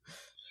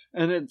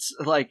And it's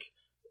like,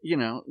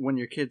 when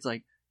your kid's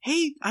like,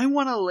 hey, I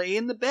want to lay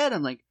in the bed.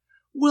 I'm like,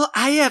 well,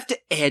 I have to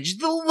edge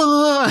the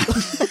lawn.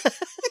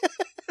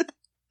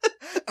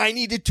 I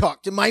need to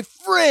talk to my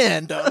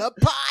friend on a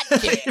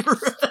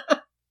podcast.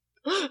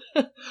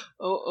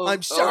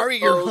 I'm sorry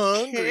you're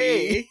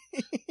hungry.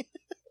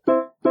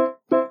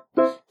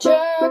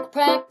 Jerk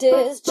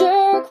practice,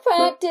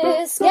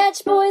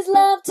 sketch boys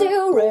love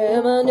to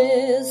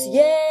reminisce,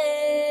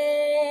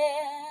 yeah.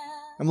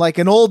 I'm like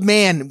an old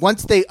man.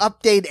 Once they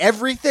update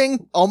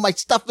everything, all my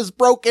stuff is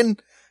broken.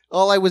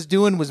 All I was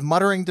doing was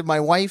muttering to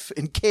my wife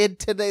and kid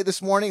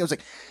this morning. I was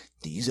like,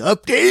 these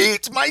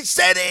updates, my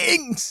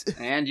settings.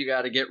 And you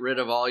got to get rid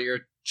of all your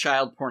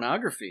child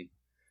pornography.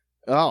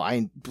 Oh,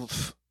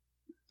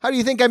 how do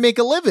you think I make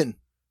a living?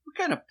 What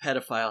kind of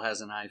pedophile has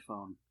an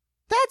iPhone?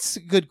 That's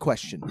a good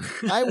question.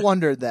 I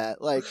wondered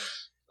that. Like,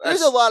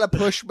 there's a lot of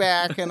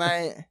pushback, and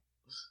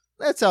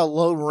that's a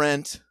low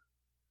rent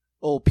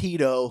old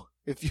pedo.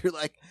 If you're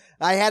like,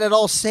 I had it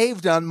all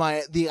saved on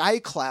the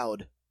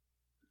iCloud,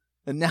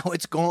 and now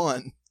it's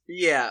gone.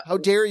 Yeah. How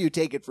dare you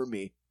take it from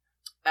me?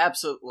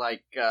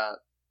 Absolutely.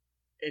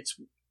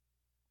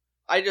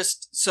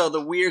 So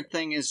the weird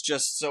thing is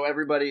just so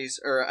everybody's,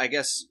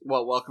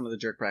 welcome to the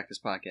Jerk Practice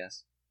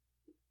Podcast.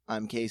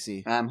 I'm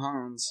Casey. I'm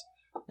Hans.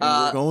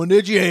 And we're going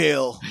to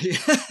jail.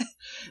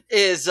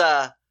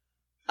 The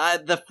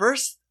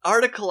first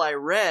article I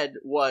read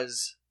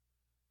was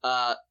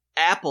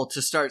Apple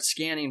to start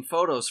scanning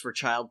photos for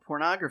child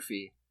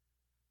pornography.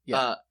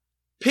 Yeah.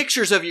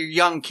 Pictures of your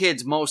young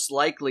kids most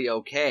likely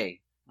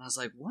okay. I was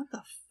like, what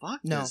the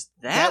fuck does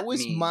that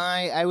mean?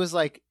 I was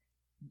like,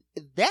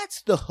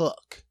 that's the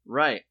hook.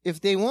 Right. If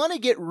they want to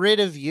get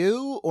rid of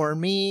you or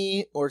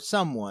me or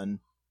someone,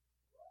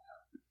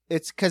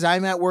 it's because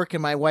I'm at work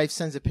and my wife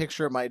sends a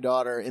picture of my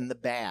daughter in the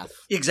bath.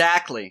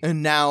 Exactly.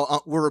 And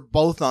now we're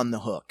both on the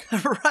hook.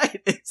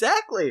 Right,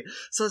 exactly.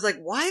 So I was like,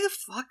 why the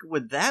fuck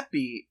would that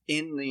be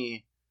in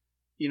the,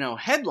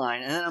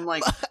 headline? And then I'm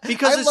like,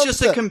 because it's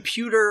just a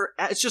computer,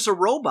 it's just a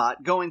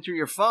robot going through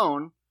your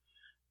phone.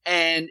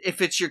 And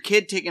if it's your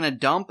kid taking a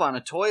dump on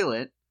a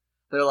toilet,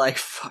 they're like,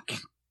 fucking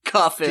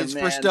cuff him, Kids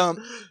man. first dump.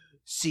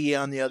 See you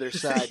on the other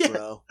side,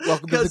 bro.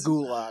 Welcome to the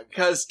gulag.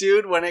 Because,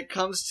 dude, when it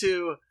comes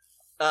to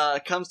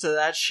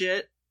that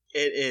shit,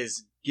 it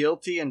is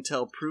guilty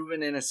until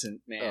proven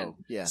innocent, man. Oh,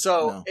 yeah.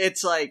 So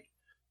it's like,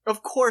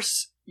 of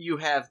course you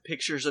have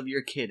pictures of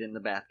your kid in the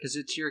bath because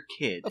it's your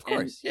kid. Of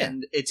course, yeah.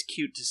 And it's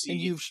cute to see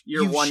and your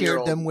you've 1-year-old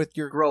shared them with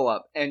your grow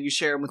up, and you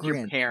share them with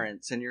your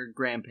parents and your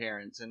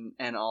grandparents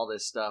and all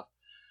this stuff.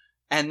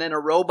 And then a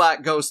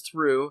robot goes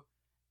through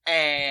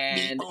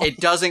and it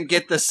doesn't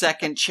get the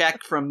second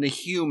check from the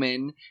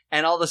human,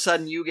 and all of a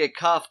sudden you get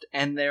cuffed,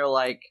 and they're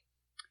like,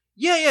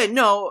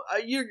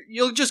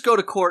 you'll just go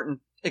to court and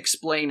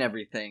explain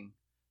everything.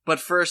 But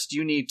first,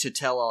 you need to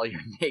tell all your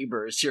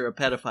neighbors you're a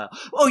pedophile.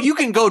 Oh, you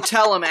can go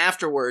tell them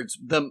afterwards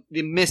the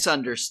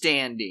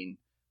misunderstanding.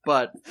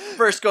 But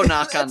first, go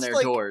knock on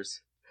their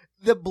doors.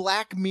 The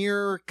Black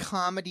Mirror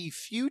comedy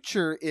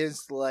future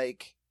is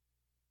like,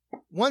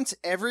 once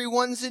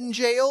everyone's in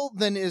jail,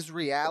 then is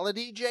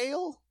reality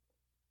jail?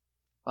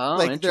 Oh,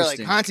 like, interesting.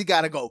 They're like, Hansi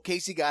gotta go,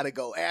 Casey gotta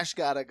go, Ash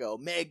gotta go,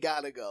 Meg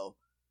gotta go,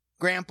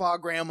 Grandpa,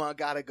 Grandma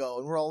gotta go,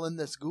 and we're all in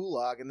this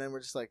gulag, and then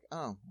we're just like,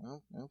 oh,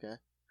 well, okay.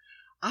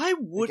 I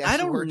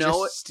don't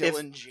know if still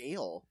in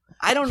jail.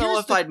 I don't know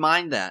if I'd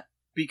mind that,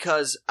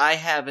 because I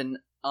have a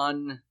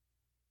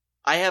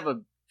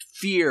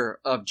fear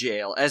of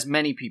jail, as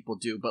many people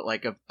do, but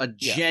like a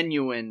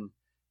genuine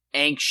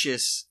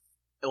anxious,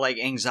 like,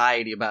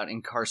 anxiety about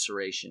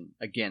incarceration,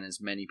 again,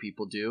 as many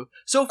people do.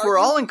 So if we're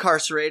all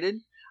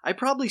incarcerated, I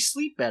probably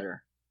sleep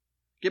better.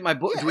 Get my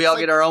book. Do we all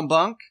get our own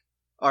bunk?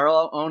 Our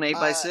own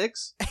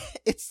 8x6?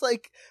 It's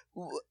like,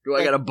 do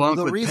I got a bunk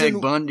with Peg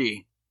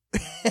Bundy?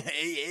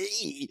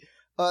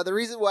 The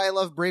reason why I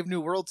love Brave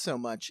New World so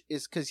much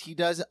is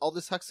because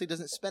Aldous Huxley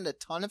doesn't spend a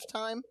ton of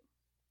time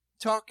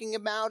talking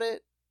about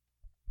it,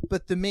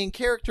 but the main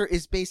character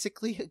is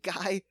basically a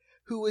guy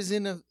who was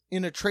in a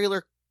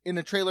trailer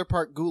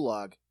park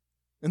gulag,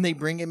 and they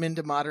bring him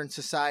into modern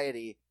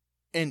society,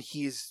 and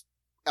he's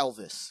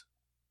Elvis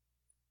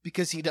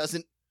because he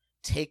doesn't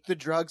take the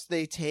drugs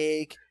they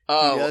take. He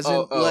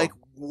doesn't like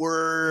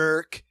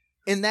work,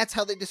 and that's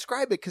how they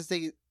describe it, because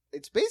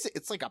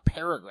it's like a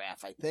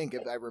paragraph, I think,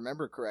 if I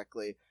remember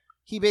correctly.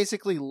 He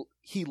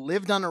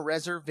lived on a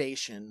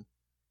reservation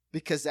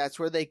because that's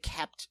where they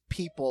kept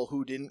people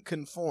who didn't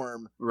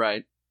conform.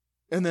 Right.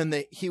 And then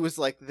he was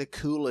like the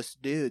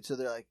coolest dude. So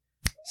they're like,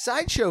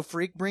 sideshow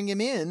freak, bring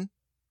him in.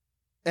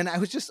 And I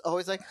was just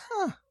always like,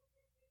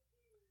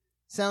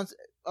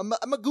 I'm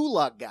a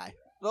gulag guy.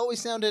 It always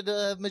sounded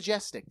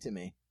majestic to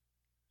me.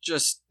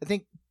 I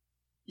think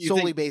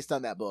solely based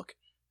on that book.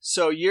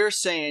 So you're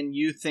saying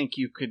you think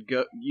you could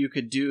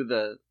do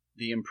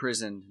the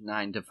imprisoned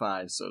 9 to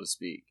 5, so to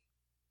speak?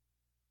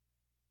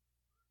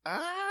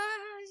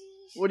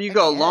 What do you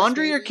go,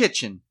 laundry or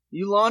kitchen?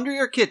 You laundry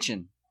or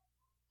kitchen?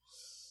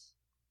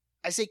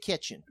 I say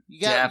kitchen.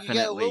 You got a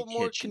Definitely little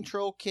more kitchen.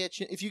 control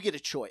kitchen. If you get a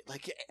choice,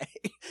 like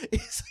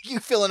it's like you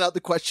filling out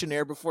the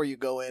questionnaire before you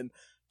go in.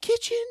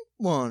 Kitchen,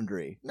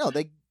 laundry. No,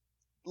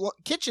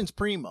 kitchen's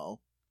primo.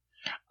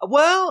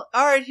 Well,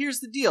 all right, here's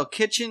the deal.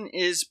 Kitchen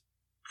is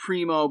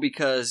primo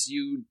because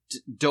you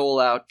dole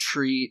out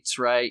treats,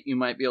 right? You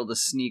might be able to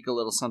sneak a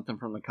little something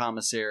from the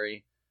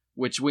commissary,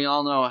 which we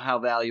all know how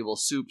valuable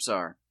soups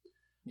are.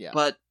 Yeah.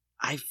 But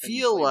I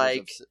feel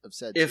like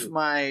if too.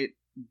 my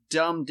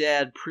dumb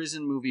dad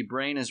prison movie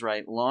brain is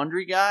right,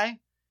 laundry guy,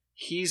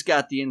 he's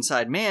got the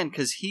inside man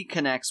because he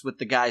connects with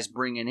the guys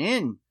bringing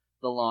in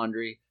the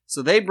laundry.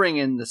 So they bring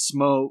in the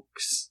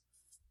smokes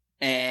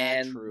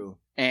and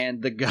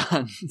the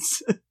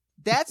guns.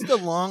 That's the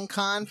long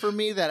con for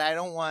me that I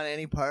don't want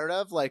any part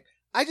of. Like,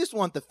 I just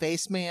want the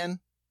face man.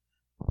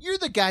 You're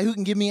the guy who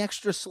can give me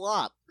extra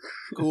slop.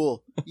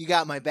 Cool. You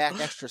got my back,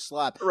 extra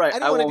slop. Right. I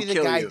don't want to be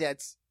the guy you.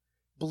 that's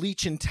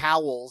bleaching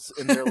towels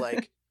and they're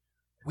like,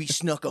 we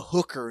snuck a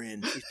hooker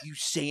in. If you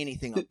say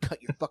anything, I'll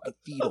cut your fucking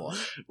feet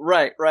off.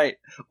 Right.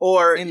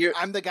 Or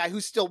I'm the guy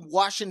who's still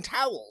washing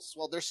towels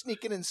while they're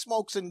sneaking in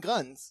smokes and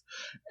guns.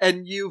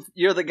 And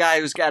you're the guy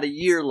who's got a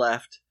year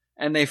left,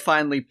 and they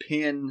finally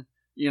pin,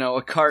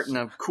 a carton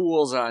of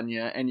Cools on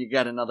you, and you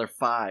got another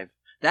 5.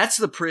 That's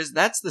the prison.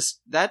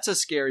 That's a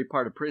scary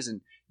part of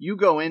prison. You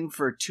go in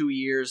for 2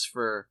 years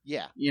for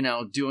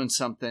doing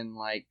something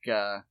like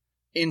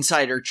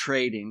insider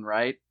trading,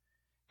 right?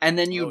 And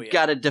then you've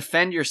got to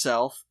defend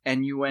yourself,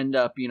 and you end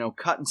up,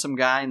 cutting some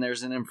guy, and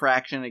there's an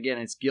infraction. Again,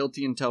 it's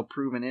guilty until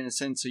proven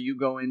innocent. So you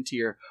go into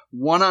your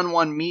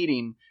one-on-one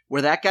meeting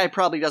where that guy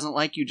probably doesn't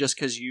like you just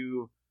because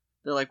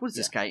they're like, what is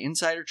this guy,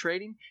 insider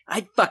trading?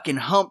 I fucking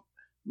hump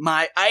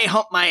my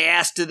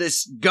ass to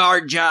this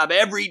guard job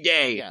every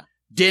day. Yeah.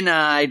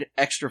 Denied,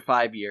 extra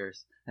 5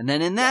 years. And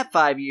then in that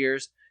 5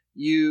 years,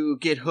 you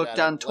get hooked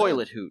on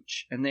toilet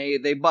hooch, and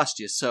they bust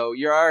you. So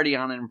you're already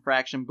on an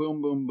infraction.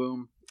 Boom, boom,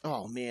 boom.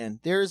 Oh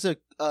man, there's an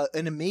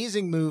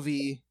amazing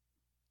movie.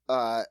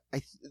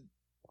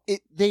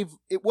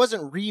 It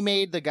wasn't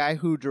remade. The guy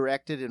who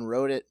directed and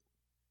wrote it,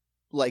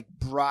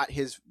 brought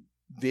his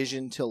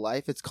vision to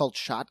life. It's called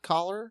Shot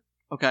Caller.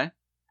 Okay.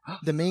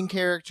 The main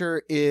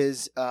character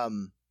is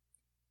Jaime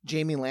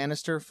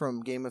Lannister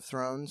from Game of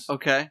Thrones.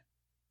 Okay.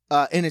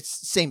 And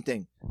it's same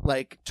thing.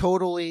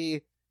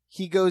 Totally,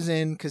 he goes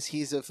in because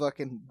he's a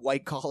fucking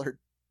white collar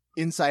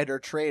insider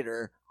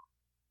trader.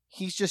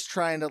 He's just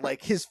trying to,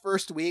 his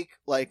first week,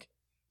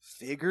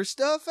 figure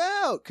stuff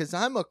out, because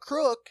I'm a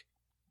crook,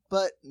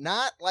 but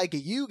not like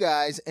you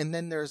guys. And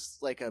then there's,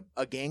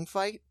 a gang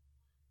fight,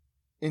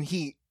 and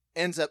he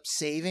ends up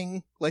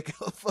saving, a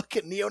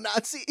fucking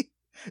neo-Nazi.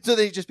 So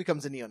then he just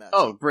becomes a neo-Nazi.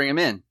 Oh, bring him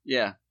in.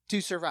 Yeah.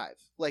 To survive.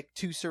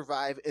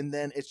 And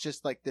then it's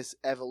just, this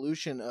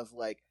evolution of,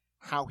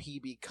 how he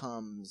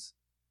becomes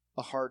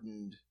a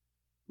hardened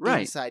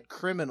inside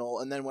criminal,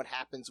 and then what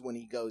happens when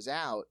he goes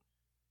out.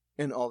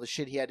 And all the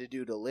shit he had to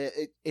do to live.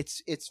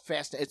 It's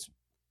fast. It's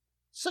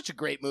such a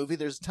great movie.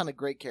 There's a ton of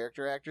great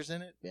character actors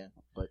in it. Yeah,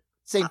 but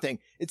same thing.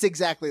 It's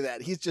exactly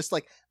that. He's just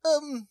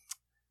someone's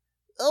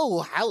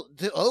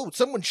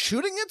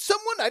shooting at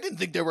someone? I didn't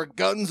think there were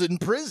guns in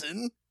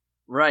prison.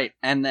 Right,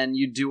 and then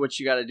you do what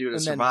you got to do to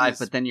survive,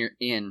 but then you're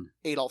in.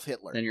 Adolf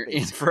Hitler. Then you're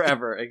in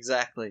forever,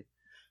 exactly.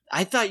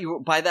 I thought you were,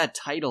 by that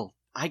title,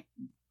 I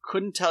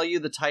couldn't tell you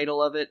the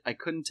title of it. I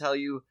couldn't tell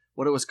you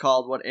what it was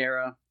called, what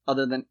era.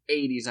 Other than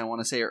 80s, I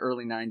want to say, or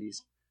early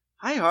 90s.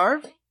 Hi,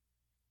 Harv.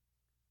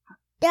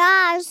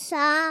 What's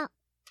up?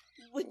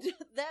 Dude,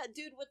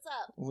 what's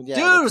up? Yeah,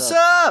 dude, what's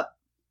up?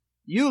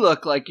 You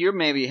look like you're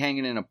maybe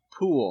hanging in a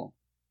pool.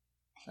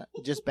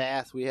 Just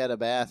bath. We had a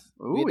bath.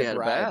 Ooh, we had a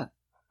bath.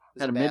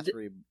 Had a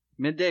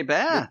midday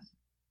bath.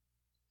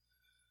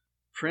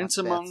 Prince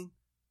among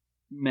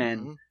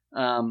men.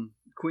 Mm-hmm.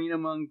 Queen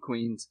among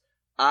queens.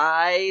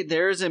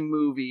 There's a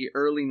movie,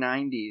 early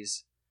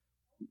 90s,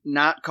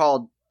 not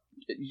called...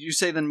 You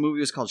say the movie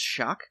was called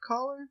Shock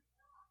Collar?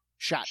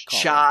 Shot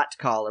Caller. Shot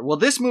Caller. Well,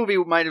 this movie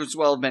might as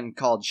well have been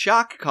called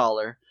Shock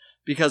Collar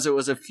because it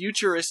was a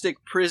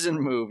futuristic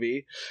prison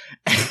movie,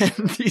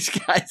 and these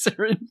guys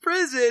are in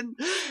prison,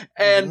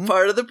 and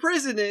part of the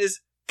prison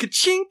is,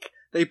 ka-chink,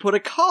 they put a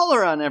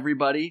collar on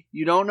everybody.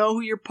 You don't know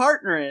who your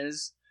partner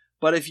is,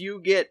 but if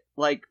you get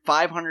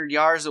 500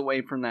 yards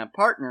away from that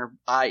partner,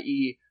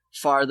 i.e.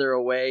 farther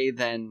away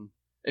than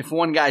if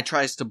one guy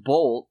tries to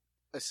bolt,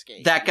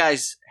 escape. That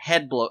guy's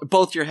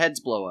both your heads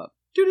blow up.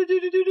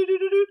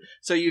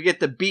 So you get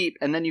the beep,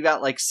 and then you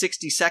got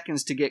 60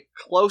 seconds to get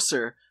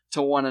closer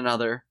to one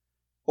another,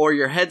 or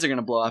your heads are going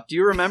to blow up. Do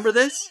you remember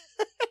this?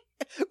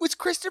 Was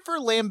Christopher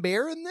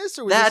Lambert in this,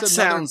 or was this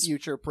another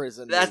future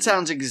prison movie? That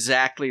sounds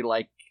exactly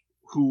like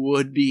who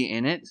would be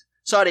in it.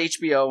 Saw it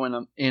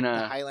HBO in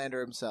a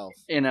Highlander himself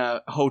in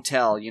a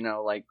hotel.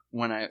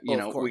 When I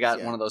we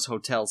got one of those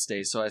hotel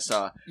stays, so I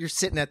saw. You're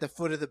sitting at the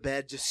foot of the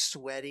bed, just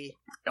sweaty.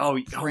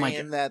 Praying my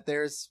God. That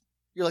there's.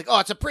 You're like, oh,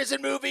 it's a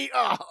prison movie.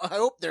 Oh, I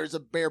hope there's a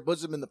bare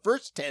bosom in the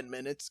first 10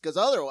 minutes, because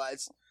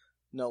otherwise,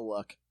 no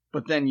luck.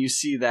 But then you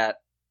see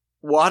that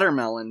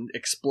watermelon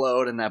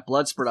explode and that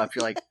blood spurt off,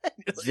 you're like,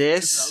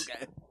 this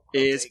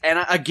is,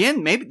 and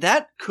again, maybe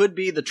that could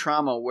be the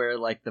trauma where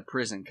like the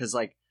prison, because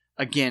like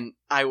again,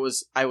 I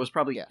was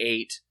probably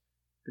 8,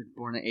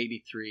 born in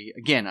 '83.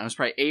 Again, I was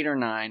probably 8 or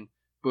 9.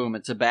 Boom!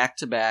 It's a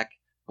back-to-back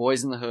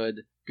Boys in the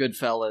Hood,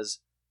 Goodfellas,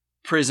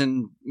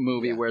 prison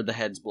movie where the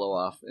heads blow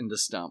off into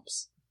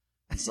stumps.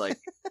 It's like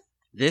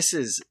this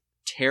is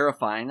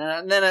terrifying,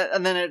 and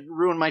then it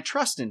ruined my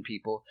trust in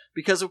people,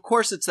 because of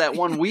course it's that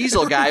one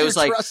weasel guy who's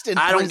like,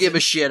 I don't give a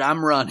shit,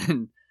 I'm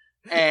running,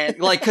 and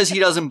like because he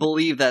doesn't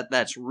believe that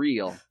that's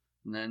real,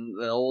 and then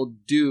the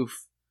old doof,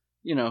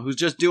 who's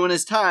just doing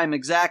his time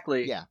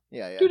exactly. Yeah.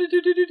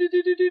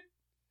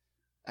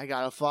 I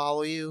gotta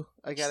follow you.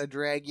 I gotta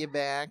drag you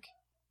back.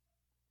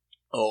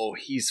 Oh,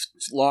 he's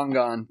long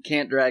gone.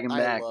 Can't drag him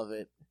back. I love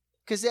it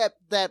because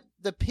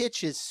the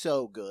pitch is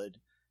so good.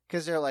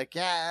 Because they're like,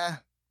 yeah,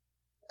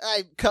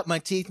 I cut my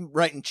teeth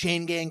writing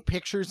Chain Gang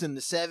pictures in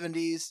the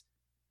 70s.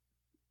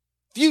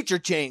 Future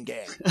Chain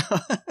Gang.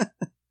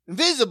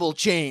 Invisible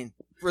chain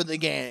for the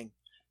gang.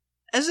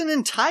 As an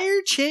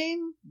entire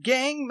chain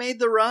gang made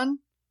the run?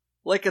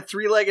 Like a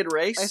 3-legged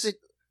race? As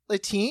a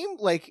team?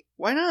 Like,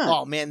 why not?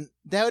 Oh, man,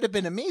 that would have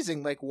been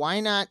amazing. Like,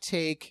 why not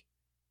take...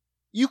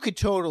 You could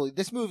totally...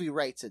 This movie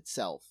writes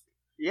itself.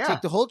 Yeah.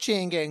 Take the whole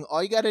chain gang.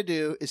 All you got to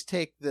do is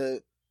take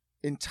the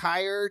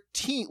entire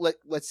team,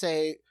 let's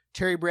say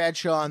Terry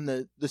Bradshaw and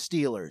the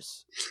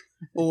Steelers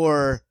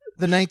or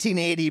the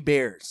 1980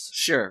 Bears.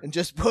 Sure. And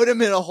just put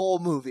them in a whole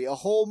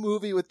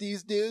movie with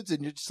these dudes,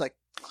 and you're just like,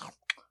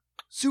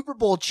 Super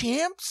Bowl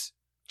champs?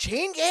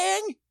 Chain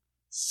gang?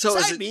 So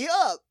sign me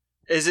up.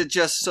 Is it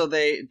just so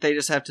they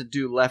just have to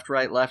do left,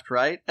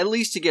 right? At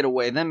least to get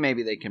away, then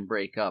maybe they can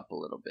break up a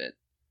little bit.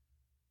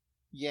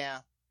 Yeah.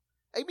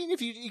 I mean,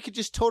 if you could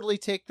just totally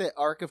take the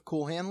arc of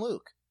Cool Hand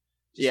Luke.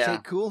 Just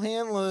take Cool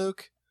Hand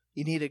Luke.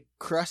 You need a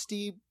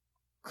crusty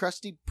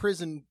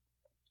prison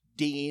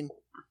dean.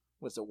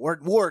 What's it?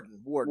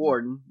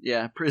 Warden.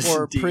 Yeah, prison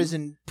or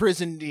dean.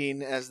 prison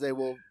dean, as they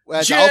will.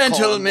 As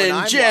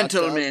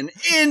Gentlemen,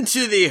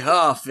 into the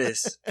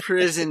office.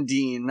 Prison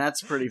dean.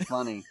 That's pretty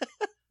funny.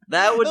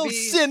 That would They'll be.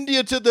 Send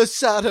you to the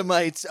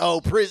sodomites.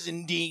 Oh,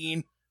 prison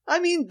dean.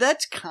 I mean,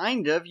 that's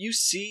kind of, you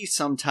see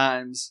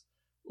sometimes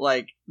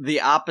like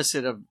the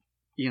opposite of,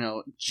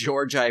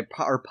 George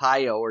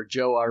Arpaio or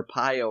Joe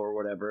Arpaio or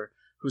whatever,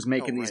 who's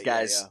making these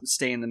guys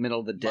stay in the middle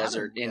of the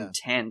desert in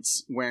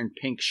tents wearing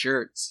pink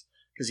shirts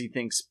because he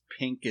thinks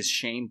pink is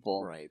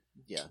shameful. Right.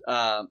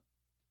 Yeah.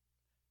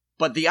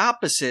 But the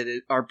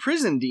opposite are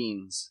prison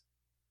deans.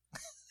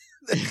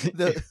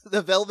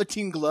 the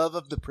velveteen glove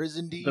of the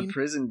prison dean. The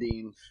prison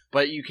dean.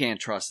 But you can't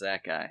trust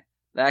that guy.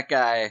 That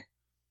guy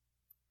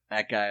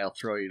will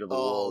throw you to the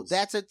wolves.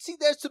 That's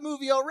the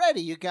movie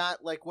already. You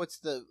got, like, what's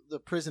the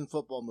prison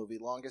football movie,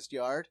 Longest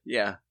Yard?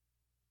 Yeah.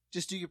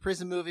 Just do your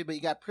prison movie, but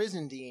you got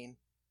Prison Dean,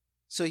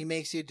 so he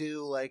makes you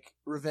do, like,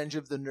 Revenge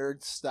of the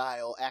Nerds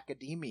style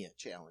academia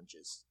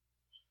challenges.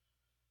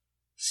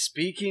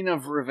 Speaking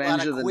of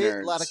Revenge of the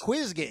Nerds. A lot of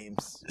quiz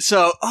games.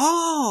 So,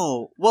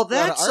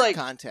 that's like...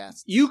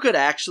 contests. You could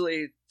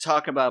actually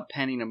talk about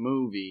penning a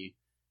movie.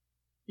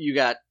 You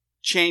got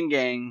Chain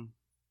Gang...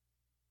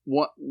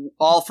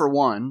 All for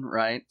One,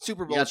 right?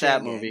 Super Bowl. You got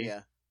that movie.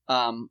 Yeah.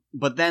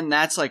 But then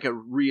that's like a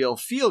real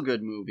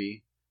feel-good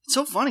movie. It's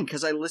so funny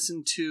because I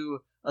listened to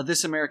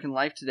This American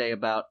Life today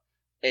about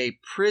a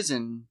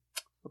prison...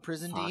 A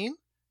prison dean?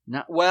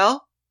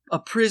 A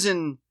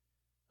prison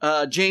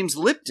James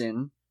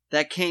Lipton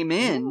that came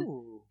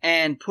in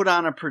and put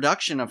on a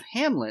production of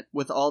Hamlet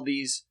with all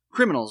these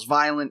criminals,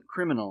 violent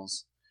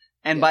criminals.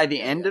 And by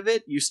the end of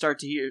it, you start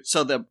to hear...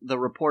 So the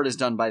report is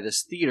done by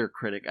this theater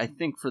critic, I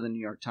think for the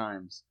New York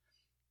Times.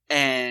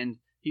 And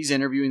he's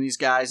interviewing these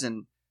guys,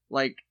 and,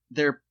 like,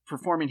 they're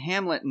performing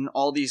Hamlet, and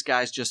all these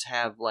guys just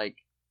have, like,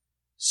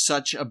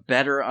 such a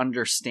better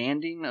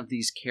understanding of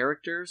these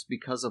characters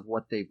because of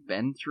what they've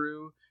been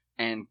through,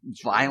 and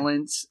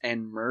violence,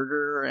 and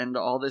murder, and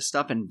all this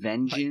stuff, and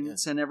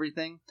vengeance, and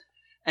everything.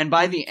 And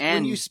by the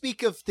end... When you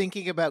speak of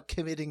thinking about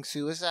committing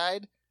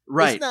suicide...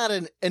 Right. It's not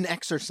an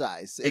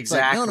exercise. It's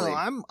exactly.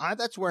 Like, no,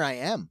 that's where I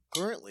am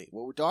currently,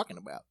 what we're talking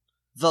about.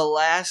 The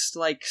last,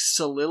 like,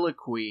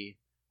 soliloquy,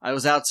 I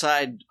was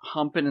outside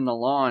humping in the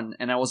lawn,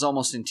 and I was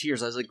almost in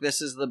tears. I was like, this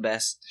is the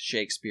best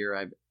Shakespeare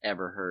I've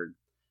ever heard.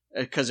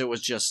 Because it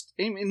was just,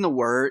 in the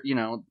word,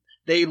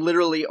 they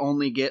literally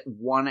only get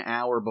 1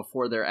 hour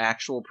before their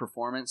actual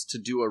performance to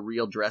do a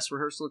real dress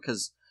rehearsal,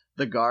 because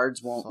the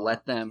guards won't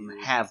let them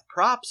have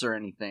props or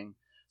anything.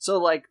 So,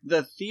 like,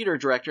 the theater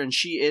director, and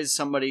she is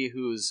somebody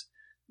who's,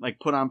 like,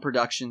 put on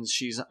productions.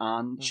 She's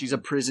a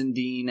prison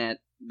dean at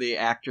the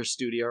actor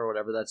studio or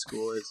whatever that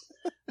school is.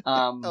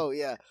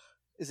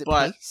 Is it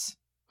Pace?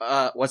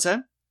 What's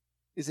that?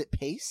 Is it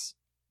Pace?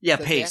 Yeah,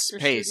 Pace.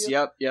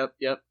 Studio? Yep.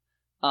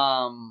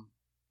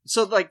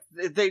 So, like,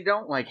 they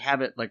don't, like, have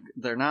it, like,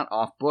 they're not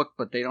off book,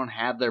 but they don't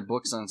have their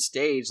books on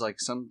stage like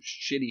some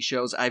shitty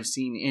shows I've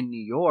seen in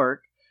New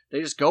York. They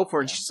just go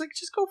for it. And she's like,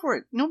 just go for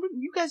it. No, but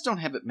you guys don't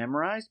have it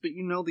memorized, but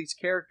you know these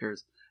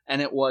characters.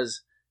 And it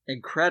was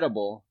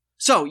incredible.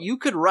 So you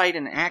could write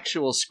an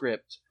actual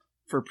script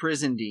for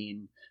Prison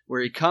Dean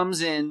where he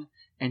comes in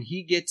and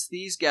he gets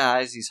these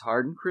guys, these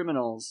hardened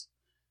criminals,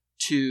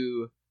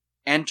 to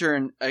enter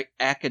an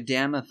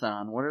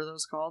academathon. What are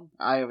those called?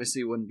 I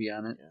obviously wouldn't be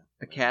on it.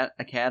 Yeah.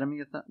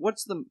 Academy-a-thon?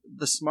 What's the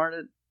smart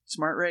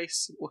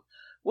race?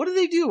 What do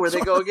they do where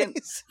they go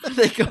against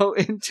they go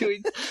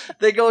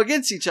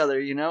against each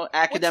other,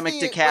 academic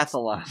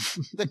decathlon.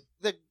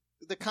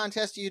 The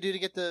contest you do to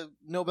get the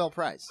Nobel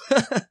Prize.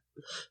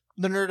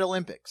 The Nerd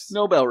Olympics.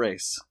 Nobel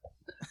race.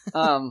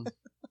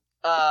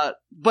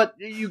 But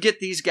you get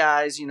these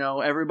guys,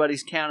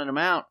 everybody's counting them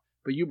out,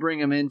 but you bring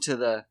them into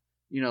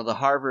the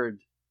Harvard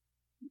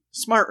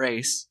smart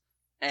race,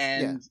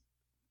 and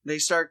they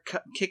start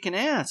kicking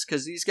ass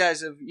because these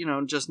guys have,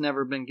 just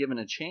never been given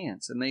a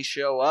chance, and they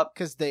show up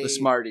because the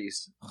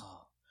smarties.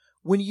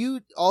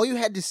 When all you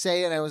had to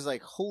say, and I was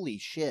like, holy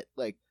shit,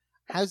 like,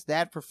 how's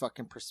that for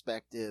fucking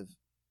perspective?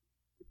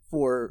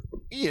 For,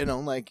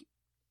 like,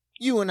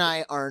 you and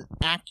I aren't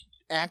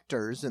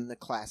actors in the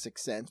classic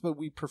sense, but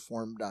we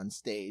performed on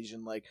stage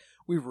and, like,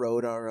 we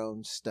wrote our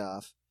own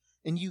stuff,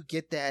 and you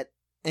get that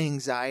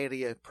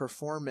anxiety of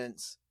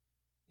performance,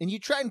 and you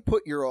try and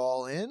put your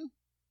all in,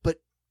 but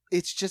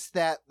it's just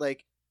that,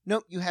 like,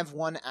 nope, you have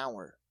 1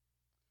 hour.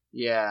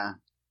 Yeah.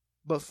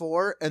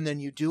 Before, and then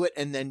you do it,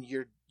 and then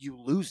you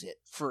lose it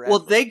forever. Well,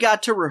 they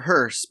got to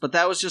rehearse, but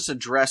that was just a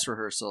dress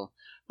rehearsal.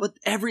 But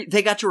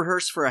they got to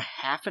rehearse for a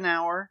half an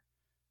hour,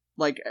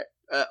 like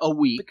a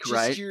week, but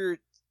right?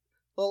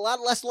 A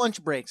lot less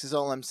lunch breaks is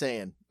all I'm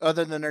saying.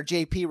 Other than our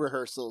JP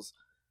rehearsals,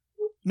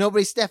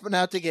 nobody's stepping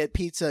out to get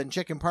pizza and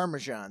chicken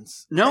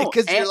parmesans. No,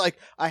 because you're like,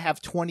 I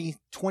have 20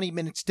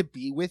 minutes to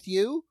be with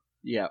you.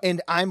 Yeah,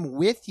 and I'm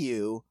with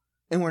you,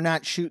 and we're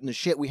not shooting the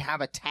shit. We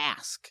have a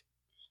task.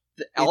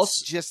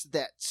 It's just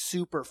that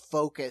super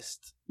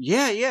focused.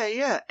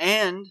 Yeah.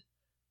 And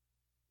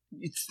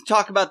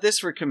talk about this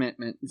for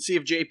commitment and see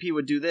if JP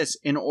would do this.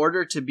 In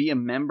order to be a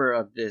member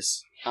of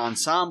this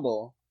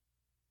ensemble,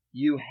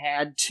 you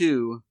had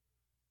to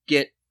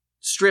get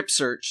strip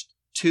searched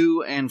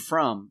to and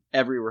from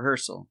every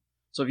rehearsal.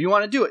 So if you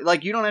want to do it,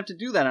 like, you don't have to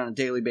do that on a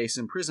daily basis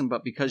in prison,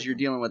 but because you're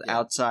dealing with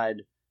outside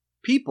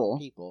people,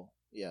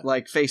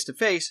 like face to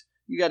face,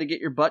 you got to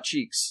get your butt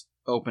cheeks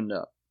opened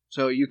up.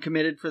 So you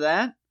committed for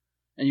that?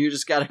 And you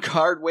just got a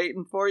card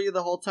waiting for you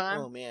the whole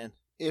time? Oh, man.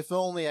 If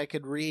only I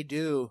could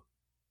redo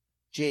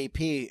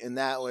JP, and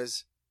that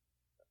was...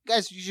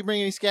 Guys, did you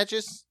bring any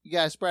sketches? You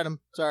gotta spread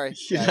them. Sorry.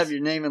 You'd have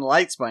your name in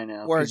lights by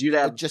now. Because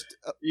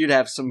you'd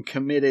have some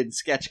committed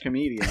sketch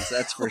comedians,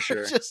 that's for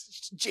sure.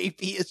 Just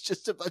JP is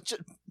just a bunch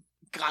of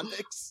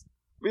comics.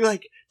 Be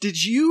like,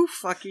 did you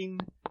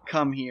fucking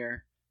come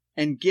here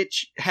and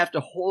have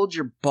to hold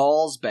your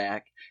balls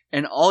back,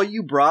 and all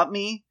you brought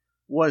me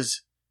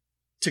was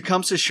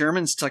Tecumseh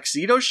Sherman's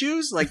tuxedo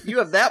shoes? Like, you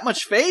have that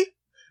much faith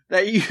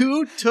that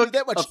you took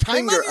that much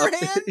time on your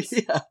hands?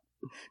 Yeah.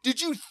 Did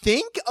you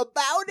think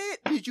about it?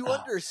 Did you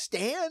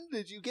understand?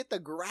 Did you get the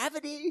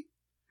gravity?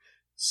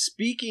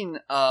 Speaking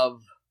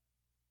of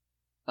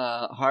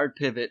hard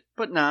pivot,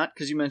 but not,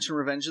 because you mentioned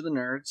Revenge of the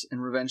Nerds,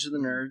 and Revenge of the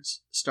Nerds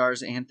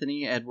stars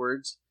Anthony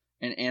Edwards,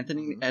 and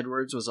Anthony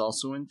Edwards was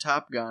also in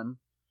Top Gun.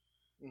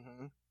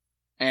 Mm-hmm.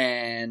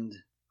 And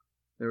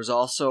there was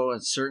also a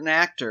certain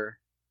actor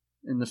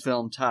in the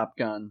film Top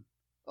Gun.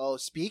 Oh,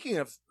 speaking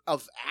of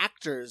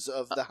actors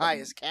of the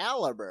highest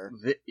caliber.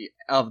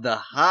 Of the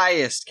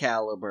highest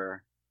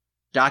caliber.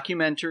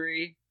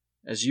 Documentary,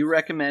 as you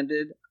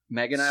recommended,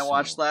 Meg and I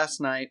watched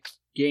last night.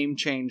 Game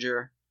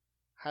changer.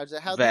 How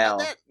did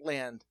that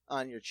land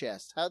on your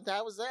chest? How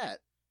was that?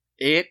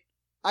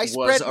 I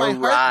spread my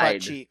heart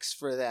butt cheeks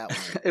for that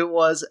one. It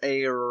was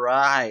a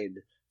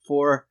ride,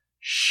 for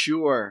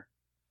sure.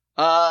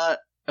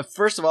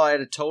 First of all, I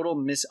had a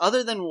total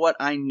other than what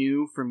I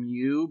knew from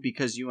you,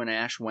 because you and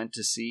Ash went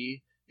to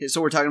see. So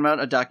we're talking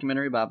about a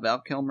documentary about Val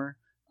Kilmer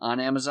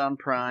on Amazon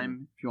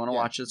Prime. If you want to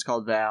watch it, it's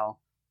called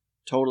Val.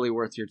 Totally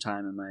worth your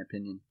time, in my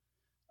opinion.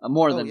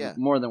 More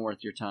than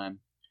worth your time.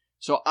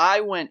 So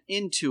I went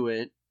into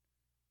it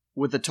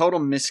with a total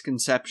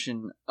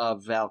misconception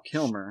of Val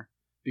Kilmer,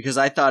 because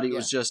I thought he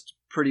was just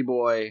pretty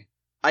boy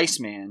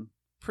Iceman.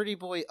 Pretty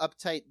boy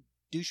uptight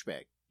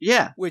douchebag.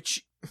 Yeah.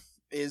 Which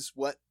is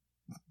what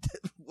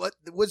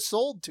was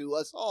sold to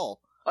us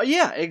all. Oh,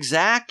 yeah,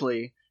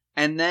 exactly.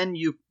 And then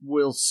you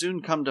will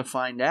soon come to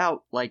find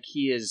out, like,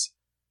 he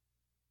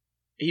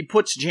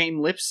puts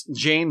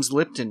James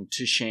Lipton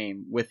to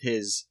shame with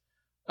his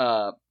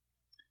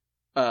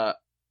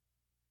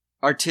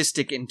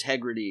artistic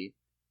integrity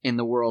in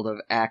the world of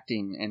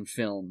acting and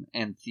film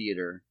and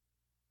theater.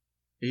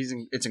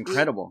 It's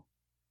incredible.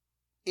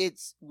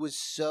 It was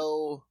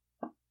so...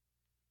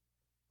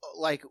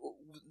 Like,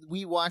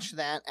 we watched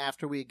that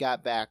after we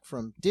got back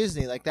from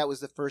Disney. Like, that was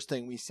the first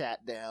thing we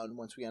sat down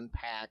once we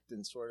unpacked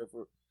and sort of...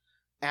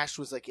 Ash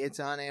was like, it's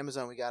on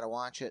Amazon, we gotta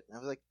watch it. And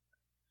I was like,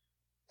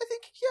 I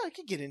think, I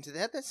could get into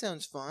that. That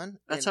sounds fun.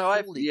 That's and how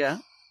I...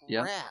 Crap.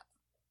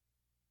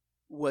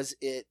 Was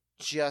it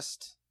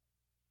just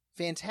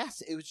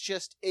fantastic. It was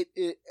just...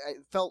 It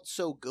felt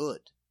so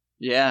good.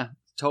 Yeah.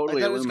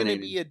 totally I thought it was going to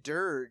illuminating. be a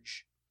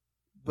dirge,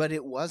 but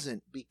it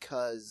wasn't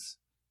because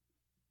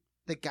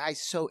the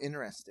guy's so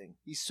interesting.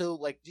 He's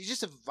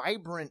just a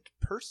vibrant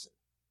person.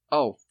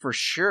 Oh, for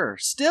sure.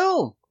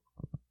 Still,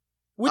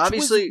 Which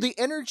obviously, was the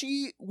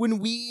energy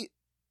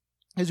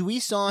as we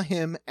saw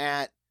him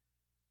at,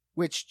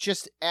 which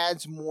just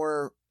adds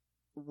more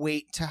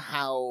weight to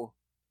how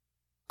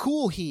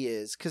cool he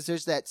is, because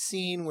there's that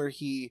scene where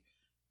he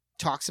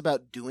talks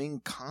about doing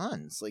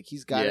cons, like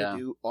he's got to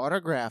do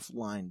autograph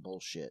line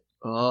bullshit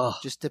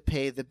just to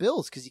pay the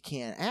bills because he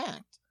can't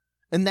act.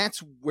 And that's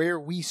where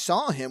we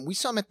saw him. We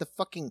saw him at the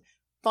fucking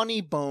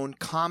Funny Bone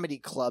Comedy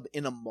Club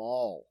in a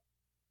mall.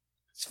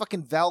 It's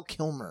fucking Val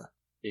Kilmer.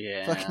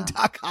 Yeah. Fucking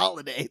Doc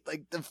Holliday.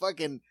 Like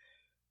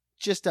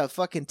just a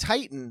fucking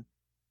titan.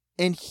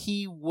 And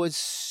he was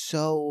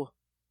so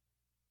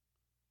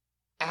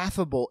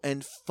affable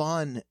and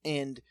fun,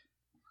 and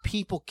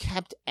people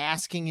kept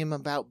asking him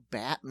about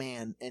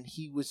Batman, and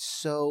he was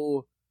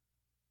so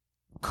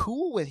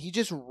cool with it. He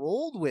just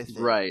rolled with it.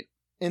 Right.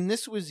 And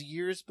this was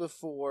years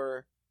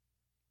before,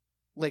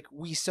 like,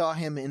 we saw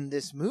him in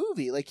this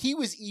movie. Like, he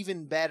was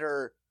even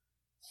better,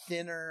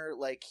 thinner,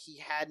 like,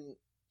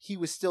 he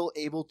was still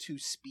able to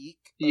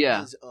speak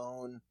of his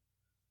own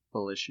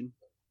volition.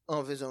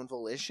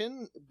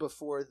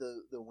 Before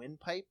the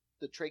windpipe,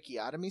 the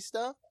tracheotomy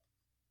stuff.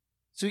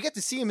 So we got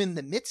to see him in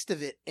the midst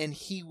of it, and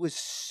he was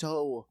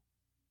so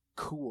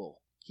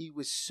cool. He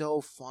was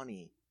so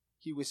funny.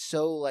 He was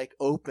so, like,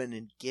 open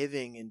and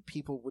giving, and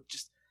people would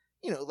just,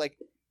 like,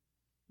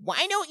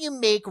 why don't you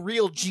make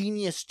Real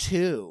Genius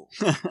 2?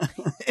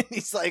 And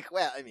he's like,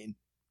 well, I mean,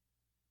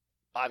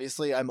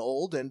 obviously I'm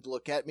old, and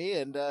look at me,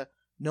 and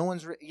no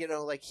one's,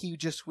 like, he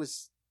just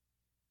was,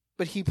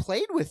 but he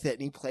played with it,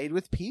 and he played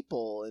with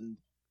people, and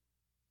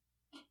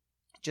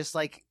just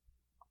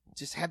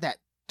had that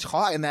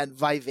talk and that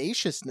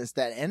vivaciousness,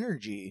 that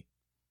energy,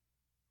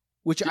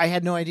 which I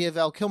had no idea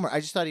Val Kilmer. I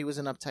just thought he was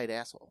an uptight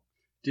asshole.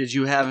 Did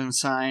you have him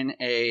sign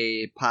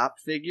a pop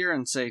figure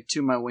and say,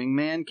 "To my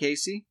wingman,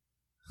 Casey"?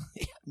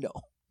 No.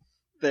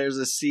 There's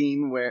a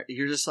scene where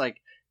you're just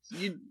like,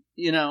 again.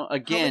 How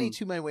many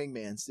To My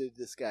Wingmans did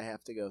this guy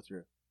have to go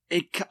through?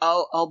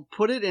 I'll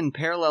put it in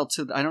parallel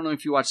to. I don't know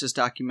if you watched this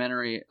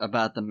documentary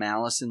about the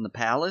Malice in the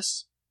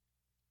Palace.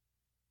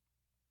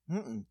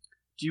 Mm-mm.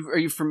 Are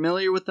you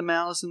familiar with the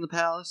Malice in the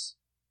Palace?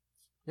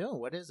 No,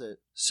 what is it?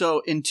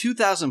 So in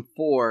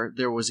 2004,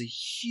 there was a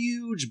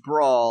huge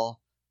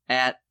brawl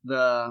at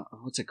the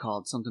what's it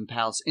called? Something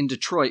Palace in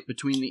Detroit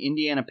between the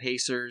Indiana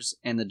Pacers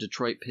and the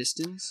Detroit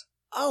Pistons.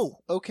 Oh,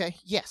 okay,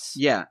 yes,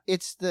 yeah,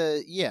 it's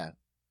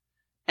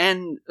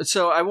And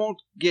so I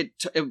won't get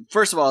to,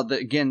 first of all,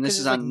 this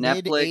is on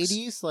like Netflix.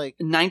 Mid-80s, like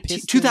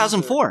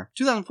 2004.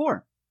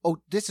 2004. Oh,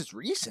 this is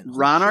recent.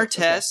 Ron Holy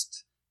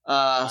Artest,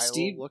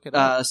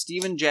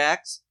 Steven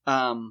Jacks.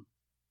 The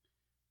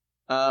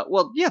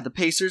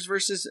Pacers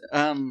versus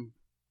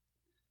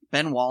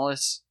Ben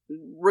Wallace.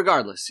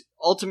 Regardless,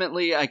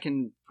 ultimately, I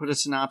can put a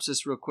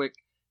synopsis real quick.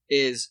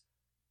 Is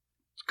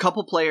a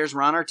couple players,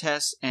 Ron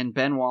Artest and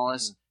Ben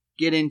Wallace,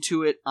 get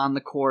into it on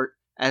the court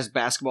as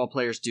basketball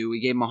players do.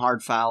 We gave him a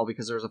hard foul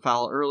because there was a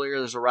foul earlier.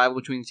 There's a rival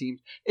between the teams.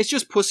 It's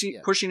just pushing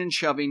and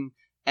shoving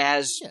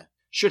as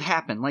should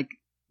happen. Like,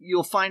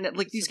 you'll find that,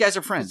 like, these guys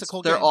are friends.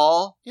 They're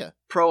all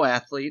pro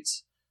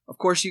athletes. Of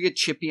course, you get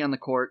chippy on the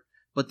court,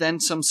 but then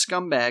some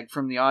scumbag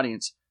from the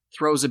audience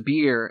throws a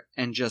beer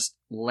and just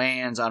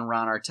lands on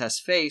Ron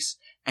Artest's face,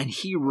 and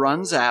he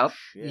runs out.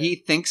 Shit. He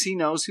thinks he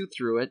knows who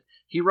threw it.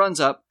 He runs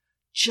up,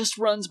 just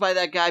runs by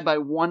that guy by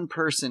one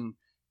person,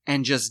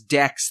 and just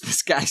decks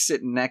this guy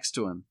sitting next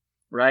to him,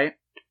 right?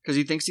 Because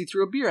he thinks he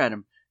threw a beer at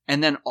him.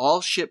 And then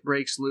all shit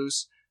breaks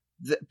loose.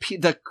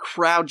 The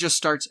crowd just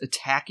starts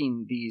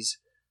attacking these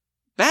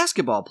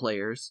basketball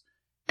players,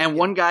 and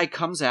one guy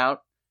comes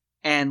out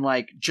and,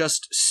 like,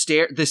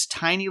 this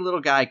tiny little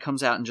guy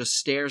comes out and just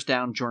stares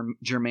down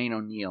Jermaine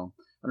O'Neal.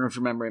 I don't know if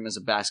you remember him as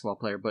a basketball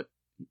player, but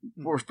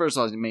first of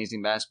all, he's an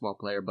amazing basketball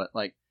player, but,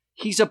 like,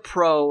 he's a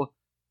pro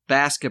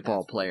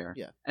basketball player.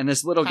 Yeah. And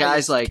this little Highest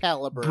guy's like,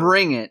 caliber.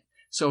 Bring it.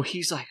 So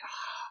he's like,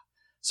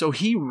 So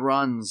he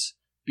runs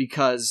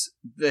because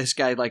this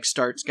guy, like,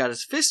 got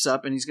his fists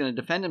up and he's going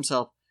to defend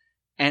himself.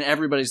 And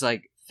everybody's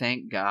like,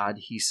 thank God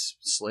he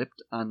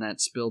slipped on that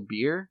spilled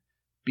beer,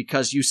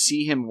 because you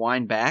see him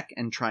wind back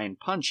and try and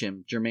punch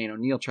him. Jermaine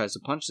O'Neal tries to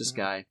punch this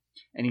guy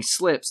and he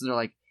slips. And they're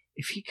like,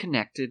 if he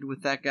connected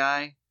with that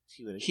guy,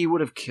 he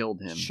would have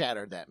killed him.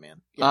 Shattered that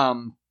man. Yeah.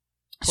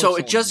 So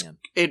it just,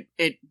 it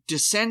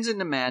descends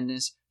into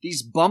madness.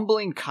 These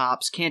bumbling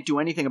cops can't do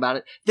anything about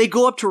it. They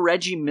go up to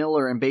Reggie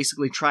Miller and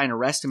basically try and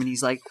arrest him, and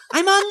he's like,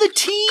 I'm on the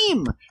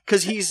team!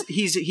 Because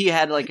he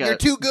had like a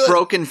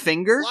broken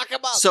finger, Lock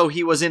him up. so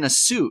he was in a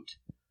suit.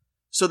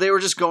 So they were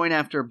just going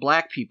after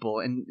black people,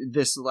 and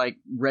this, like,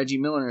 Reggie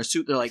Miller in a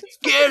suit, they're like,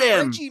 get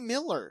him! Reggie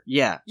Miller.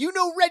 Yeah. You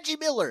know Reggie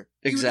Miller.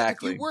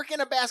 Exactly. If you work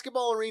in a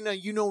basketball arena,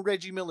 you know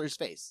Reggie Miller's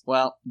face.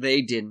 Well,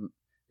 they didn't.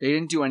 They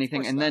didn't do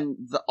anything. And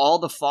then all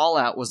the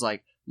fallout was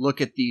like, look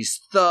at these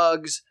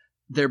thugs.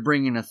 They're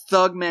bringing a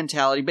thug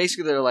mentality.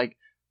 Basically, they're like,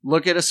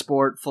 look at a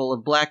sport full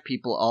of black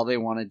people. All they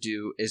want to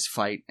do is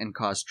fight and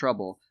cause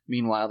trouble.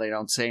 Meanwhile, they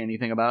don't say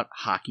anything about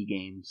hockey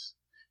games.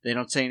 They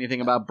don't say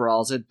anything about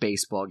brawls at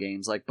baseball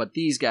games. But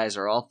these guys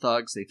are all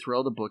thugs. They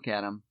throw the book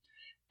at them.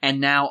 And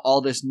now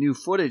all this new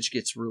footage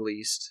gets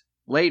released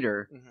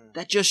later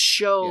that just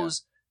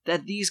shows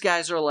that these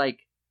guys are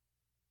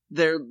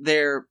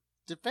they're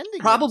defending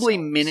probably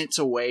themselves. minutes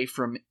away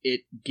from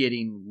it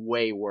getting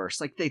way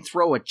worse. They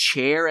throw a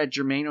chair at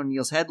Jermaine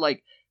O'Neal's head.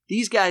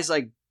 These guys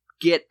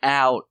get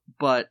out,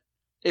 but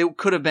it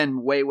could have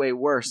been way, way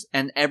worse,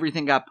 and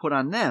everything got put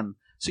on them.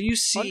 So you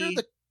see,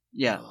 Oh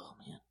man,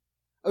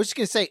 I was just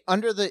gonna say,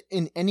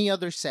 in any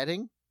other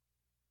setting,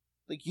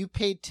 you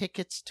paid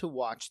tickets to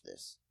watch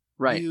this,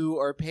 right? You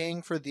are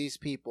paying for these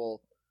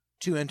people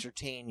to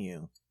entertain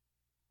you.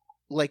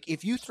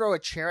 If you throw a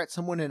chair at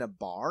someone in a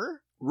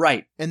bar,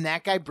 right, and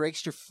that guy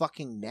breaks your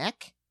fucking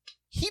neck,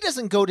 he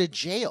doesn't go to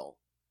jail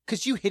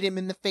because you hit him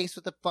in the face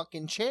with a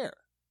fucking chair.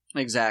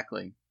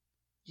 Exactly.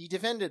 He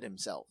defended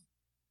himself.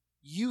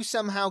 You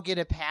somehow get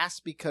a pass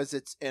because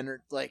it's I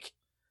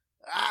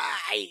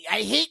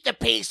hate the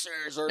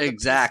Pacers or the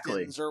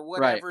Pistons or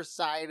whatever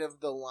side of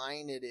the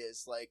line it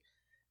is.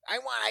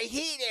 I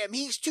hate him.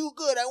 He's too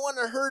good. I want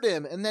to hurt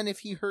him. And then if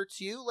he hurts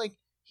you,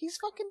 he's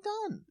fucking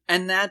done.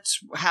 And that's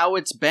how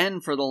it's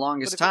been for the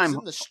longest time. But if he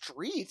was in the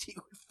street, he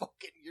would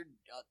fucking. You're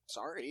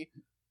sorry.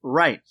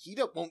 Right.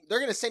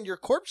 They're gonna send your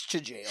corpse to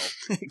jail.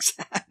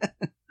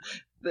 Exactly.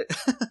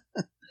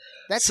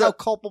 That's how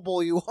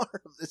culpable you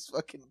are of this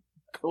fucking.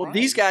 Well,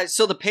 these guys,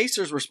 so the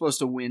Pacers were supposed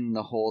to win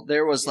the whole.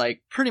 There was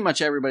pretty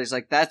much everybody's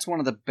that's one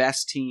of the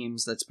best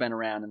teams that's been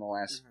around in the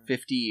last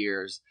 50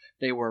 years.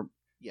 They were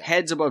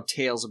heads above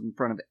tails in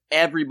front of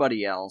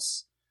everybody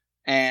else,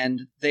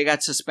 and they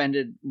got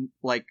suspended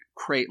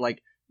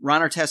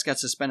Ron Artest got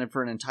suspended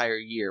for an entire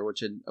year,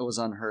 which was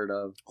unheard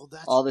of. Oh,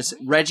 that's all this.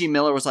 right. Reggie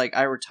Miller was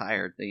I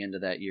retired at the end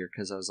of that year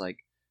because I was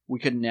we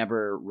could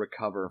never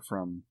recover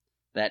from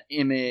that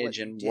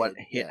image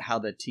how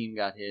the team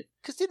got hit.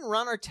 Because didn't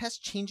Ron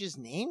Artest change his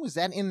name? Was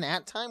that in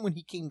that time when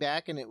he came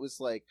back and it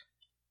was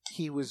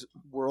he was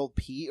World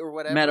Peace or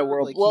whatever? Meta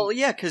World.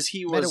 Because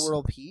he was Meta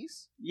World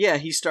Peace. Yeah,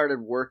 he started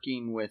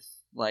working with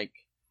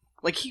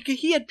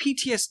he had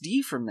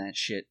PTSD from that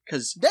shit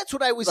because that's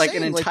what I was saying.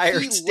 An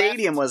entire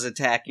stadium was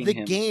attacking the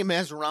him. game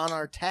as Ron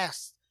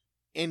Artest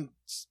and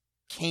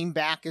came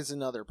back as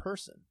another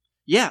person.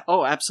 Yeah.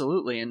 Oh,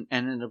 absolutely. And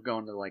ended up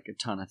going to a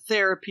ton of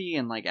therapy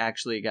and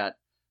actually got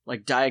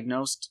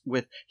diagnosed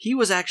with. He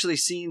was actually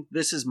seen.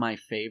 This is my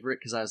favorite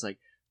because I was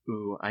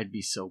ooh, I'd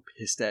be so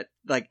pissed at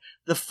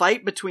the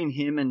fight between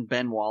him and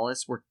Ben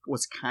Wallace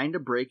was kind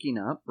of breaking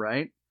up,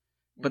 right?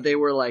 But they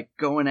were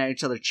going at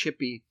each other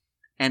chippy,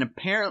 and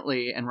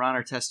apparently, and Ron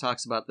Artest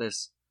talks about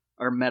this,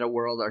 or Meta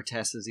World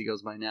Artest as he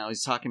goes by now.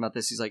 He's talking about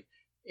this. He's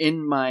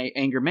in my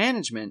anger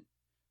management.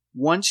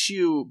 Once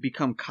you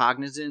become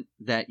cognizant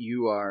that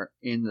you are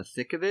in the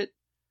thick of it,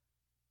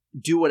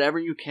 do whatever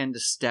you can to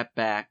step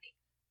back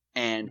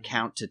and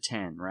count to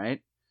 10,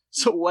 right?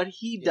 So what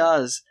he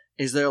does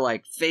is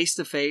they're face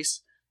to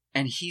face,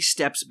 and he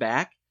steps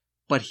back,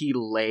 but he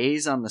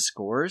lays on the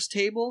scorer's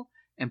table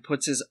and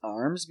puts his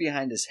arms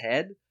behind his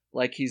head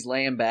like he's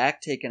laying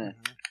back, taking a...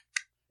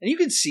 And you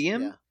can see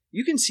him. Yeah.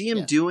 You can see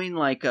him doing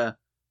a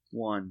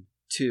 1,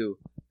 2.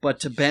 But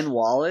to Ben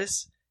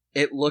Wallace...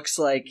 It looks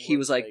like he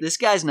was this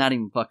guy's not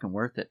even fucking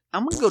worth it.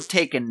 I'm going to go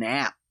take a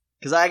nap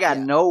because I got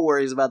no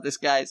worries about this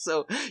guy.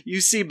 So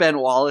you see Ben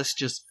Wallace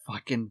just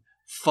fucking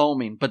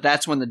foaming. But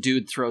that's when the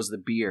dude throws the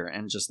beer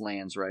and just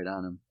lands right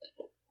on him.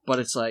 But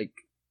it's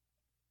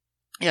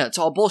it's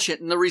all bullshit.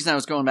 And the reason I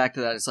was going back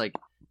to that is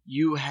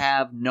you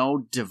have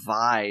no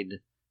divide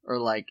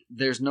or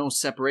there's no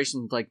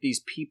separation.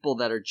 These people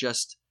that are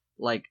just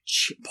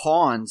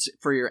pawns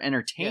for your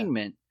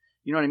entertainment.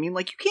 You know what I mean?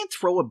 You can't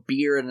throw a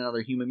beer at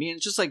another human being.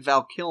 It's just like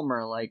Val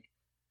Kilmer.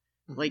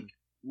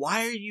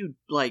 Why are you,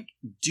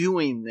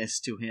 doing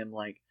this to him?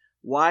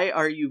 Why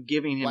are you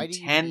giving him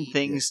 10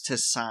 things to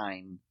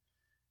sign?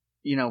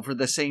 For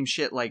the same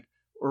shit?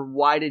 Or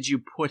why did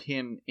you put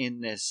him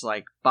in this,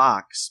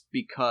 box?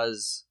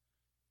 Because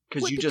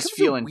you just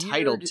feel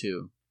entitled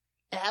to.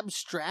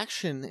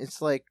 Abstraction.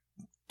 It's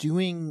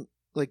doing,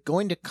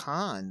 going to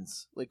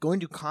cons. Going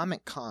to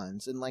comic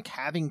cons and,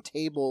 having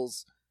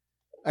tables...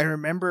 I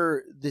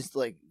remember this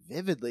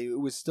vividly.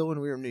 It was still when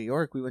we were in New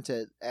York. We went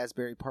to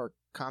Asbury Park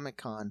Comic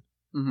Con,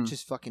 which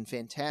is fucking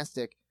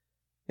fantastic.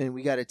 And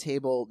we got a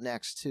table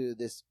next to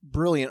this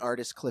brilliant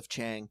artist, Cliff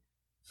Chang.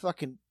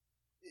 Fucking,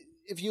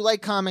 if you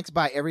like comics,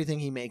 buy everything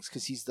he makes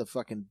because he's the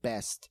fucking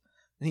best.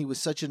 And he was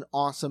such an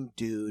awesome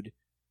dude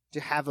to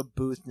have a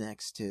booth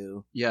next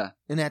to. Yeah.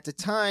 And at the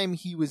time,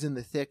 he was in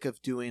the thick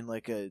of doing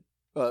a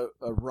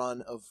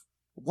run of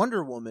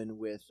Wonder Woman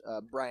with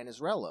Brian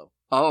Azzarello.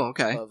 Oh,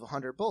 okay. Of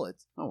 100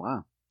 Bullets. Oh,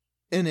 wow.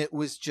 And it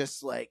was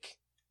just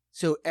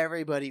so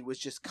everybody was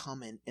just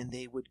coming, and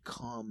they would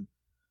come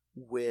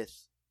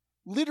with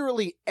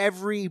literally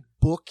every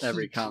book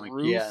he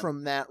drew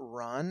from that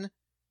run,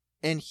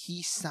 and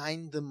he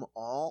signed them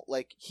all.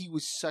 He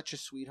was such a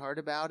sweetheart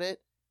about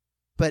it.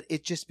 but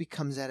it just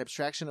becomes that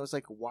abstraction. I was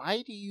like,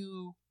 why do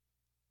you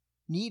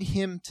need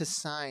him to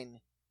sign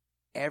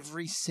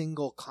every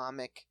single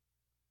comic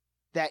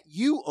that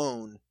you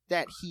own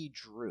that he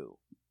drew?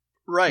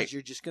 Right. 'Cause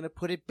you're just going to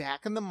put it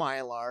back in the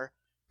Mylar,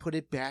 put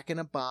it back in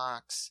a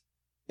box,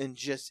 and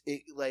just,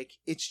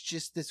 it's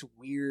just this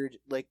weird,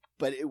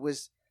 but it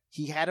was,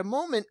 he had a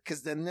moment,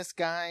 because then this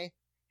guy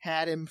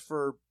had him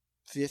for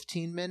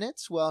 15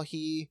 minutes while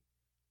he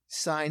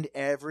signed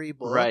every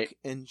book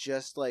and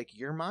just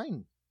you're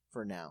mine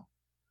for now.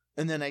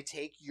 And then I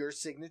take your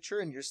signature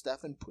and your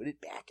stuff and put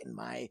it back in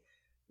my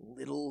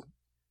little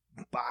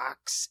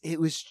box. It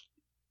was,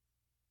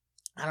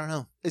 I don't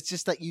know. It's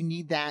just that you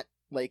need that,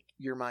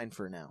 you're mine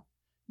for now.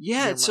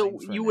 Yeah, so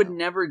you would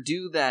never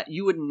do that.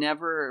 You would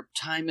never,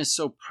 time is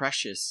so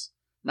precious.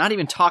 Not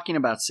even talking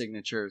about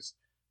signatures.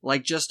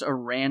 Just a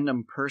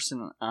random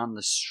person on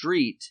the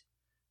street.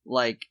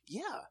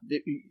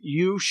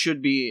 You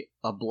should be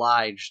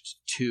obliged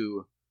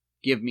to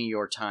give me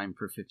your time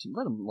for 15,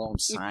 let alone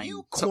sign. If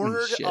you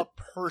cornered a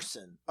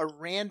person, a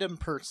random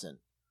person,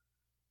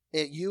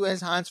 you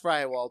as Hans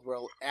Freiwald were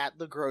at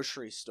the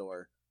grocery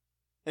store,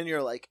 and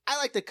you're like, I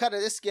like the cut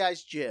of this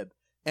guy's jib,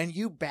 and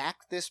you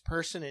back this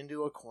person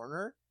into a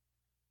corner,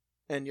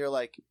 and you're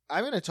like,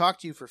 I'm going to talk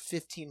to you for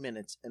 15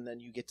 minutes, and then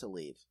you get to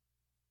leave.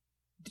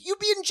 You'd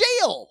be in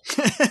jail.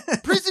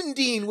 Prison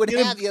dean would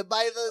have you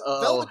by the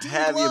velveteen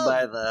glove. You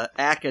by the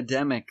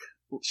academic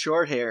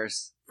short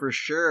hairs, for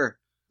sure.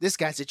 This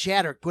guy's a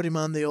chatter. Put him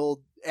on the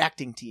old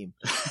acting team.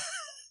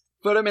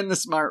 Put him in the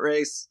smart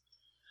race.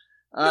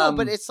 No,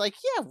 but it's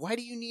why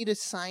do you need a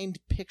signed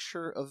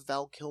picture of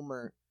Val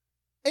Kilmer?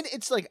 And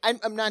it's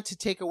I'm not to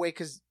take away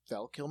because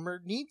Val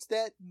Kilmer needs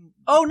that.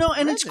 Oh no,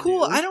 and it's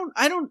cool.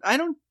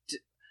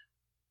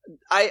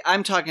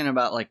 I'm talking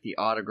about the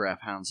autograph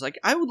hounds.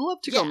 I would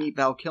love to go meet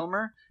Val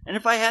Kilmer, and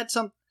if I had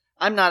some,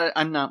 I'm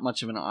not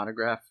much of an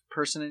autograph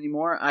person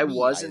anymore. I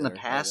was in the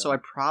past, so I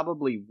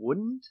probably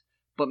wouldn't.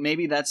 But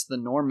maybe that's the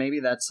norm. Maybe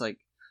that's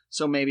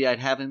so maybe I'd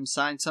have him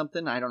sign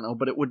something. I don't know,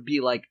 but it would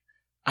be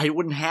I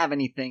wouldn't have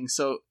anything,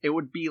 so it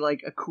would be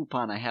a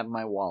coupon I have in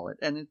my wallet,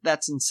 and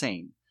that's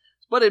insane.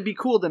 But it'd be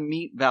cool to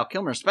meet Val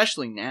Kilmer,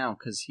 especially now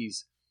because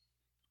he's.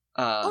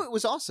 It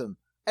was awesome.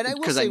 And I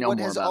will say what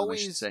has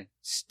always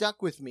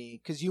stuck with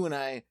me, because you and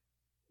I,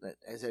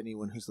 as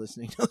anyone who's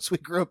listening knows, we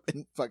grew up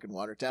in fucking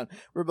Watertown.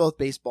 We're both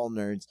baseball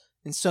nerds.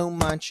 And so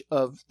much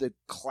of the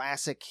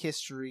classic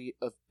history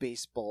of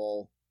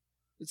baseball,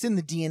 it's in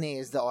the DNA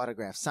is the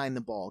autograph. Sign the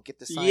ball. Get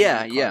the sign.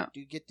 Yeah.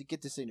 Do get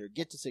the signature.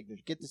 Get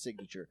the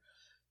signature.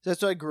 So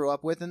that's what I grew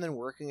up with. And then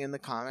working in the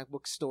comic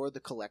book store, the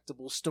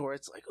collectible store,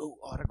 it's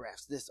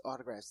autographs this,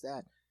 autographs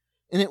that.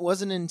 And it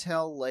wasn't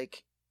until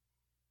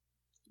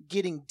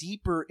getting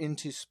deeper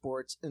into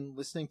sports and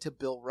listening to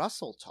Bill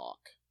Russell talk.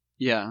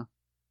 Yeah.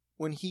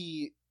 When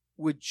he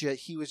was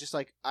just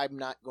I'm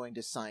not going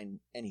to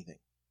sign anything.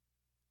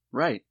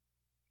 Right.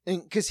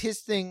 And because his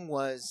thing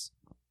was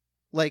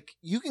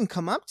you can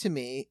come up to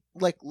me,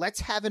 let's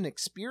have an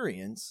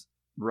experience.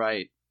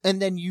 Right.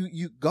 And then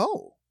you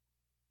go.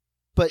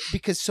 But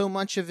because so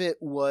much of it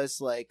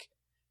was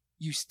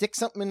you stick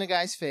something in the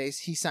guy's face,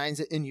 he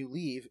signs it and you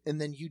leave, and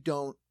then you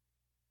don't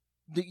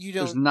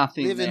There's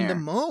nothing live there. in the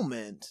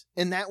moment.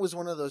 And that was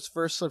one of those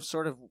first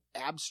sort of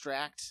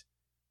abstract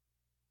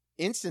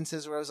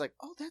instances where I was like,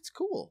 oh, that's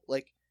cool.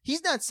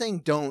 He's not saying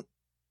don't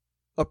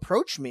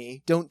approach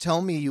me. Don't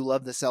tell me you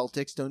love the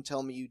Celtics. Don't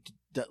tell me you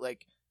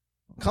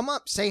come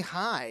up, say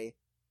hi,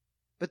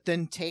 but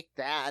then take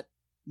that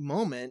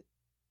moment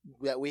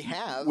that we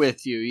have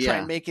with you, try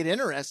and make it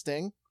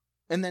interesting,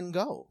 and then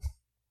go.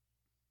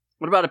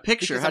 What about a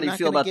picture? How do you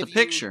feel about the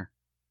picture?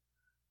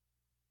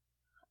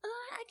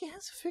 I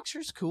guess a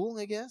picture's cool,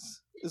 I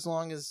guess, as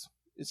long as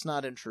it's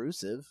not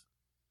intrusive.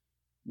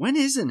 When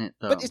isn't it,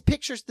 though? But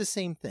picture's the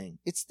same thing.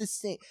 It's the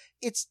same.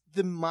 It's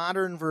the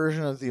modern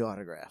version of the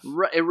autograph.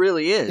 Right, it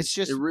really is. It's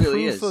just it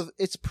really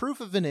it's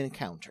proof of an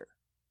encounter.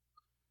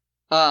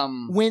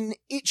 When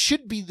it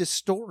should be the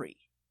story.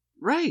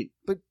 Right.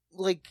 But,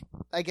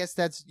 I guess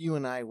that's you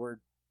and I were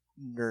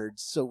nerds,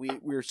 so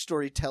we're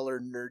storyteller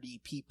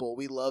nerdy people.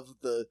 We love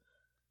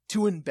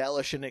to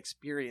embellish an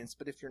experience,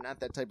 but if you're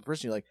not that type of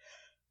person, you're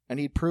I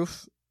need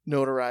proof,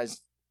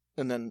 notarized,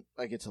 and then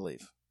I get to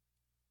leave.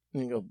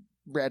 And you go,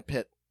 Brad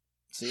Pitt.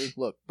 See?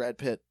 Look, Brad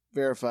Pitt.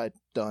 Verified.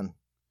 Done.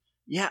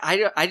 Yeah,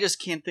 I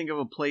just can't think of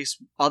a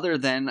place other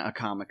than a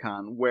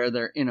Comic-Con where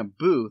they're in a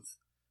booth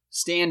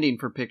standing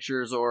for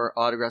pictures or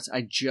autographs.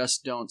 I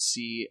just don't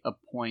see a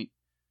point,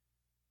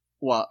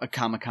 a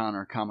Comic-Con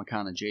or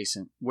Comic-Con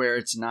adjacent, where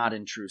it's not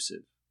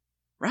intrusive.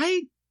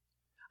 Right?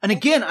 And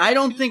again, I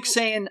don't think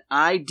saying,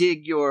 I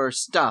dig your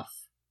stuff,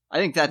 I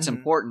think that's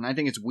important. I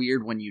think it's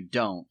weird when you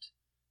don't.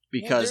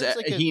 Because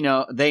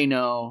they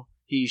know,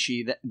 he,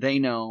 she, they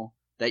know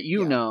that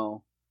you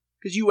know,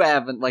 because you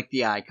haven't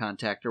the eye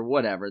contact or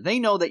whatever. They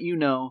know that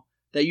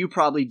you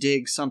probably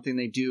dig something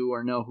they do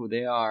or know who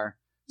they are.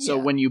 So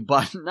when you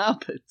button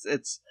up,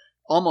 it's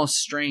almost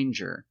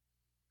stranger.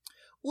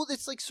 Well,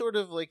 it's sort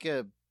of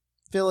a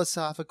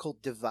philosophical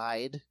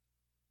divide.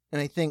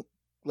 And I think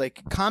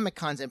like Comic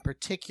Cons in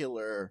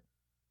particular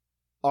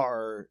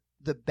are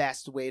the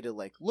best way to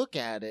like look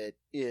at it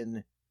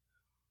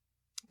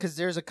because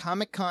there's a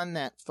Comic Con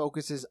that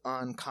focuses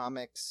on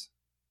comics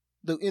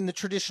in the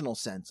traditional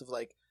sense of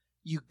like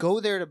you go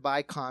there to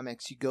buy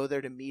comics, you go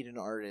there to meet an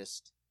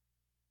artist,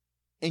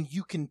 and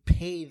you can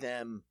pay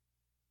them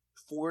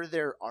for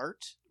their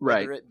art,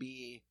 whether it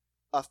be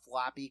a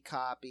floppy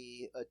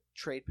copy, a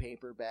trade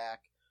paperback,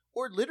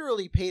 or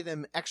literally pay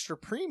them extra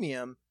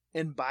premium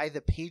and buy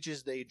the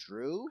pages they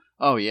drew.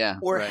 Oh, yeah.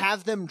 Or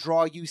have them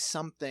draw you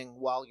something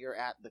while you're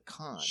at the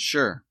con.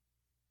 Sure.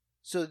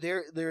 So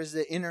there's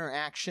the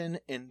interaction,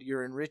 and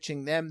you're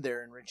enriching them,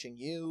 they're enriching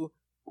you,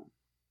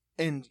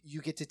 and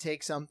you get to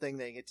take something,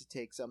 they get to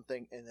take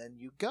something, and then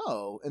you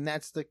go. And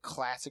that's the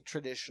classic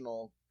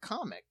traditional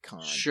Comic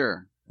Con.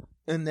 Sure.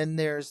 And then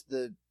there's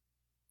the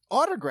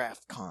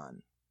Autograph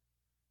Con,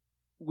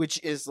 which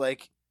is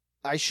like,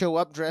 I show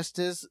up dressed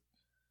as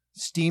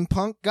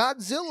Steampunk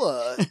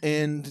Godzilla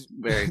and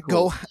Very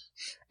cool. go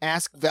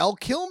ask Val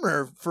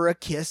Kilmer for a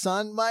kiss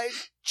on my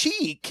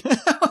cheek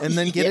and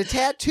then get a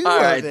tattoo All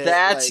right, of it.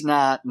 that's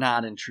not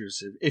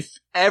intrusive.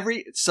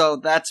 So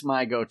that's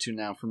my go-to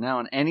now. From now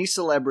on, any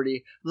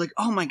celebrity, like,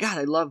 oh my God,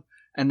 I love,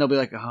 and they'll be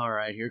like, all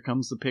right, here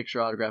comes the picture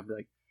autograph. Be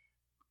like,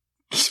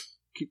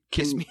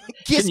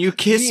 can you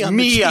kiss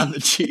me on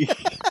the cheek?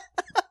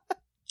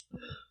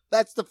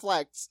 That's the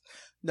flex.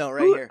 No,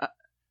 right here.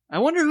 I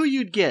wonder who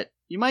you'd get.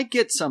 You might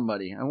get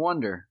somebody. I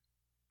wonder.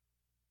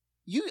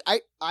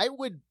 I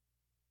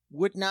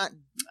would not.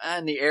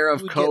 In the era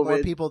of COVID, COVID, get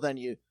more people than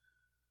you.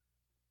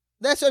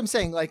 That's what I'm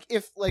saying. Like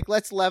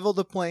let's level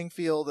the playing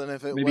field, and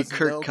if it maybe wasn't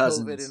Kirk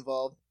Cousins. COVID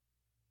involved,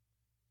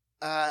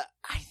 I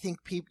think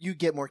you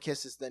get more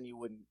kisses than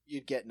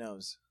you'd get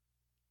no's.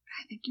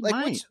 I think you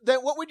might.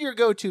 What would your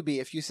go-to be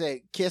if you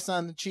say kiss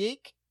on the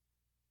cheek?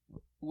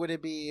 Would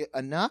it be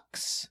a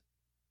nux?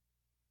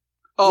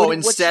 Oh,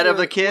 instead of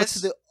a kiss?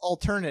 What's the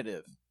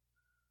alternative?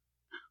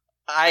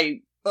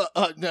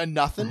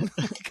 Nothing.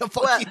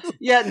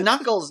 Yeah,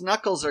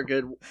 knuckles are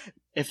good.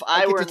 If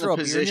I were in the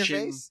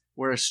position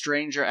where a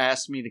stranger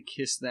asked me to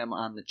kiss them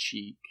on the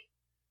cheek,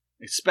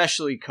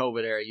 especially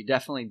COVID era, you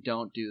definitely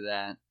don't do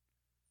that.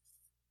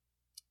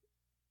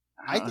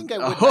 I think I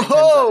would 9 times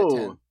out of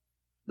 10.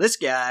 This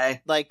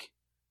guy. Like,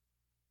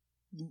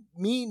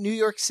 me, New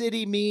York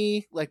City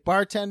me, like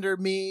bartender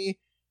me,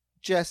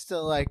 just to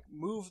like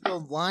move the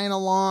line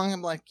along.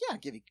 I'm like, yeah, I'll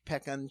give you a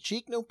peck on the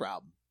cheek, no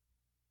problem.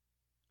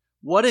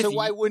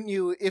 Why wouldn't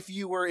you, if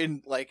you were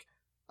in, like,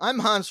 I'm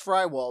Hans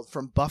Freiwald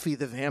from Buffy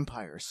the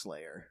Vampire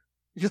Slayer.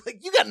 You're like,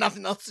 you got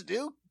nothing else to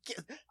do?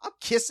 I'm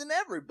kissing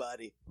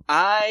everybody.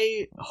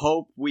 I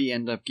hope we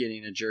end up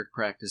getting a jerk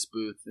practice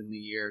booth in the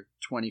year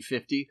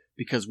 2050,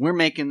 because we're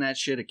making that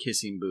shit a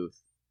kissing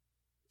booth.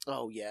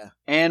 Oh, yeah.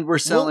 And we're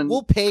selling...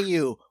 We'll pay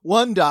you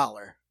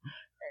 $1.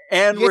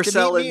 And we're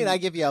selling... Meet me and I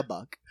give you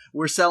 $1.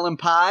 We're selling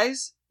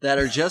pies that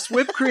are just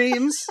whipped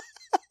creams.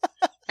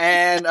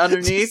 And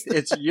underneath,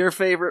 it's your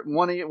favorite,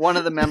 one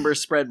of the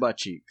members' spread butt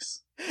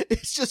cheeks.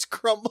 It's just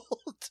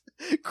crumbled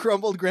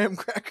graham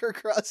cracker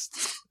crust,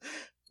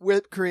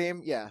 whipped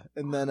cream, yeah,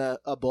 and then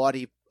a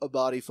body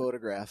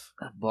photograph.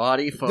 A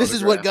body photograph. This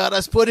is what got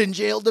us put in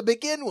jail to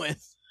begin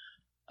with.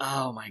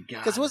 Oh my God!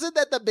 Because wasn't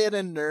that the bit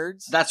in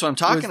Nerds? That's what I'm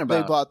talking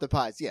about. They bought the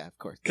pies, yeah, of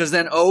course. Because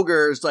then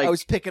Ogre's like, I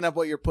was picking up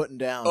what you're putting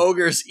down.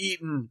 Ogre's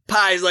eating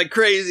pies like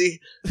crazy,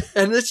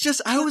 and it's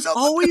just I was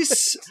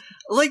always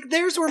like,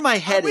 there's where my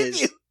head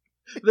is.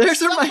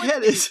 There's where my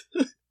head is.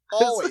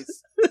 Always.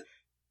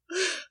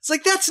 It's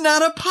like, that's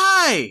not a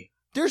pie.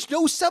 There's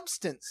no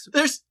substance.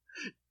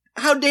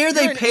 How dare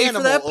they pay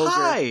for that Ogre.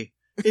 pie?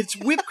 It's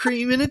whipped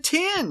cream in a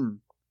tin.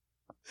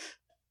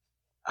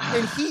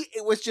 And he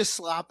was just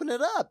slopping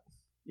it up.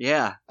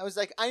 Yeah. I was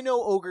like, I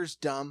know Ogre's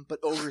dumb, but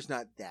Ogre's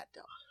not that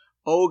dumb.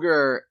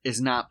 Ogre is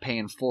not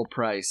paying full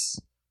price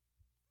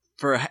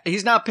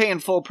he's not paying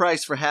full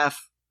price for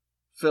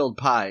half-filled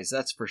pies,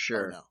 that's for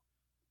sure. Oh, no.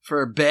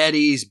 For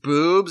Betty's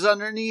boobs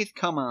underneath?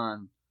 Come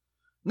on.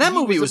 That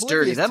movie was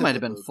dirty. That might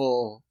have been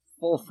full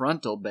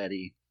frontal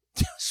Betty.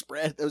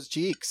 Spread those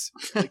cheeks,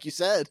 like you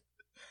said.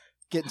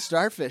 Getting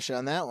starfish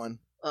on that one.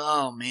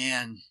 Oh,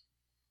 man.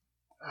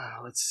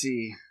 Let's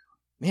see.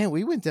 Man,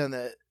 we went down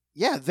that.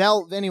 Yeah,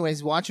 Val.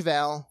 Anyways, watch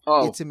Val.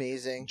 Oh, it's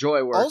amazing.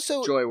 Joy work.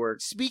 Also, joy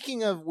work.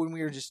 Speaking of when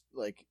we were just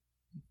like,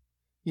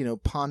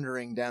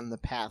 pondering down the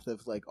path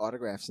of like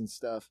autographs and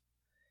stuff,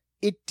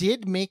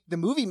 the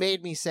movie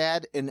made me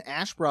sad, and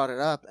Ash brought it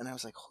up, and I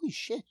was like, holy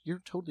shit,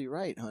 you're totally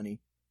right,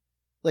 honey.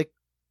 Like,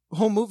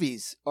 home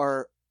movies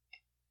are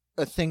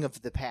a thing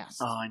of the past.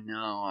 Oh, I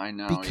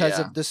know. Because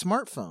of the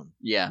smartphone.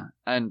 Yeah,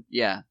 and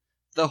yeah.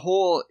 The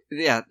whole,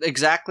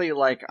 exactly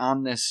like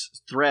on this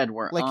thread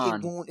we're on. Like,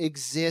 it won't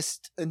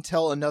exist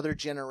until another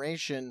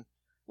generation.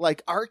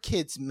 Like, our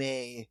kids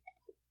may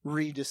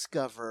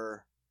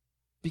rediscover,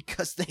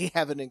 because they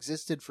haven't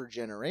existed for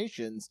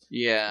generations.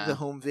 Yeah. The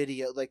home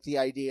video, like the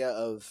idea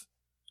of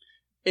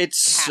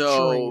it's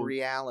capturing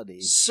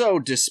reality. So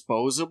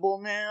disposable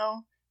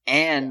now.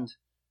 And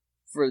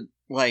for,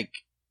 like,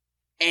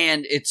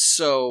 and it's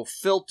so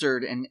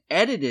filtered and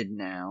edited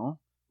now,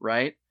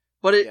 right?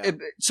 But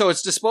so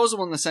it's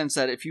disposable in the sense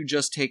that if you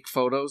just take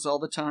photos all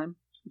the time,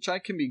 which I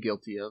can be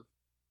guilty of,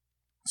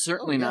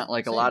 certainly not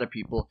like a lot of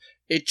people,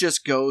 it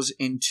just goes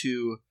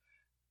into,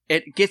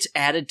 it gets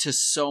added to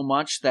so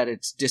much that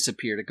it's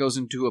disappeared. It goes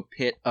into a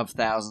pit of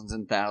thousands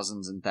and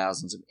thousands and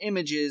thousands of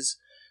images.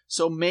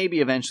 So maybe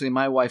eventually,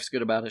 my wife's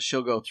good about it,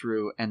 she'll go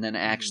through and then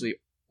actually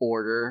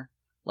order,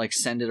 like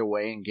send it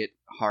away and get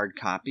hard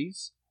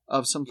copies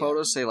of some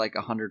photos, say like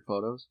 100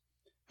 photos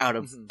out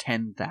of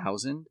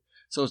 10,000.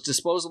 So it's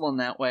disposable in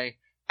that way.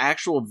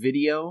 Actual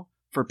video,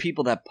 for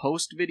people that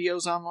post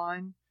videos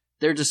online,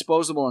 they're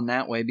disposable in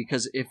that way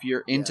because if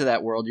you're into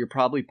that world, you're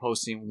probably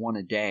posting one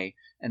a day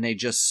and they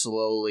just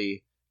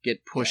slowly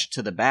get pushed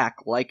to the back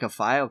like a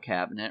file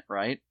cabinet,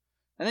 right?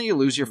 And then you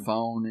lose your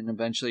phone and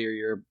eventually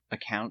your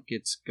account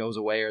goes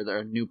away or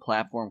a new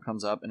platform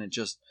comes up and it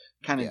just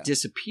kind of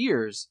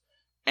disappears.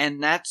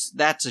 And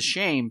that's a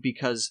shame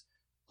because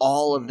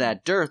all of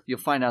that dearth, you'll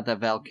find out that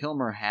Val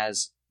Kilmer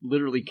has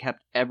literally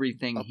kept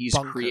everything he's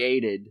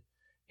created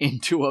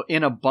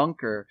in a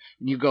bunker.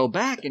 And you go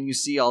back and you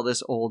see all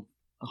this old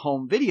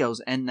home videos,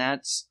 and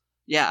that's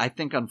I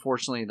think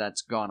unfortunately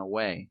that's gone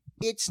away.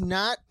 It's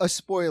not a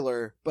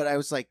spoiler, but I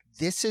was like,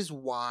 this is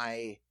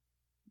why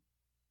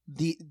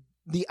the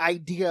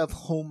idea of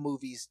home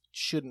movies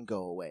shouldn't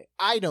go away.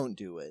 I don't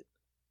do it.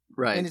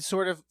 Right. And it's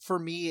sort of, for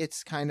me,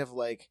 it's kind of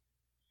like,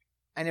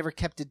 I never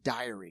kept a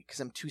diary because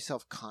I'm too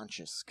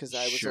self-conscious. Because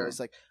I was always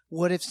like,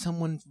 what if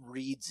someone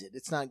reads it?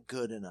 It's not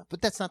good enough.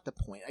 But that's not the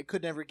point. I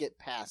could never get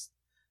past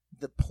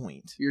the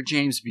point. You're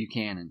James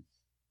Buchanan.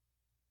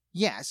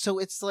 Yeah, so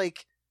it's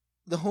like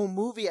the home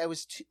movie. I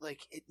was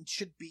like, it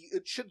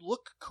should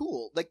look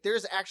cool. Like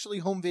there's actually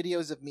home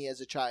videos of me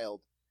as a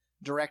child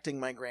directing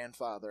my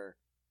grandfather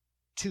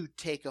to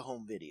take a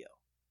home video.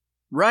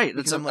 Right,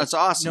 that's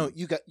awesome.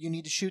 No, you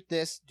need to shoot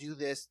this, do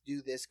this,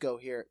 go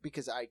here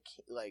because I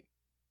can't, like.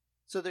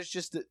 So there's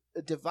just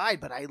a divide,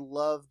 but I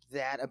loved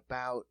that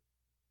about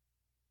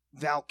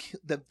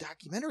the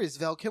documentary. Is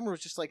Val Kilmer was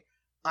just like,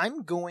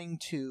 I'm going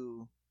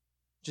to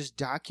just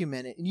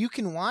document it, and you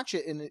can watch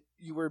it. And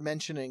you were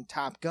mentioning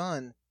Top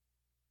Gun,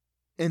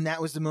 and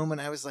that was the moment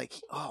I was like,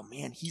 oh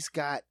man, he's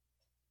got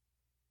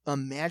a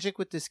magic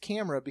with this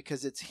camera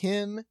because it's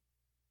him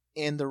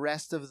and the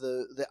rest of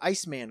the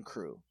Iceman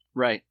crew,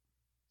 right?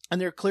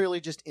 And they're clearly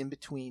just in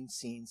between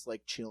scenes,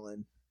 like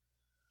chilling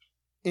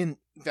in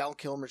Val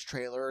Kilmer's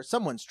trailer or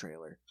someone's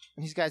trailer,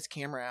 and he's got his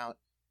camera out,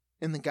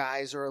 and the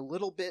guys are a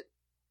little bit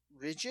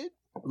rigid,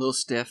 a little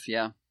stiff,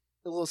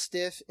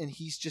 and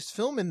he's just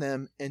filming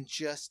them, and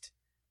just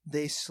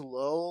they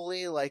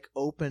slowly like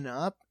open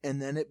up,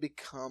 and then it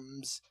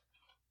becomes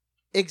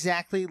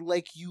exactly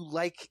like you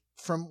like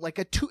from like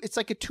it's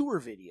like a tour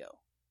video,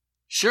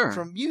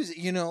 from music,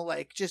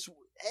 like just,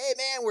 hey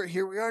man,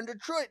 we are in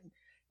Detroit,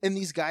 and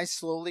these guys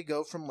slowly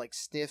go from like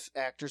stiff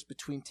actors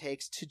between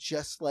takes to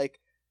just like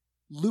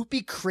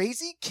loopy,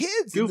 crazy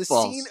kids. Goofballs. And the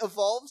scene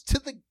evolves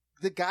to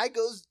the guy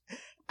goes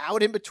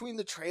out in between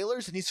the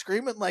trailers and he's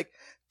screaming like,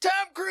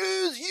 Tom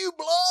Cruise, you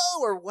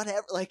blow, or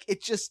whatever. Like,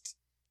 it just,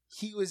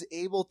 he was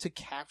able to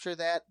capture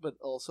that, but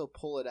also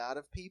pull it out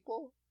of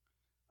people.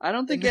 I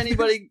don't think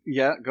anybody...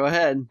 Yeah, go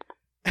ahead.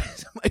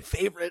 My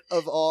favorite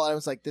of all, I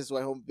was like, this is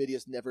why home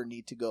videos never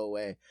need to go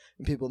away,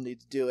 and people need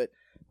to do it,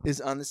 is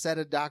on the set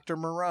of Dr.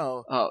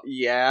 Moreau. Oh,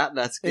 yeah,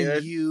 that's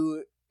good.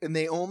 And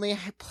they only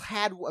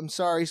had, I'm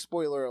sorry,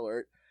 spoiler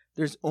alert,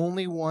 there's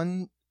only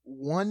one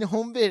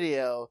home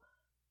video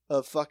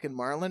of fucking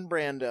Marlon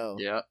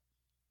Brando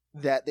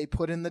that they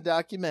put in the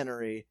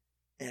documentary,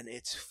 and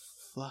it's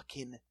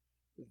fucking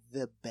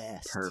the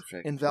best.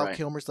 Perfect. And Val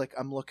Kilmer's like,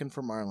 I'm looking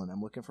for Marlon.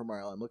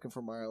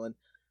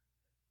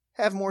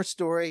 Have more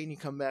story, and you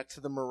come back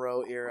to the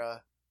Moreau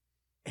era,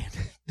 and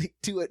they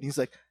do it, and he's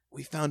like,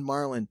 we found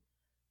Marlon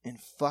in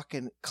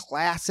fucking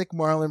classic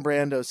Marlon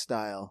Brando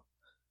style.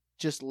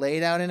 Just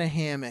laid out in a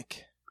hammock,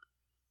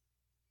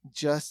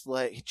 just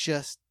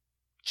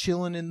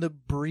chilling in the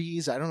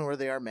breeze. I don't know where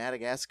they are,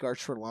 Madagascar,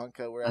 Sri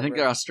Lanka, wherever. I think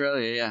they're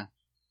Australia, yeah.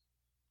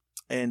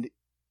 And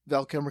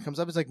Val Kilmer comes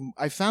up, he's like,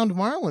 I found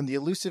Marlon, the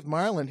elusive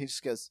Marlon. He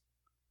just goes,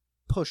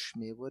 push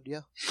me, would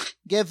you?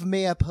 Give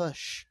me a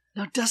push.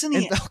 No, doesn't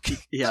he? Val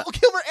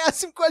Kilmer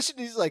asks him questions,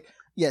 he's like,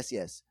 yes.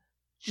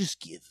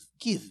 Just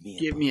give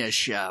me a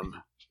shove.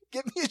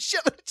 Give me a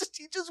shove.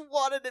 He just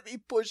wanted to be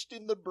pushed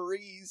in the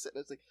breeze. And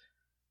it's like,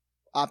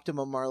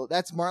 Optimum Marlon.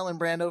 That's Marlon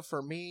Brando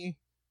for me.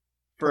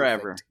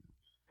 Forever. Perfect.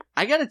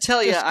 I gotta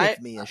tell you,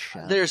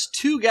 there's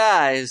two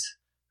guys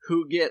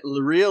who get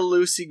real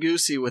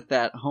loosey-goosey with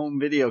that home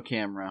video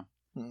camera.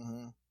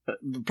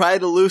 Mm-hmm. Probably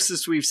the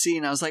loosest we've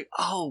seen. I was like,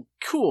 oh,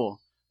 cool.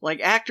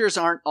 Like, actors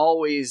aren't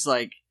always,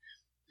 like,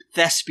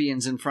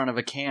 thespians in front of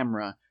a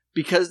camera.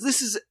 Because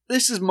this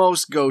is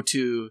most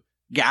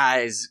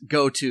guys'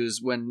 go-tos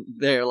when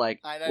they're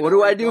like, what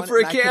do I do for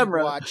a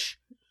camera?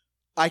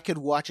 I could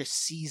watch a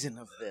season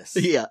of this.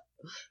 Yeah.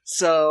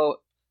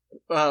 So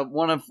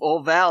one of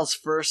old Val's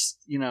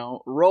first,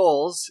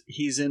 roles.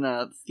 He's in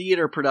a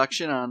theater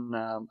production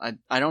on,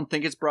 I don't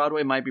think it's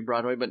Broadway, might be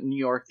Broadway, but New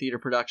York theater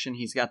production.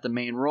 He's got the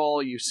main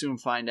role. You soon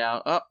find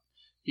out,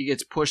 he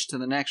gets pushed to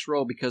the next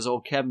role because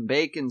old Kevin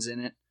Bacon's in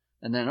it.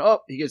 And then,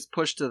 he gets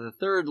pushed to the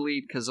third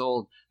lead because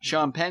old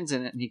Sean Penn's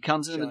in it. And he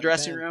comes into the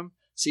dressing room,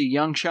 see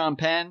young Sean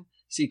Penn,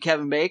 see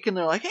Kevin Bacon.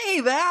 They're like,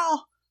 hey,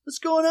 Val, what's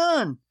going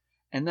on?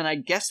 And then I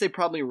guess they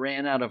probably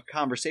ran out of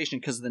conversation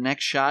because the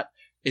next shot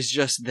is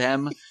just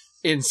them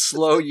in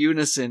slow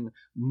unison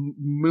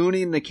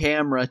mooning the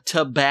camera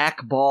to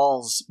back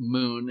Ball's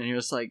moon. And you're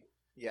just like,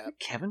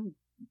 Kevin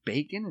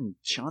Bacon and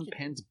Sean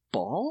Penn's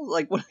ball?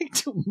 Like, what are they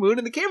doing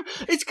mooning the camera?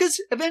 It's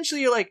because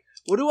eventually you're like,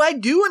 what do I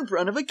do in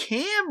front of a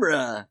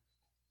camera?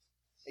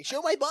 They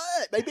show my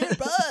butt, my bare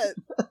butt.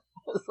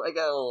 It's like,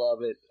 I love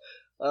it.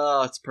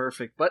 Oh, it's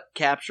perfect. But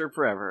captured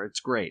forever.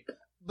 It's great.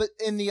 But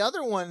in the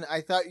other one,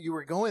 I thought you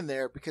were going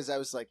there because I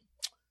was like,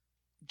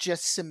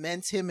 just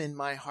cements him in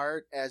my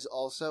heart as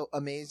also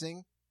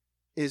amazing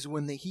is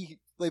when they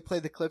play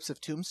the clips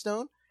of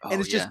Tombstone, and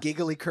it's just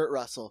giggly Kurt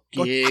Russell.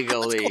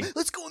 Giggly.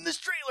 Let's go in this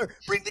trailer.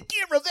 Bring the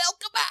camera, Val.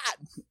 Come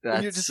on. That's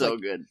and you're just so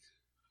like, good.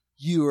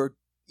 You are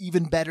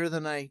even better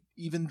than I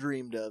even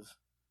dreamed of.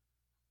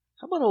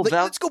 How about old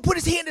Val? Let's go put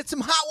his hand in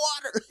some hot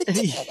water.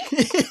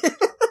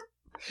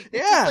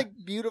 Yeah. Just like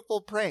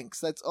beautiful pranks.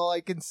 That's all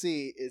I can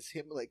see is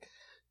him like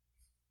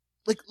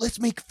let's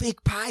make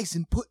fake pies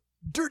and put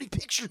dirty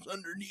pictures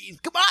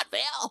underneath. Come on,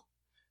 Val.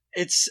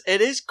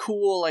 It is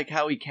cool like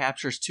how he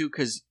captures too,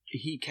 because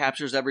he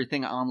captures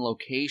everything on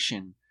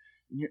location.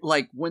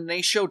 Like when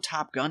they show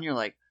Top Gun, you're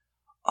like,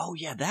 oh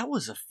yeah, that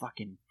was a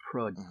fucking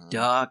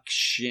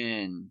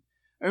production.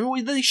 Or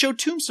when they show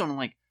Tombstone, I'm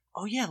like,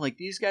 oh yeah, like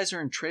these guys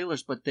are in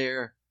trailers, but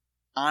they're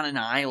on an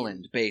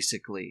island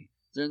basically.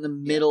 They're in the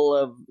middle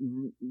of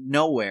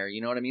nowhere,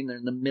 you know what I mean? They're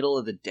in the middle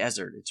of the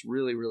desert. It's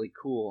really, really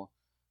cool.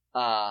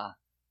 I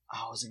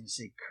was going to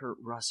say Kurt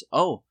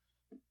Russell.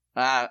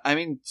 I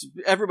mean,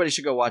 everybody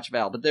should go watch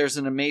Val, but there's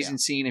an amazing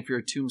scene if you're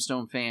a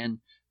Tombstone fan.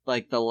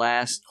 Like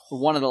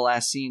one of the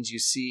last scenes you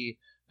see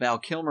Val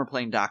Kilmer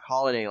playing Doc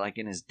Holliday, like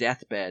in his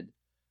deathbed.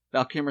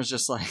 Val Kilmer's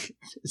just like,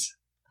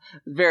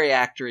 very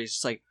actory. He's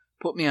just like,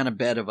 put me on a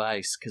bed of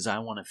ice because I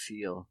want to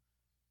feel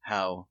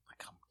how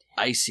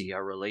icy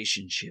our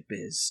relationship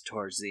is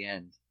towards the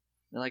end.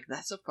 They're like,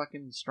 that's a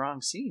fucking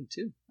strong scene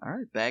too. All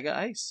right, bag of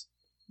ice.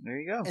 There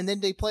you go. And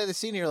then they play the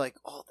scene and you're like,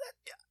 oh,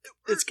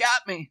 it's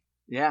got me.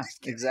 Yeah,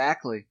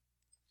 exactly.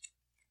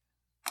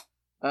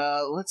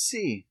 Let's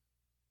see.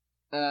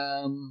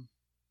 What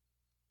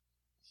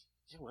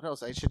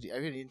else? I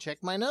didn't check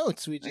my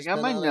notes. I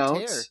got my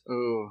notes.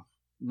 Ooh,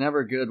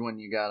 never good when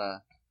you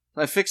gotta.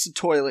 I fixed the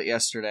toilet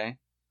yesterday.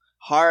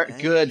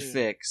 Good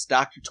fix.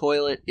 Dr.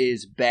 Toilet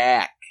is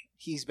back.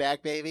 He's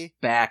back, baby.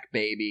 Back,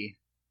 baby.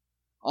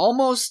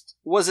 Almost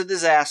was a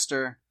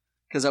disaster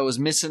because I was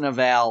missing a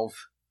valve.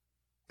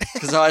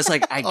 Because I was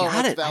like, I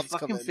got it. I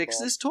fucking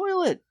fixed this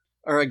toilet.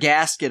 Or a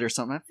gasket or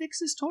something. I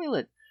fixed this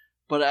toilet.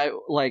 But I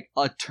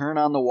turn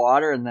on the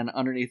water and then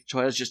underneath the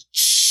toilet is just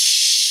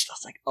shh. I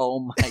was like, oh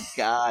my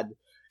God.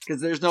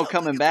 Because there's no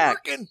coming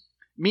back. Working.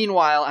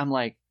 Meanwhile, I'm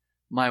like,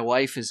 my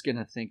wife is going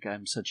to think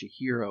I'm such a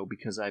hero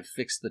because I've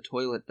fixed the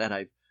toilet that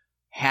I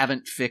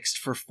haven't fixed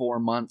for 4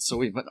 months. So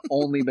we've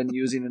only been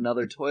using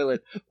another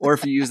toilet. Or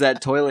if you use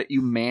that toilet,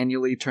 you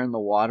manually turn the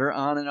water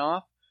on and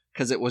off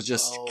because it was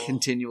just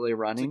continually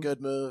running. It's a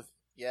good move.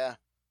 Yeah.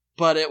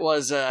 But it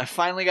was,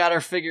 finally got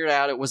her figured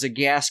out. It was a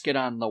gasket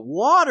on the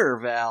water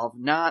valve,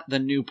 not the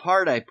new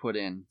part I put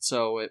in.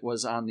 So it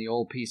was on the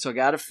old piece. So I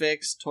got it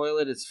fixed.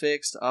 Toilet is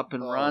fixed, up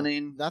and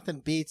running. Nothing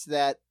beats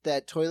that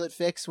toilet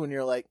fix when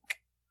you're like,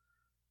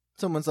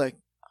 someone's like,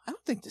 I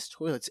don't think this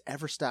toilet's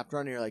ever stopped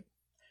running. You're like,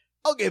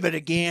 I'll give it a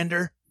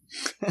gander.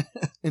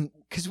 And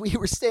because we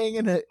were staying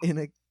in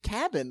a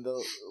cabin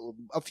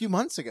a few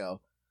months ago,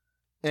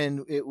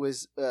 and it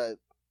was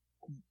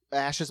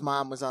Ash's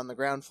mom was on the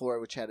ground floor,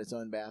 which had its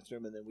own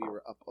bathroom, and then we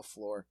were up a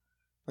floor.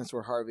 That's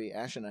where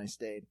Ash and I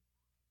stayed.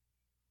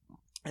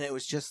 And it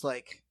was just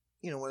like,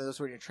 one of those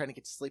where you're trying to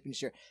get to sleep and you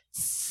hear,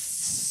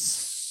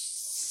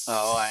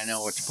 oh, I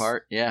know which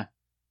part. Yeah.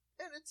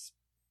 And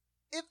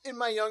if in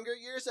my younger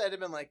years I'd have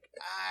been like,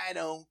 I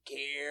don't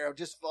care, I'll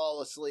just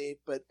fall asleep.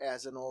 But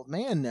as an old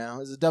man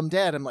now, as a dumb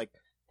dad, I'm like,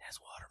 that's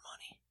water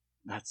money.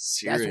 That's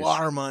serious. That's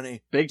water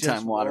money. Big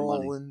time water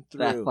money. Through.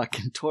 That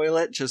fucking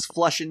toilet, just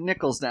flushing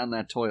nickels down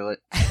that toilet.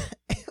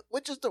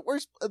 Which is the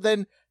worst.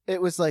 Then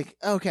it was like,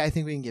 okay, I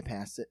think we can get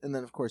past it. And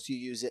then, of course, you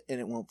use it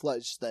and it won't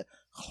flush. That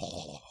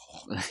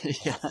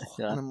yeah.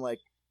 And I'm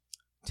like,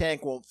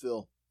 tank won't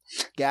fill.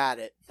 Got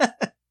it.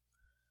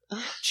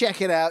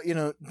 Check it out,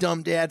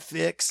 dumb dad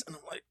fix. And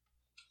I'm like,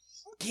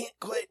 can't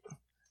quit.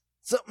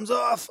 Something's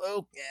off.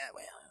 Oh, yeah,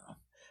 well,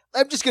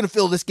 I'm just going to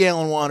fill this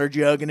gallon water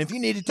jug. And if you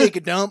need to take a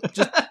dump,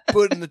 just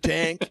put it in the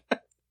tank.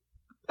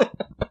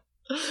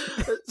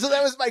 So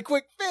that was my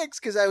quick fix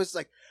because I was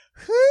like,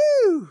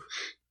 whew.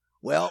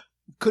 Well,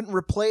 couldn't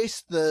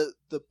replace the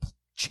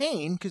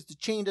chain because the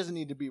chain doesn't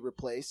need to be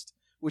replaced.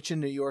 which in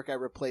New York I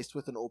replaced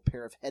with an old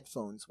pair of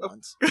headphones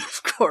once.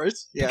 Of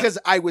course. Yeah. Because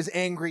I was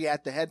angry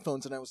at the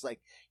headphones, and I was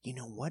like, you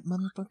know what,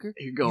 motherfucker?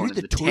 You're going You're in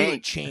the the toilet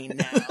tank. chain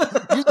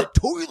now. You're the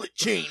toilet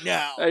chain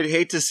now. I'd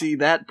hate to see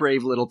that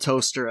brave little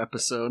toaster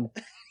episode.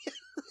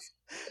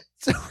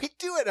 So we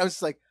do it. I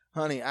was like,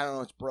 honey, I don't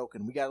know, it's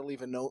broken. We got to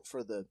leave a note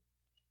for the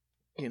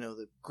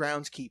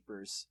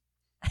groundskeepers.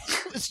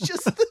 It was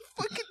just the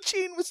fucking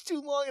chain was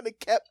too long, and it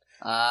kept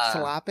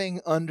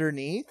flopping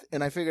underneath.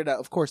 And I figured out,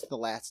 of course, the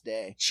last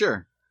day.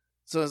 Sure.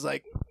 So I was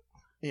like,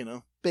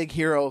 big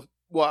hero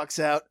walks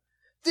out,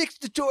 fix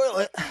the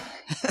toilet.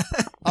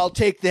 I'll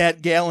take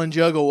that gallon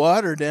jug of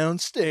water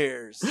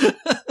downstairs.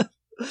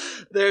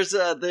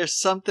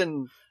 There's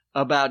something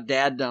about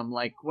daddom.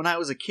 Like when I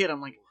was a kid,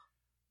 I'm like,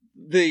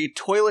 the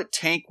toilet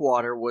tank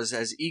water was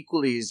as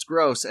equally as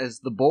gross as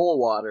the bowl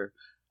water.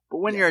 But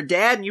when you're a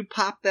dad and you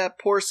pop that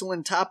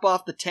porcelain top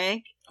off the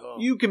tank,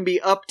 you can be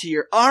up to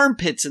your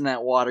armpits in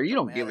that water. You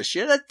don't give a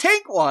shit. That's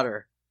tank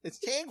water. It's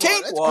tank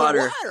water.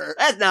 That's good water.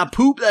 That's not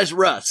poop. That's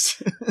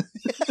rust. No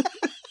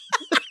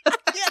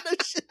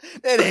shit.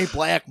 That ain't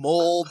black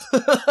mold.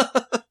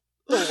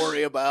 Don't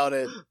worry about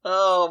it.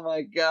 Oh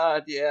my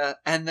god, yeah.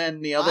 And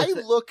then the other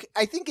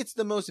I think it's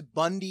the most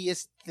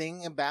Bundyest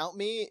thing about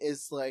me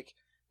is like,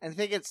 and I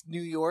think it's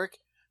New York.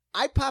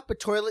 I pop a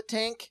toilet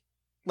tank,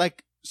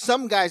 like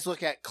some guys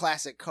look at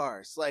classic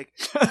cars. Like,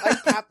 I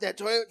pop that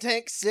toilet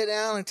tank, sit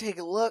down and take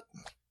a look.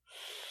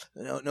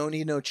 No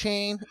need no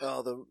chain.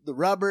 Oh, the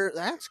rubber,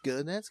 that's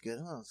good. That's good.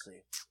 Oh, let's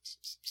see.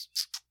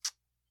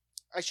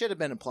 I should have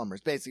been a plumber,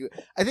 basically.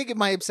 I think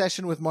my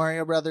obsession with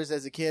Mario Brothers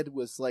as a kid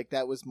was like,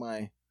 that was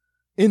my...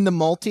 In the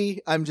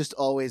multi, I'm just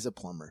always a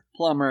plumber.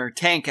 Plumber,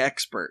 tank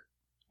expert.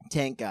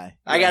 Tank guy.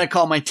 I gotta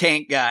call my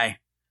tank guy.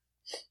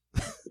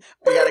 I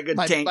got a good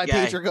tank guy. My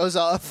pager goes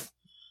off.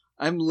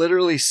 I'm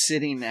literally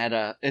sitting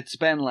at it's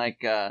been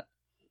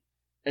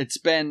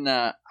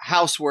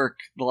housework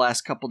the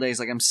last couple days.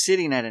 Like I'm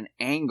sitting at an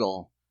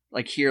angle,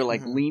 like here,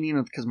 like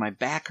leaning because my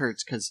back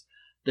hurts because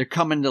they're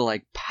coming to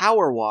like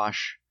power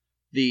wash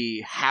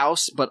the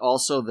house, but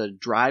also the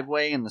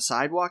driveway and the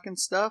sidewalk and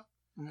stuff.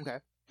 Okay.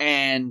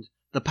 And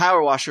the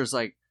power washer's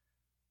like,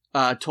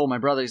 told my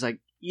brother, he's like,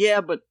 yeah,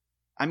 but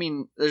I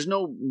mean, there's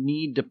no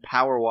need to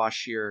power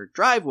wash your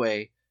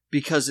driveway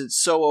because it's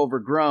so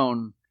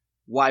overgrown.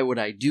 Why would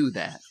I do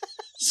that?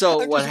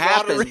 So what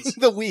happens?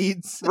 The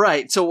weeds.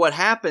 Right. So what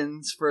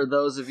happens for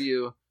those of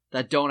you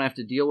that don't have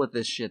to deal with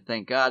this shit,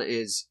 thank God,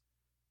 is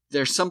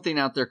there's something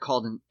out there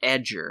called an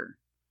edger.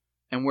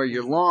 And where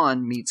your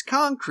lawn meets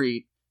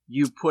concrete,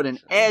 you put an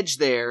edge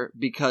there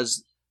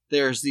because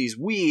there's these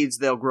weeds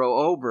they'll grow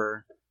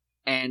over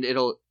and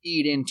it'll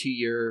eat into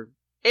your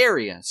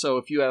area. So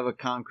if you have a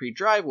concrete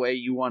driveway,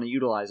 you want to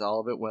utilize all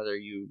of it, whether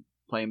you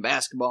playing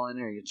basketball in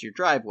there, it's your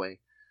driveway.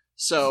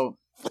 So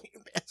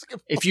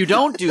if you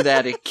don't do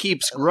that, it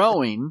keeps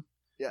growing.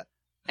 Yeah.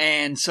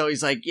 And so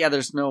he's like, yeah,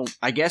 there's no,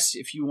 I guess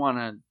if you want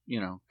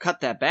to,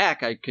 cut that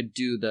back, I could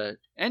do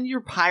and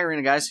you're hiring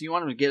a guy, so you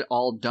want him to get it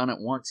all done at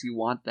once. You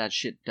want that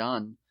shit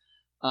done.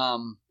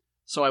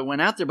 So I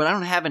went out there, but I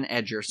don't have an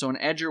edger. So an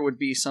edger would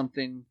be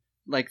something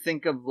like,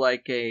 think of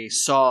like a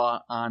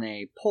saw on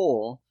a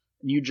pole,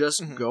 and you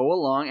just go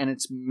along and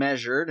it's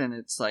measured and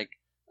it's like,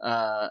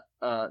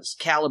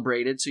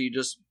 calibrated. So you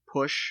just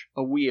push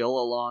a wheel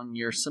along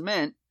your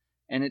cement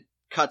and it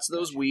cuts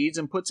those weeds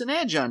and puts an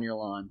edge on your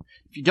lawn.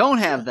 If you don't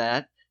have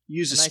that,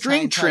 use a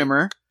string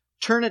trimmer,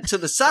 turn it to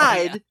the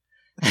side.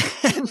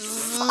 And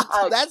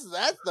that's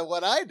the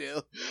what I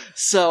do.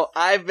 So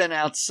I've been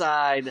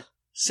outside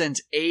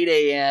since 8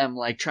 a.m.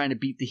 like trying to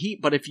beat the heat.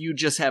 But if you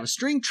just have a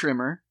string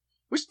trimmer,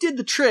 which did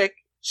the trick,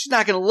 she's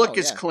not going to look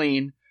as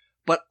clean.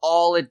 But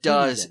all it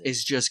does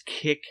is just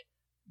kick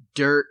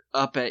dirt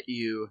up at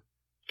you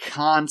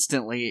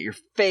constantly at your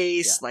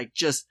face, like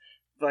just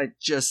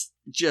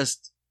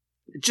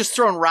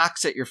throwing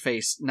rocks at your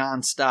face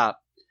nonstop.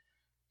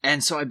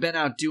 And so I've been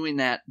out doing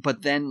that,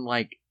 but then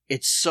like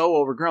it's so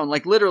overgrown.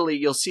 Like literally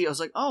you'll see, I was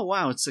like, oh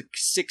wow, it's like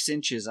 6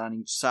 inches on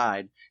each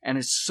side. And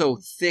it's so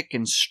thick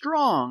and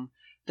strong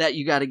that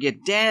you got to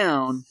get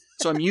down.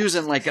 So I'm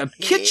using like a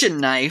kitchen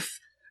knife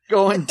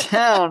going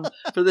down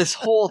for this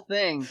whole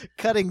thing.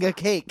 Cutting a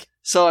cake.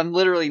 So I'm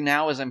literally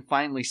now, as I'm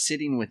finally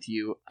sitting with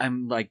you,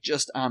 I'm like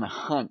just on a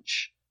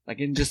hunch. Like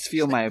I can just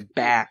feel my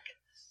back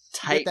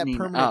tightening that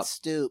permanent up.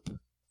 Stoop.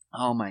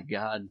 Oh my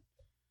God.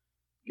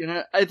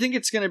 I think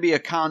it's going to be a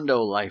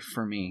condo life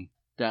for me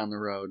down the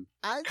road.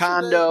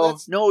 Condo,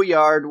 no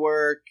yard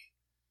work.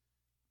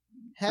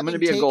 I'm going to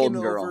be a golden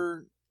girl.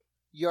 Over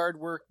yard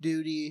work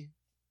duty.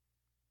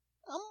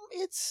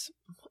 It's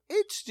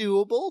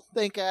doable.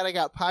 Thank God I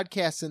got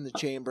podcasts in the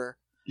chamber.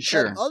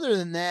 Sure. But other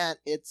than that,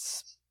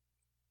 it's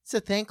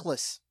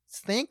thankless. It's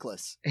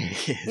thankless.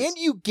 It is. And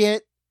you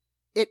get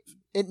it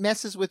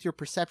messes with your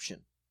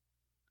perception.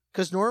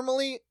 Because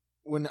normally,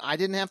 when I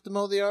didn't have to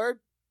mow the yard,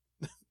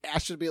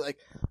 Ash would be like,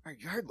 our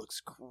yard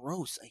looks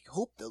gross. I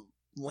hope the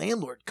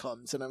landlord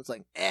comes. And I was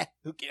like,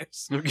 who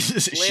cares?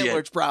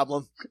 Landlord's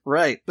problem.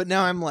 Right. But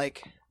now I'm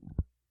like,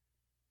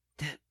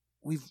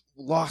 we've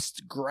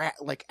lost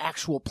like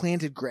actual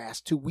planted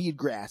grass to weed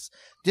grass.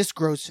 This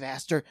grows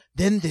faster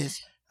than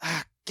this.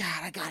 Ah,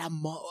 God, I got a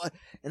mower,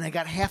 and I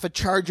got half a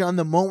charge on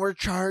the mower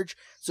charge,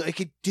 so I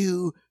could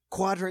do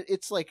quadrant.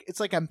 It's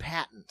like I'm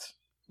patent,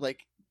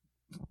 like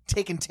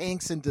taking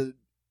tanks into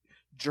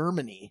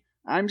Germany.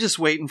 I'm just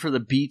waiting for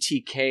the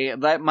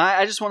BTK.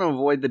 I just want to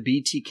avoid the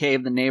BTK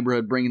of the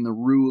neighborhood bringing the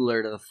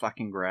ruler to the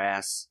fucking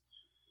grass.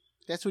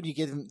 That's when you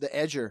give him the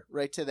edger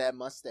right to that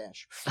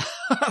mustache.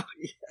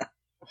 Yeah.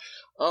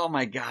 Oh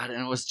my God.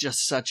 And it was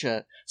just such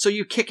a... So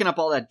you kicking up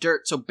all that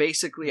dirt. So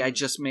basically I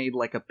just made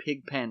like a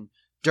pig pen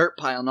dirt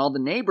pile, and all the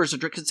neighbors are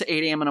drinking. It's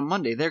 8 a.m. on a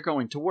Monday. They're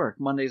going to work.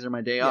 Mondays are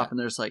my day off. And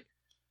they're just like,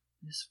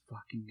 this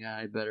fucking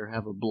guy better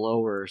have a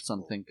blower or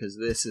something, because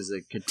this is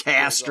a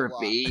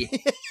catastrophe.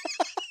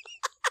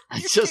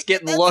 I just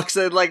getting looks.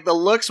 And like the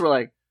looks were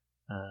like,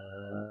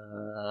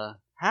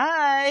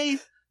 hi.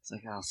 It's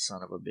like, oh,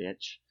 son of a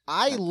bitch.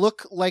 I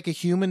look like a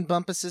human,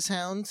 Bumpus's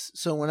hounds,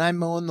 so when I'm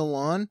mowing the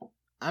lawn,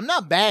 I'm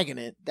not bagging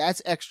it.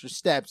 That's extra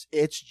steps.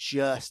 It's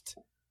just...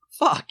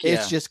 Fuck yeah.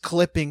 It's just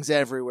clippings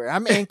everywhere.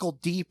 I'm ankle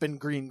deep in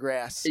green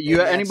grass.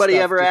 Anybody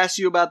ever ask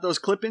you about those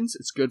clippings?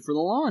 It's good for the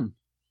lawn.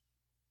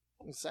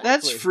 Exactly.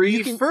 That's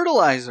free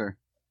fertilizer.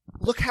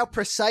 Look how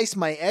precise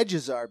my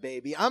edges are,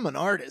 baby. I'm an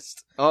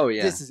artist. Oh,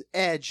 yeah. This is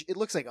edge. It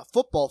looks like a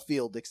football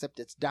field, except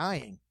it's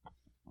dying.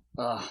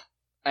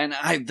 And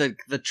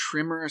the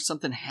trimmer or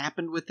something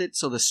happened with it,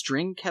 so the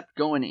string kept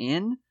going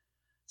in.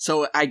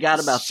 So I got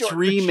about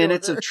 3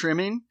 minutes of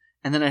trimming,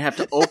 and then I have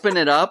to open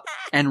it up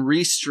and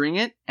restring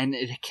it, and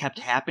it kept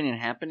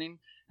happening.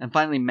 And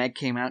finally Meg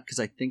came out because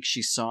I think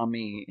she saw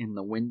me in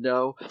the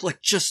window.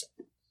 Like, just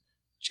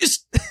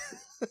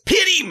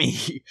pity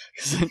me,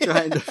 because I'm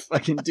trying to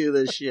fucking do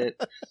this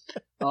shit.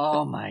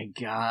 Oh my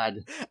God.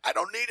 I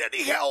don't need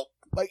any help.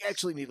 I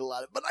actually need a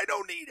lot of, but I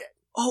don't need it.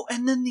 Oh,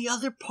 and then the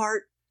other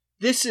part,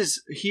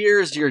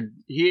 here's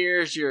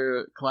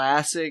your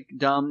classic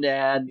dumb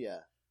dad. Yeah.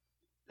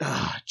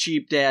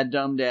 Cheap dad,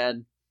 dumb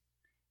dad,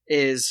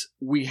 is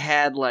we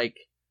had like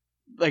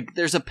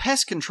there's a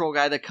pest control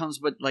guy that comes,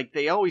 but like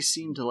they always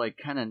seem to like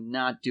kind of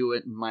not do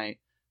it. And my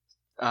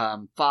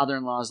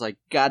father-in-law's like,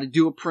 got to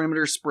do a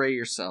perimeter spray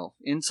yourself,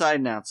 inside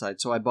and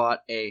outside. So I bought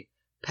a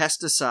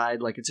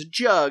pesticide, like it's a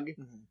jug,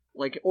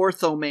 like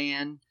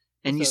Orthoman,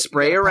 and you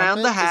spray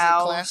around the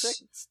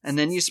house, and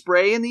then you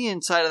spray in the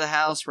inside of the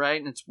house, right?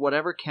 And it's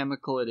whatever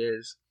chemical it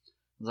is. I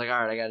was like,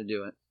 all right, I got to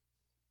do it.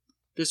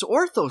 This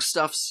Ortho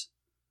stuff's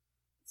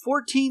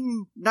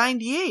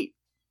 $14.98.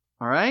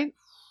 All right,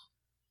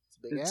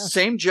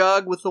 same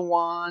jug with the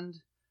wand.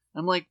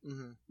 I'm like,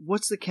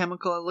 what's the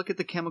chemical? I look at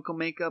the chemical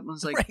makeup and I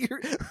was like,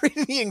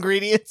 reading the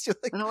ingredients. You're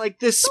like, and I'm like,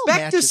 this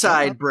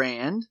Specticide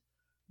brand,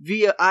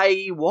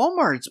 i.e.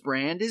 Walmart's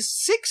brand, is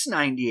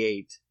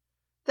 $6.98.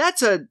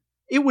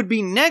 It would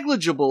be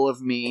negligible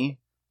of me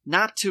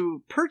not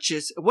to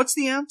purchase. What's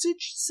the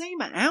ounceage?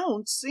 Same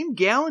ounce, same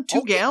gallon,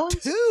 2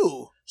 gallons.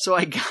 2. So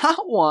I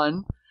got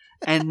one,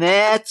 and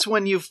that's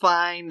when you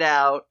find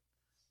out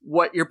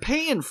what you're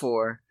paying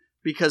for,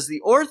 because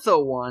the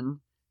Ortho one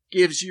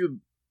gives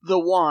you the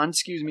wand,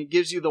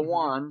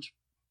 wand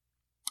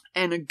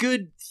and a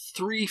good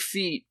 3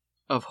 feet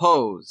of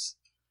hose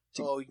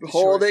to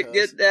hold it,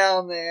 get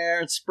down there,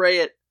 and spray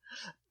it.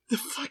 The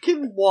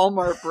fucking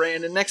Walmart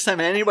brand, and next time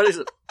anybody's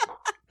at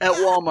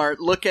Walmart,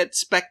 look at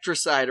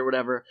Spectracide or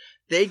whatever,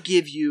 they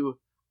give you,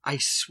 I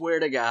swear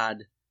to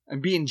God, I'm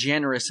being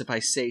generous if I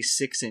say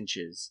 6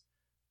 inches,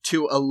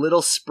 to a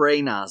little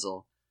spray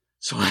nozzle.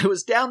 So I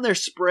was down there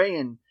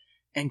spraying,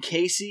 and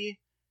Casey,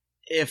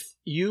 if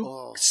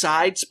you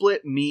side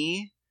split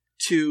me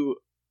to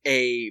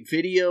a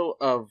video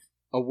of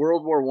a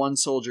World War I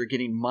soldier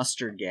getting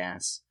mustard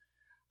gas,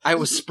 I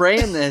was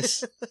spraying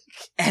this,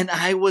 and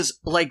I was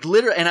like,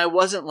 literally, and I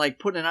wasn't like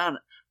putting it on.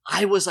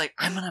 I was like,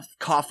 I'm gonna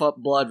cough up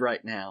blood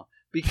right now,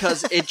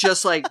 because it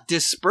just like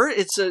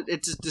it's a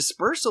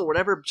dispersal,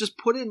 whatever. Just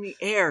put it in the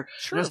air.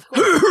 Sure,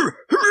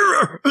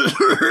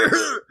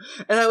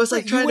 and I was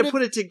like trying to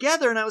put it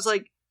together, and I was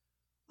like,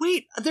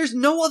 wait, there's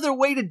no other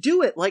way to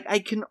do it. Like, I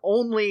can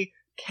only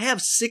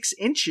have 6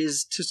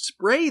 inches to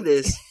spray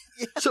this.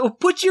 So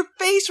put your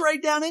face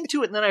right down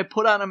into it. And then I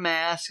put on a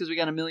mask, because we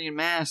got a million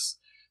masks.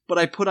 But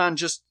I put on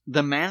just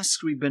the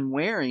masks we've been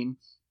wearing,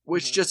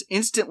 which just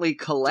instantly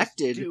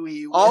collected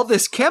all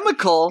this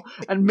chemical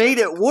and made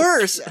it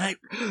worse. And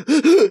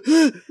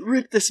I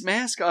ripped this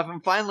mask off,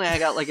 and finally I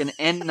got like an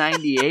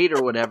N98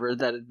 or whatever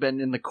that had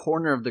been in the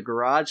corner of the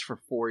garage for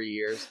 4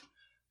 years.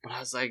 But I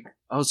was like,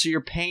 oh, so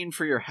you're paying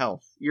for your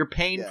health. You're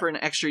paying for an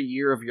extra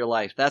year of your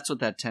life. That's what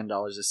that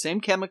 $10 is. Same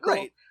chemical,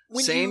 right.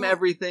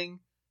 Everything.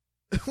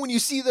 When you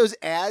see those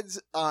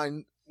ads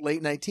on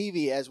late night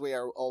TV, as we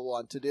are all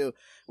want to do,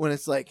 when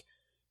it's like,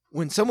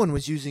 when someone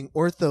was using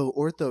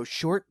Ortho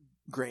short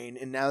grain,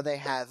 and now they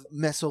have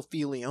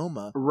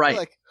mesothelioma. Right.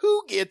 Like,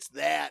 who gets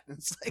that? And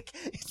it's like,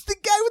 it's the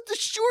guy with the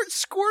short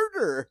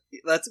squirter.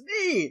 That's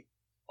me.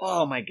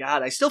 Oh my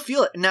God. I still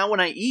feel it. Now when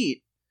I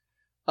eat,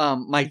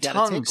 my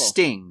tongue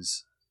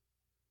stings.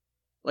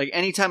 Like,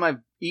 anytime I've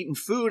eaten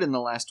food in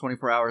the last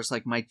 24 hours,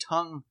 like, my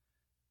tongue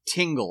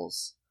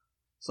tingles.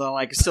 So I'm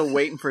like still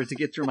waiting for it to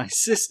get through my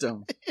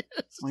system.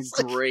 I'm like,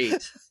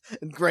 great.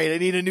 Great, I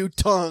need a new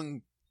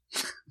tongue.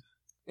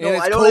 No, And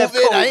it's I don't have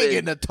COVID. I ain't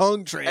getting a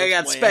tongue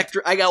transplant.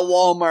 I got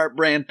Walmart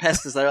brand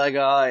pesticide. They're like,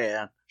 oh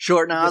yeah.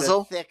 Short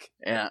nozzle. Thick.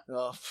 Yeah.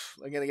 Oh,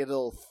 I gotta get a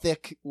little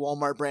thick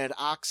Walmart brand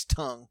ox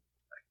tongue.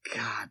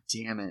 God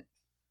damn it.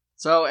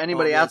 So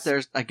anybody out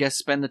there, I guess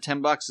spend the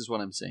 $10 is what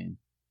I'm saying.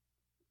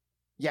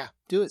 Yeah,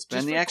 do it.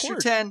 Spend Just the extra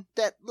record 10.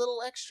 That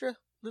little extra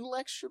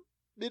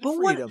bit But of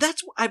freedom.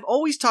 I've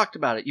always talked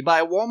about it. You buy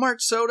a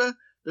Walmart soda,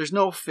 there's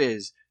no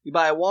fizz. You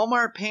buy a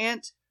Walmart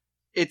pant,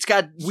 it's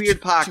got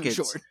weird pockets.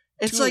 Too short.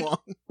 It's Too like, long.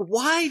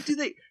 why do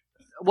they?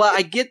 Well,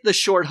 I get the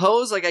short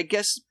hose, like I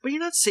guess, but you're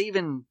not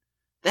saving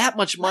that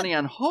much money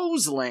on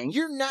hose length.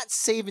 You're not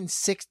saving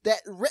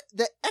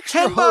the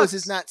extra $10. hose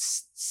is not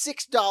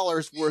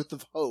 $6 worth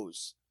of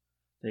hose.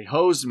 They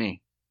hose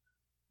me.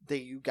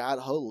 You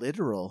got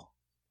literal.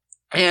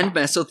 And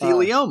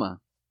mesothelioma.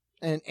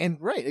 And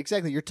right,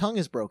 exactly. Your tongue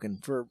is broken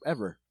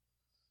forever.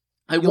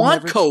 I You'll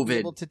want never be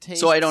able to COVID, taste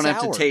so I don't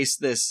have sour. to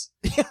taste this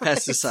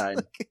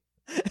pesticide.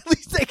 At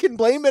least they can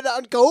blame it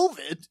on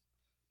COVID.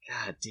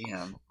 God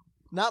damn.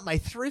 Not my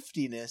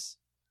thriftiness.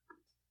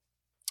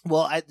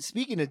 Well,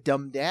 speaking of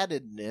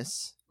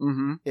dumb-daddedness,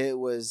 Mm-hmm. it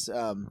was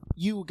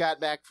you got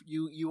back.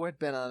 You had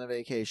been on a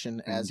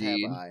vacation, as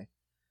Indeed. have I.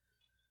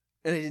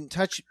 And I didn't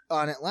touch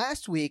on it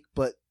last week,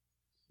 but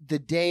the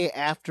day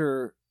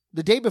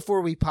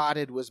before we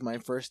potted was my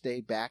first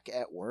day back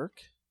at work.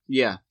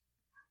 Yeah.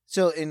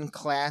 So in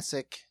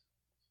classic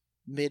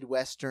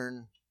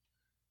Midwestern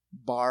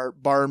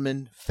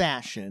barman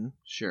fashion,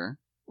 Sure.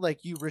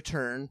 like you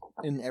return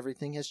and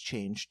everything has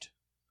changed.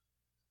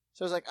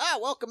 So I was like,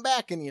 welcome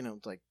back. And,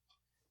 it's like,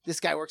 this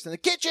guy works in the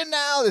kitchen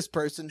now. This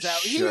person's out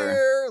Sure.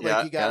 here. Like,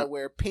 Yeah, you got to yeah.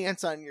 wear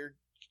pants on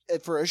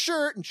for a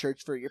shirt and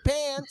shirts for your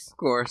pants. Of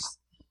course.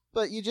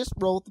 But you just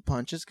roll with the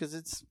punches because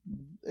it's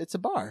a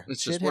bar.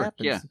 It's Shit just work,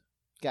 happens. yeah.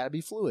 Got to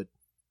be fluid.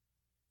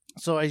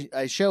 So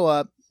I show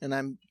up and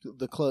I'm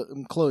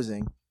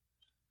closing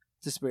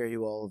to spare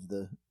you all of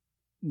the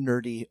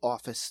nerdy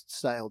office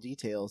style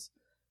details.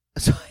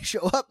 So I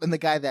show up and the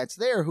guy that's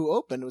there who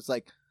opened was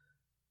like,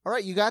 "All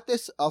right, you got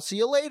this. I'll see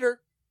you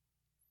later."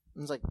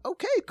 And I was like,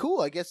 "Okay,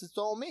 cool. I guess it's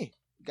all me.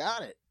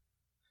 Got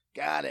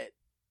it."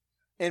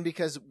 And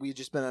because we've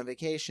just been on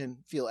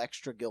vacation, feel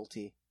extra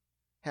guilty.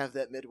 Have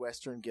that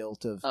Midwestern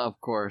guilt Of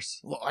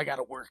course. well, I got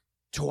to work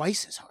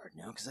twice as hard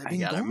now because I've I been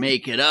gotta gone.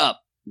 make it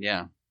up.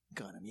 Yeah.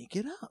 Gotta make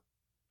it up.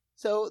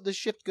 So the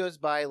shift goes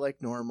by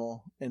like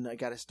normal, and I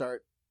gotta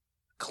start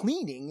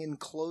cleaning and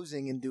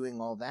closing and doing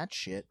all that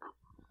shit.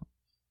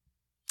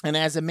 And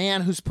as a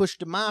man who's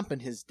pushed a mop in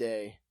his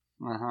day,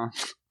 Uh-huh.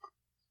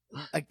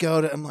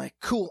 I'm like,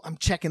 cool, I'm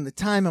checking the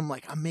time. I'm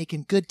like, I'm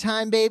making good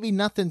time, baby.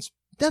 Nothing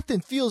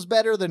feels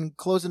better than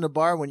closing a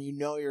bar when you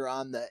know you're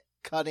on the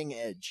cutting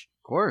edge.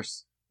 Of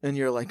course. And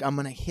you're like, I'm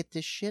going to hit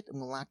this shit. I'm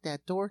going to lock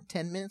that door.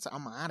 10 minutes.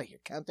 I'm out of here.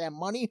 Count that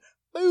money.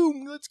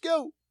 Boom. Let's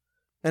go.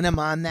 And I'm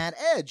on that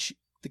edge.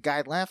 The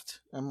guy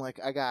left. I'm like,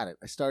 I got it.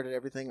 I started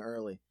everything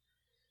early.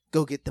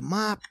 Go get the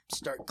mop.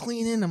 Start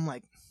cleaning. I'm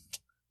like,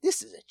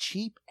 this is a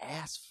cheap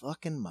ass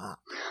fucking mop.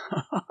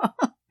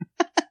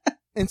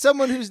 And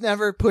someone who's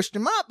never pushed a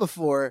mop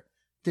before,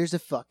 there's a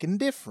fucking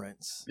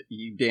difference.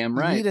 You damn You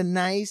right. need a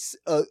nice,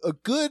 a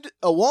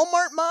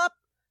Walmart mop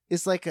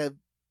is like a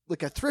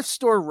thrift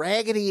store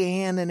Raggedy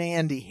Ann and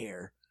Andy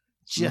hair.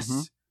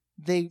 Just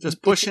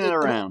pushing it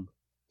around.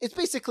 It's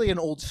basically an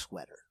old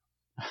sweater.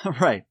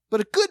 Right.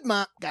 But a good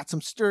mop got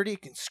some sturdy, you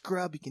can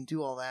scrub, you can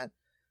do all that.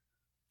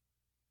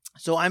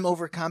 So I'm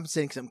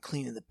overcompensating because I'm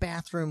cleaning the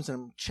bathrooms and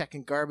I'm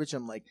checking garbage.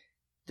 I'm like,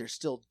 there's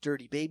still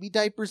dirty baby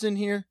diapers in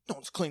here. No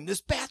one's cleaned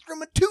this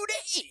bathroom in 2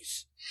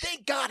 days.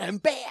 Thank God I'm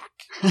back.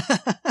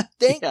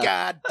 Thank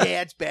God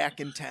Dad's back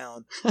in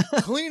town.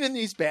 Cleaning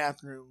these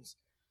bathrooms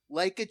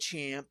like a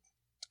champ.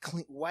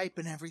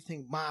 Wiping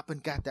everything, mopping.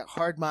 Got that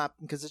hard mop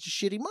because it's a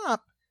shitty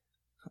mop.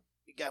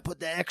 You got to put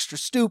that extra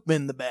stoop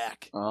in the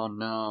back. Oh,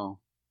 no.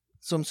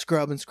 So I'm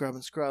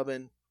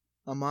scrubbing.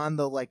 I'm on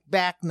the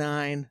back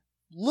nine,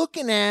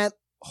 looking at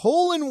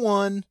hole in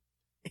one,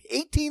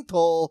 18th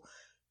hole,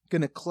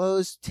 gonna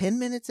close 10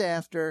 minutes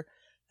after,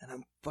 and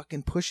I'm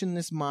fucking pushing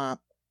this mop,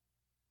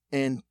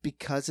 and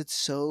because it's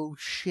so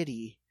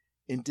shitty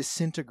and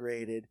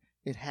disintegrated,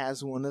 it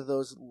has one of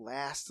those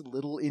last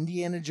little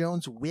Indiana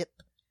Jones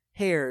whip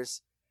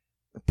hairs.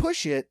 I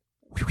push it,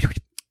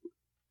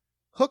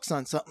 hooks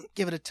on something,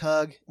 give it a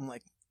tug. I'm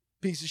like,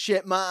 piece of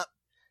shit mop.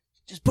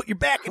 Just put your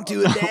back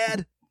into it,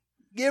 Dad.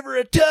 Give her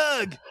a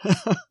tug.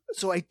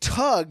 So I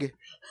tug,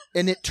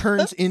 and it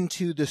turns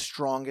into the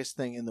strongest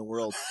thing in the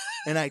world.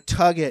 And I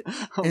tug it,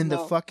 and the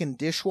fucking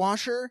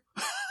dishwasher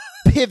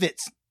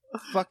pivots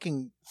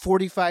fucking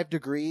 45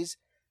 degrees,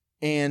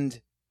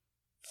 and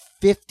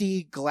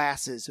 50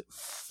 glasses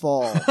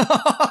fall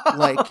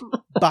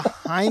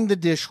behind the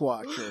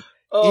dishwasher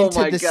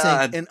into the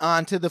sink and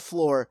onto the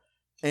floor.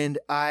 And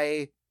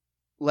I,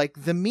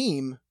 like the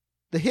meme,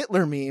 the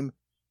Hitler meme,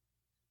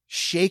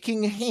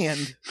 shaking a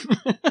hand.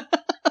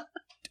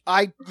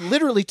 I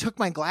literally took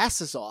my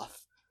glasses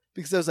off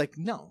Because I was like,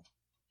 no.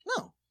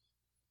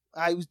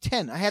 I was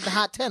 10. I had the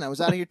hot 10. I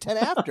was out of here 10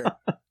 after.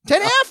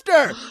 10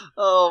 after!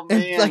 Oh,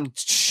 man. And like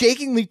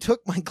shakingly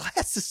took my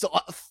glasses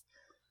off.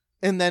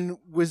 And then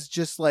was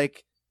just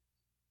like,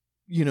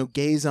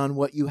 gaze on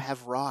what you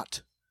have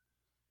wrought.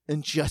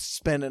 And just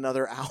spend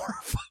another hour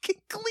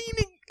fucking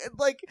cleaning.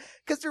 Like,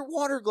 because they're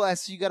water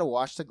glasses. You got to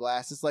wash the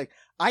glasses. Like,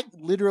 I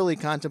literally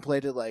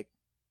contemplated, like,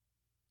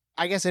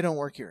 I guess I don't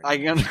work here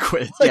anymore. I'm gonna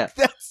quit. Like,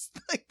 Yeah.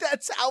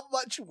 That's how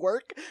much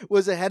work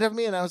was ahead of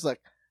me. And I was like,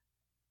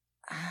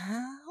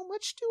 how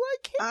much do I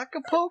care?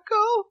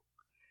 Acapulco?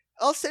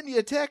 I'll send you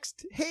a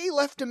text. Hey,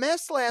 left a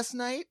mess last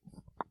night.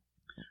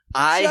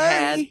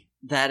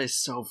 That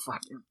is so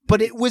fucking...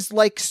 But it was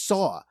like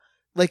Saw.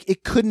 Like,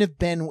 it couldn't have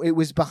been. It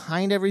was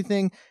behind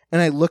everything.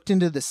 And I looked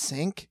into the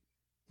sink.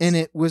 And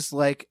it was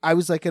like, I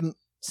was like a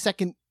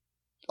second,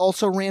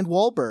 also Rand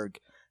Wahlberg.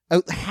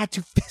 I had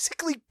to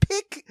physically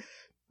pick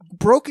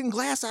broken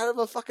glass out of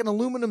a fucking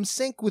aluminum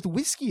sink with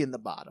whiskey in the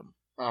bottom.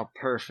 Oh,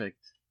 perfect.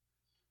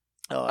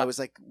 Oh, I was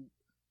like,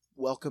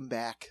 welcome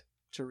back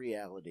to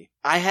reality.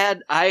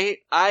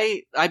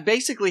 I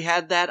basically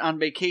had that on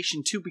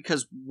vacation too,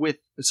 because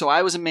so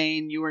I was in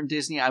Maine, you were in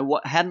Disney. I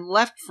hadn't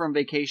left from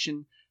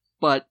vacation,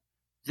 but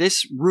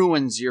this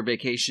ruins your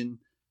vacation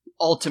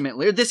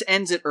ultimately. Or this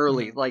ends it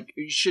early. Mm-hmm. Like,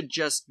 you should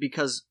just,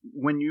 because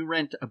when you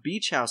rent a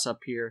beach house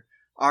up here,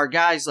 our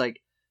guy's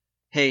like,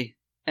 hey,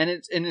 and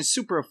it's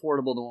super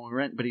affordable the one we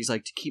rent, but he's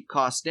like, to keep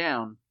costs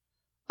down,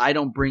 I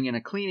don't bring in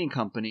a cleaning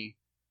company.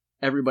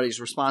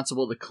 Everybody's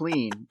responsible to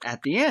clean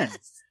at the end.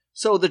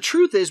 So the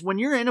truth is, when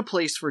you're in a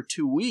place for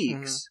 2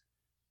 weeks,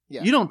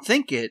 you don't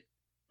think it,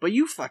 but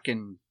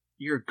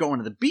you're going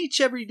to the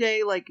beach every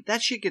day. Like,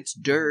 that shit gets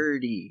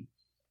dirty.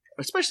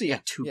 Especially you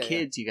got two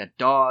kids, you got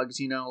dogs,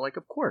 like,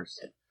 of course.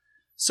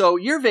 So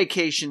your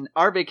vacation,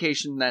 our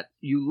vacation that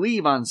you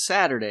leave on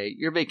Saturday,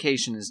 your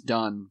vacation is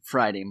done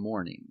Friday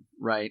morning,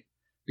 right?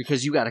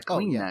 Because you got to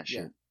clean that shit.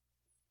 Yeah.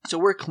 So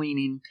we're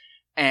cleaning,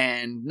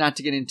 and not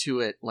to get into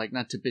it, like,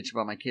 not to bitch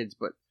about my kids,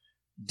 but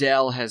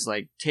Dell has,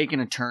 like, taken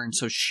a turn.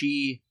 So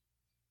she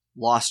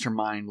lost her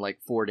mind like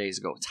 4 days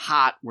ago. It's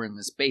hot. We're in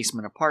this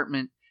basement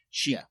apartment.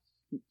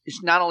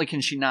 Not only can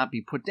she not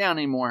be put down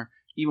anymore,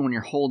 even when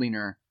you're holding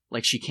her,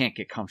 like, she can't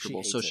get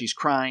comfortable. So she's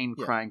crying.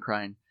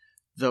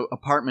 The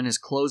apartment is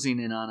closing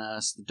in on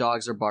us. The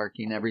dogs are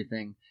barking,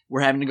 everything.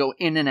 We're having to go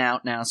in and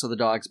out now, so the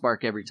dogs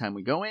bark every time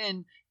we go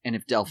in. And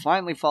if Dell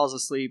finally falls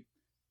asleep,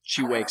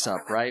 she wakes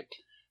up, right?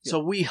 Yeah. So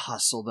we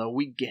hustle, though.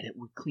 We get it.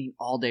 We clean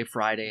all day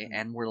Friday,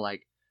 and we're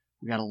like,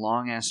 we got a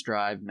long-ass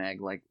drive,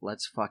 Meg. Like,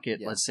 let's fuck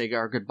it. Yeah. Let's say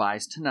our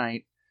goodbyes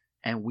tonight,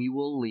 and we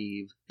will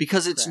leave.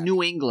 Because it's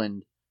New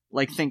England.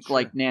 Like, think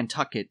like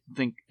Nantucket.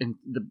 Think in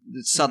the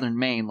southern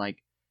Maine, like,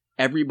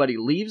 everybody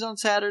leaves on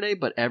Saturday,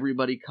 but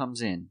everybody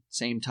comes in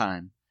same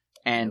time.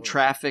 And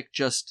traffic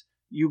just,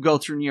 you go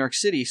through New York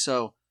City,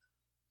 so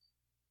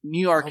New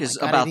York is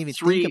about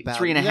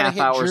 3.5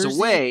 hours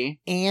away.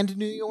 And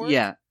New York?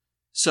 Yeah.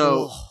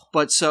 So,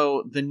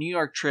 so the New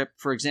York trip,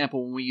 for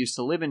example, when we used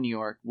to live in New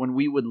York, when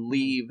we would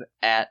leave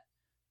at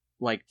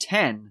like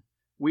 10,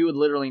 we would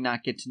literally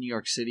not get to New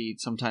York City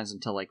sometimes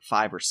until like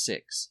 5 or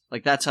 6.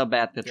 Like, that's how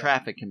bad the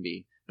traffic can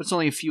be. But it's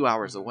only a few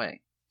hours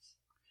away.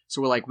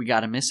 So we're like, we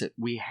got to miss it.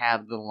 We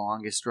have the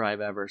longest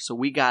drive ever. So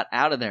we got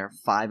out of there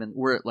 5 and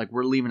we're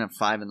leaving at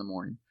 5 in the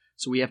morning.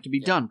 So we have to be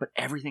done, but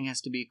everything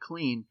has to be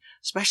clean,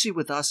 especially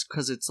with us.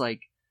 Cause it's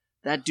like,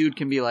 that dude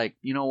can be like,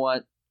 you know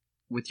what,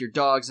 with your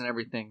dogs and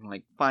everything,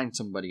 like, find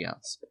somebody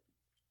else,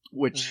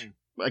 which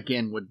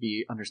again would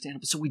be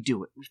understandable. So we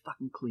do it. We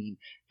fucking clean.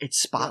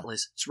 It's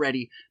spotless. It's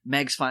ready.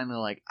 Meg's finally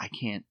like, I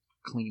can't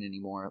clean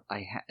anymore.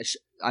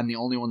 I'm the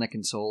only one that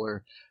can console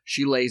her.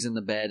 She lays in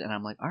the bed, and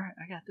I'm like, all right,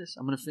 I got this.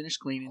 I'm gonna finish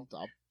cleaning.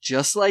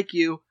 Just like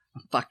you.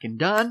 I'm fucking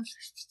done.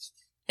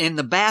 In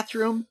the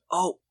bathroom,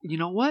 you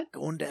know what?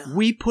 Going down.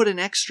 We put an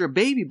extra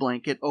baby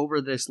blanket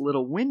over this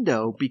little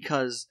window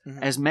because,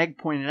 as Meg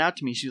pointed out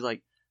to me, she's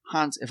like,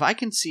 Hans, if I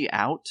can see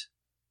out,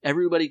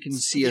 everybody can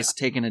see us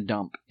taking a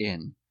dump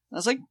in. I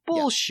was like,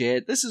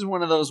 bullshit. This is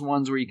one of those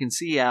ones where you can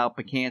see out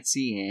but can't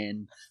see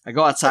in. I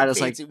go outside, I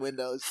was like,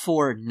 windows.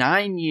 For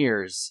 9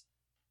 years,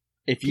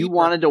 if you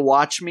wanted to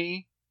watch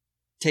me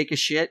take a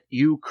shit,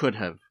 you could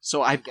have.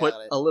 So I put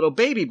a little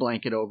baby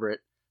blanket over it,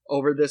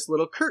 over this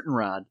little curtain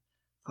rod.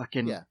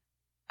 Fucking,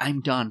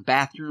 I'm done.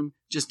 Bathroom,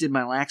 just did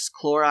my lax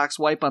Clorox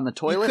wipe on the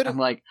toilet. I'm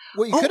like,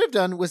 what you could have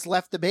done was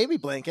left the baby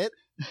blanket.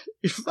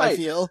 Right. I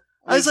feel.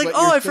 I was like,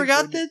 I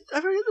forgot the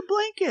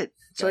blanket.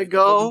 So I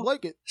go,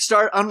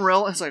 start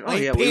unrolling. It's like,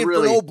 we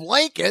really, for no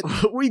blanket.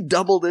 We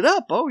doubled it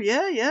up. Oh,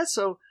 yeah.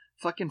 So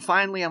fucking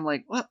finally, I'm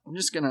like, well, I'm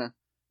just gonna,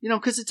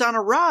 because it's on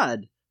a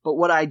rod. But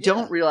what I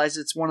don't realize,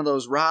 it's one of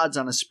those rods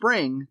on a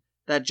spring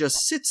that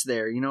just sits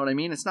there. You know what I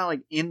mean? It's not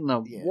like in the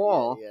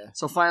wall. Yeah.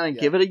 So finally,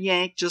 give it a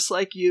yank, just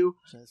like you.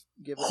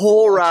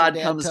 Whole rod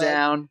comes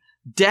down.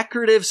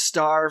 Decorative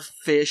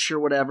starfish or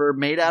whatever,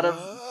 made out of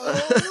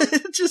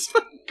it just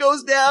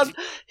goes down,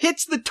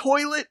 hits the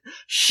toilet,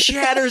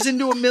 shatters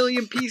into a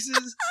million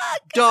pieces.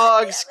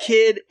 Dogs,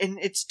 kid, and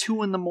it's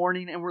 2 a.m,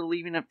 and we're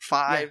leaving at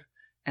 5.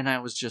 And I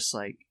was just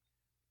like,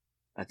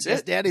 that's Guess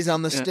it. Daddy's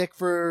on the stick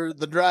for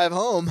the drive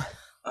home.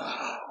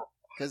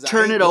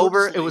 Turn it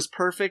over. It was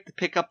perfect.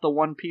 Pick up the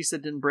one piece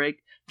that didn't break.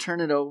 Turn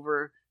it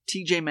over.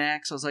 TJ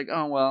Maxx. I was like,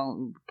 oh,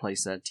 well,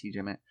 replace that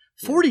TJ Maxx.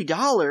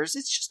 $40?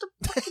 It's just a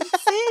fucking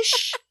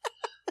fish.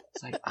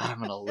 It's like, I'm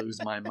going to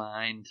lose my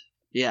mind.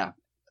 Yeah.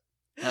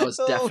 That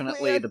was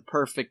definitely the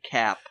perfect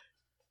cap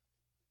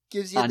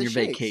Gives you on the your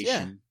shakes,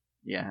 vacation.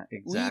 Yeah,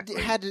 exactly.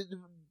 We had to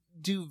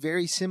do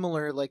very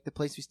similar, like the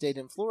place we stayed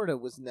in Florida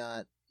was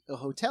not a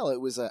hotel.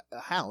 It was a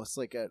house,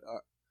 like a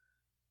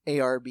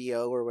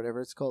ARBO or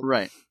whatever it's called.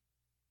 Right.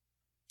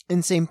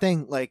 And same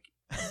thing, like,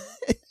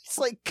 it's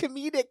like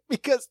comedic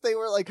because they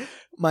were like,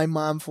 my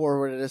mom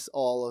forwarded us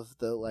all of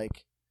the,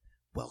 like,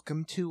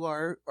 welcome to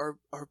our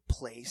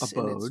place.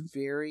 Abode. And it's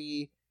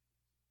very,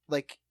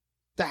 like,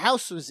 the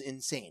house was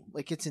insane.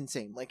 Like, it's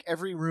insane. Like,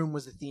 every room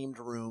was a themed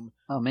room.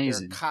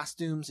 Amazing. There are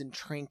costumes and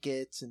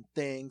trinkets and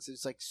things.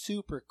 It's, like,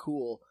 super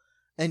cool.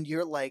 And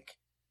you're like,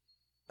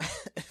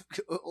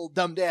 old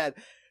dumb dad,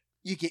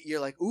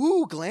 you're like,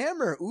 ooh,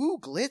 glamour, ooh,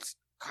 glitz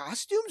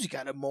costumes. You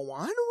got a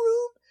Moana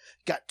room.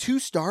 Got 2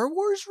 Star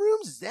Wars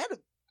rooms. Is that a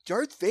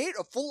Darth Vader,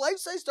 a full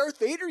life-size Darth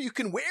Vader? You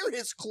can wear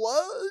his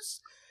clothes.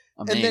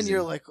 Amazing. And then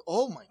you're like,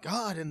 oh my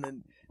God. And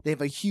then they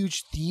have a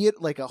huge theater,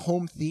 like a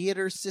home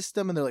theater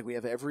system. And they're like, we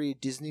have every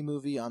Disney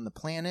movie on the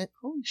planet.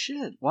 Holy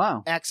shit.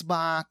 Wow.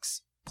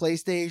 Xbox,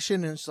 PlayStation.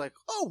 And it's like,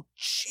 oh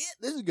shit,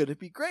 this is going to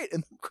be great.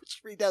 And then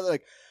read down, they're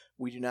like,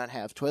 we do not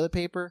have toilet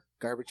paper,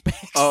 garbage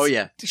bags. Oh,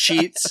 yeah.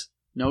 Sheets.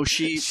 No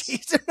sheets.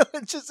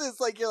 It's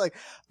like, you're like,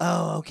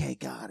 oh, okay,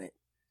 got it.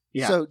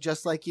 Yeah. So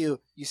just like you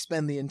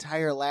spend the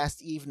entire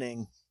last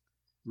evening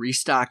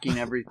restocking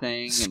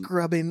everything.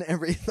 Scrubbing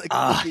everything,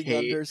 looking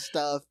under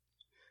stuff.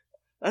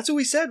 That's what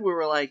we said. We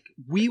were like,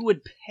 we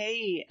would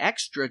pay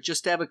extra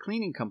just to have a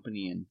cleaning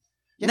company in.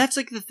 Yeah. And that's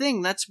like the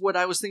thing. That's what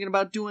I was thinking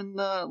about doing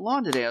the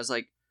lawn today. I was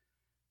like,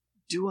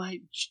 do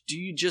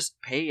you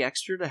just pay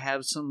extra to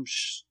have some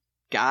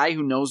guy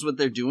who knows what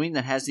they're doing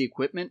that has the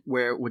equipment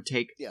where it would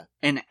take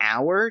an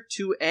hour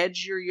to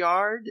edge your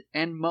yard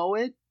and mow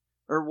it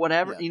or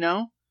whatever, you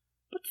know?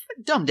 But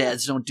dumb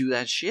dads don't do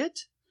that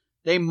shit.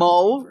 They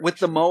mow with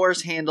the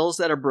mower's handles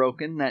that are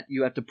broken that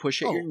you have to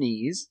push at your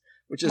knees,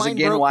 which is Mine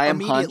again broke why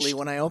I'm immediately hunched.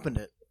 when I opened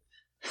it.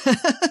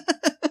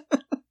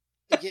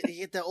 you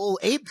get the old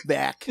ape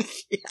back.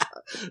 Yeah,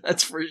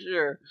 that's for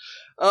sure.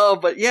 Oh,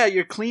 but yeah,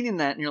 you're cleaning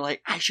that and you're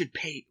like, I should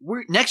pay.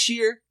 Next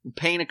year, I'm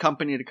paying a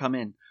company to come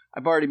in.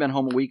 I've already been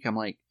home a week. I'm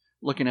like,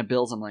 looking at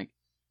bills. I'm like,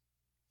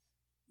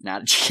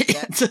 not a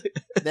chance.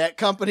 That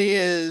company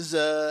is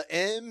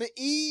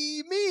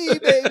M.E. me,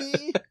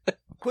 baby.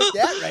 Put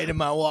that right in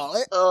my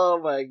wallet. Oh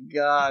my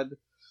God.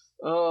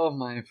 Oh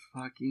my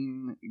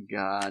fucking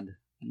God.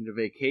 I need a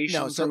vacation.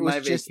 No, so it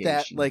was just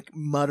that, like,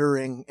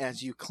 muttering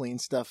as you clean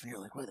stuff, and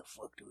you're like, what the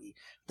fuck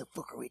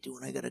are we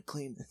doing? I gotta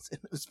clean this. And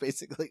it was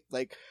basically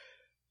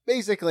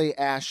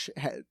Ash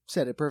had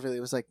said it perfectly.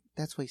 It was like,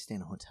 that's why you stay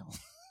in a hotel.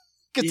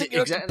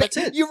 Exactly. That's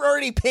it. You're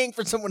already paying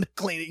for someone to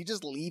clean it. You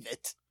just leave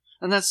it.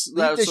 And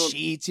leave the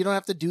sheets. You don't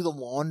have to do the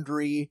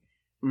laundry.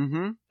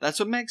 Mm-hmm. That's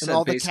what Meg said. And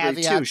all the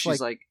basically caveats, too.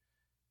 She's like,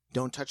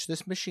 don't touch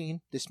this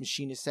machine. This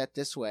machine is set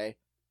this way.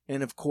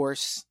 And of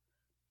course,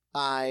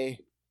 I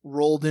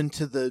rolled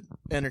into the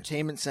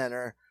entertainment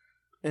center,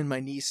 and my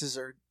nieces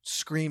are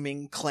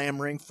screaming,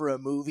 clamoring for a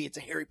movie. It's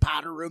a Harry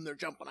Potter room. They're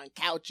jumping on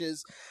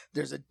couches.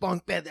 There's a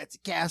bunk bed that's a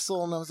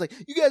castle. And I was like,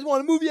 you guys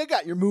want a movie? I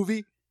got your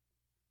movie.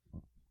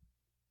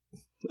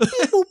 Beep,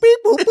 boop, beep,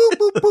 boop, boop,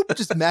 boop, boop.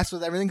 Just mess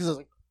with everything because I was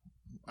like,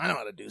 I know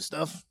how to do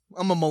stuff.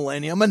 I'm a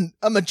millennial.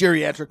 I'm a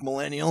geriatric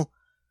millennial.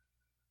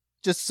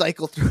 Just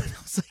cycle through it.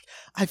 I was like,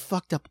 I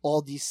fucked up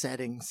all these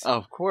settings.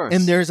 of course.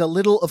 And there's a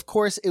little, of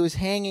course, it was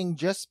hanging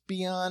just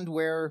beyond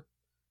where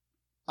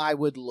I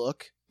would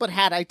look. But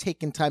had I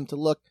taken time to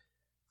look,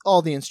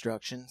 all the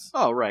instructions.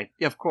 Oh, right.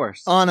 Yeah, of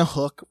course. On a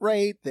hook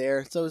right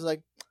there. So I was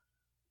like,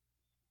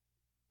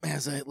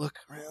 as I look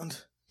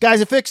around,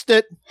 guys, I fixed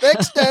it.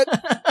 Fixed it.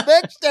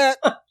 Fixed it.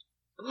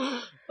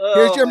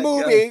 Here's your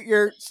movie.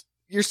 God.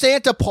 Your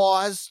Santa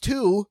paws,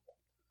 too.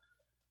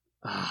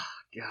 Oh,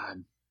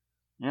 God.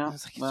 Yeah. I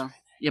was like, well,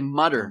 you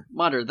mutter.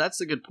 Mutter. That's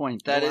a good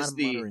point. That is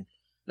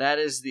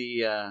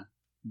the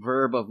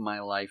verb of my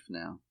life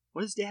now.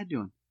 What is Dad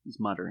doing? He's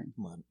muttering.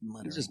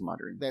 Muttering. He's just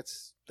muttering.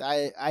 That's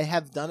I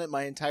have done it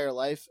my entire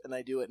life, and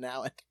I do it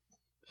now.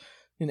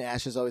 And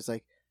Ash is always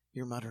like,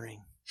 "You're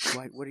muttering.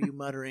 What are you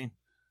muttering?"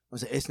 I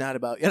was like, "It's not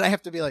about." And I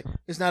have to be like,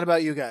 "It's not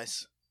about you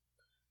guys.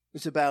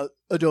 It's about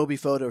Adobe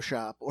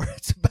Photoshop, or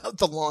it's about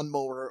the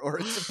lawnmower, or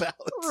it's about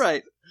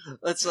right."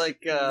 That's like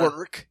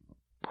work.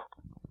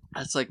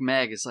 That's like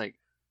Meg. It's like,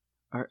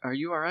 are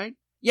you all right?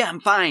 Yeah, I'm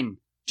fine.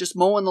 Just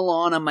mowing the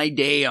lawn on my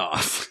day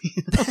off.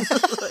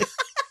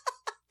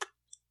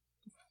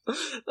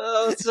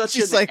 Oh, such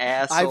She's an like,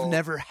 asshole. I've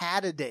never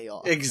had a day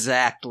off.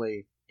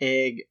 Exactly.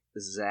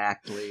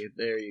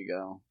 There you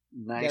go.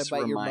 Nice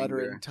Gotta bite reminder.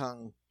 your muttering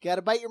tongue.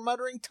 Gotta bite your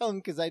muttering tongue,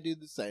 because I do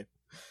the same.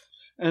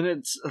 And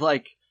it's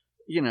like,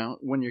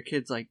 when your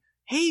kid's like,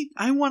 hey,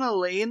 I want to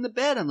lay in the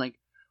bed. I'm like,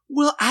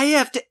 Well, I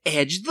have to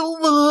edge the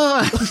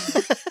lawn.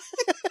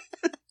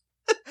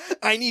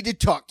 I need to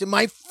talk to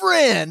my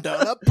friend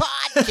on a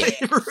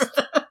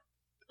podcast.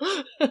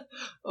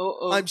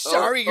 I'm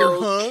sorry you're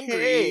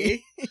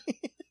hungry.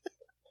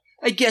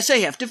 I guess I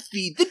have to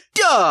feed the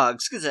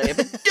dogs because I have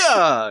a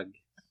dog.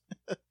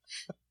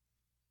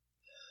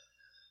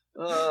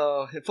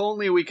 Oh, if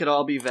only we could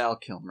all be Val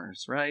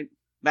Kilmers, right?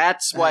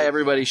 That's why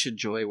everybody should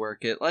joy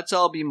work it. Let's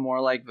all be more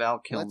like Val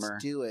Kilmer.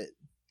 Let's do it.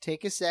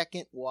 Take a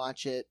second,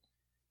 watch it.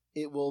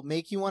 It will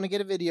make you want to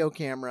get a video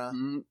camera.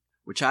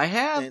 Which I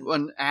have,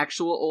 an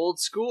actual old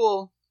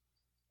school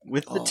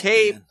with the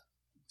tape. Man.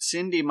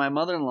 Cindy, my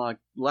mother-in-law,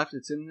 left.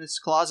 It's in this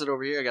closet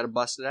over here. I got to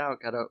bust it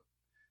out. Got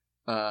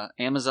to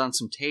Amazon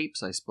some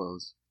tapes, I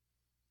suppose.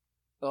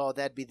 Oh,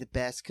 that'd be the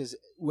best. Because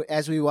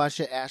as we watched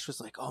it, Ash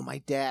was like, "Oh, my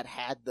dad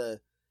had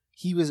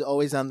he was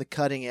always on the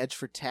cutting edge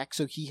for tech,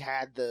 so he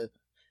had the,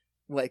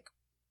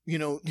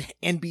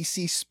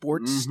 NBC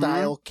sports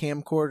style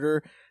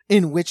camcorder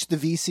in which the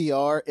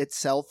VCR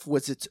itself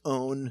was its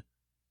own.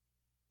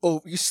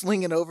 Oh, you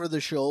sling it over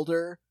the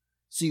shoulder,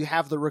 so you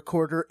have the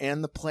recorder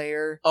and the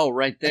player. Oh,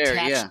 right there,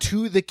 attached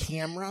to the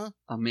camera.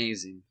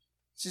 Amazing.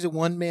 This is a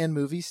one-man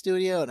movie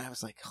studio, and I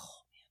was like, "Oh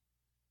man,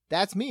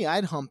 that's me.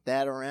 I'd hump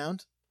that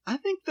around." I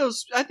think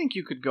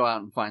you could go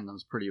out and find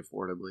those pretty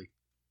affordably.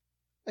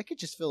 I could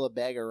just fill a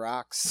bag of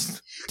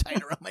rocks, tie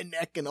it around my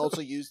neck, and also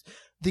use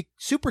the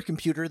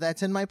supercomputer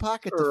that's in my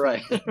pocket.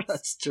 Right,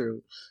 that's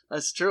true.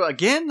 That's true.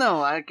 Again,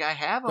 though, I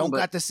have them. Don't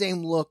got the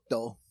same look,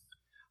 though.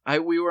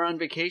 We were on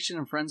vacation,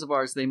 and friends of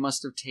ours, they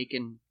must have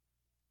taken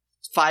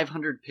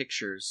 500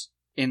 pictures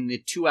in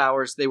the 2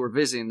 hours they were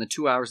visiting, the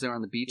 2 hours they were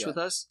on the beach with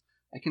us.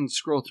 I can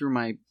scroll through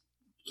my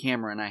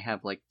camera, and I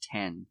have 10.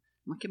 I'm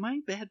like, am I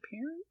a bad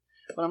parent?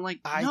 But I'm like,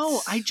 no, I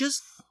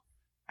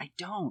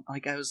don't.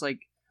 I was like,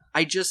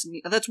 I just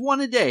need, that's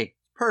one a day.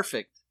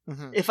 Perfect.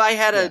 Mm-hmm. If I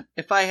had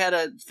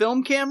a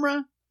film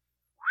camera,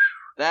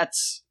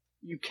 that's,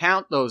 you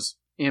count those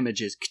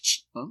images.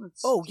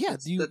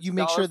 You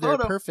make sure they're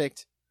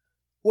perfect.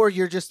 Or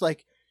you're just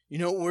like, you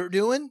know what we're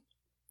doing?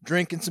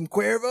 Drinking some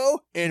Cuervo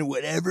and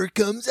whatever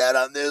comes out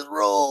on this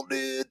roll,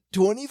 dude.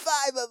 25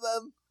 of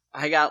them.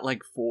 I got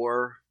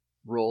 4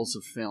 rolls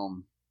of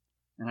film,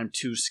 and I'm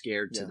too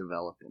scared to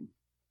develop them.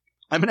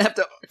 I'm going to have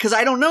to, because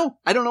I don't know.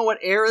 I don't know what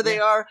era they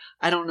are.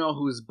 I don't know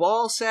whose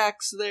ball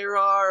sacks there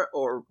are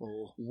or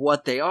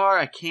what they are.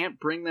 I can't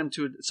bring them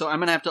to, so I'm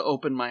going to have to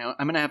open my own.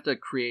 I'm going to have to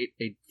create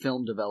a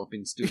film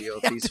developing studio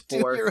of these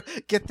 4.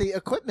 Get the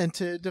equipment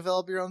to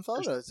develop your own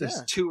photos.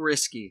 It's too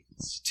risky.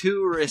 It's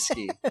too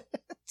risky.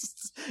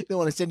 They don't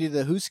want to send you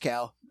the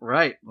Hooskow.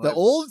 Right. The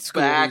old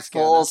school back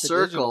full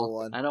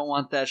circle. I don't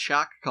want that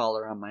shock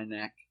collar on my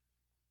neck.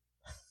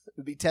 It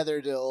would be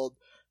tethered to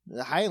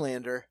the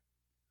Highlander.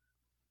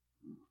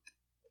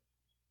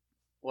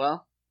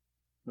 Well,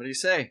 what do you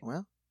say?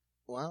 Well,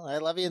 I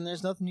love you, and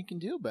there's nothing you can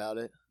do about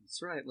it.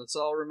 That's right. Let's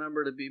all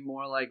remember to be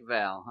more like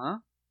Val, huh?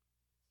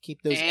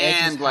 Keep those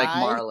edges like high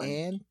Marlin.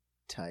 And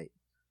tight.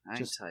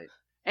 Just tight.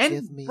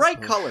 And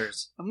bright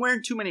colors. I'm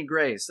wearing too many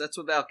grays. That's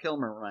what Val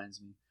Kilmer reminds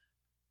me.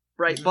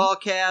 Bright ball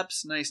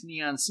caps, nice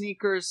neon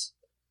sneakers.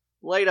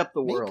 Light up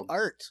the world.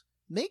 Art.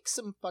 Make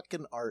some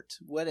fucking art.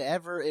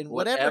 Whatever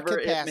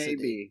capacity. It may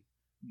be.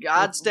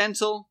 God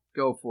stencil,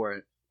 go for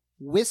it.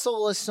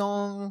 Whistle a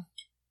song.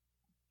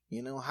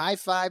 High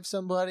five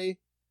somebody.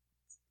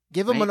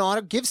 Give them an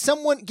autograph.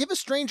 Give a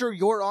stranger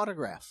your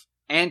autograph.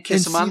 And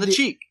kiss them on the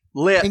cheek.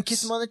 Lips. And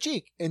kiss them on the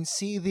cheek. And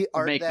see the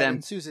art that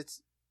ensues.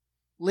 It's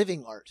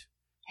living art.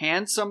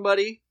 Hand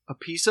somebody a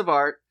piece of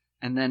art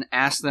and then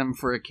ask them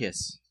for a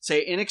kiss. Say,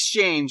 in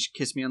exchange,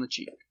 kiss me on the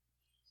cheek.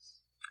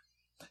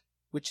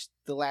 Which,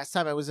 the last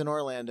time I was in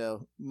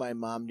Orlando, my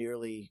mom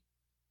nearly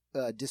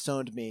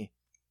disowned me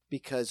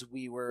because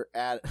we were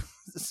at...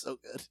 This is so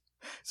good.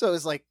 So it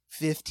was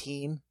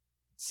 15...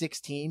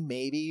 16,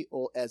 maybe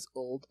as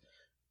old.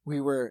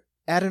 We were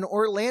at an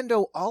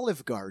Orlando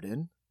Olive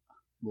Garden.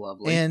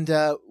 Lovely. And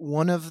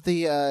one of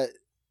the,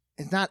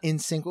 it's not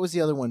NSYNC. What was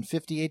the other one?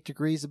 58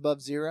 Degrees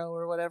Above Zero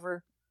or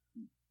whatever?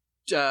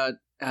 Backstreet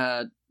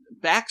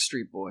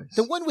Boys.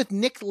 The one with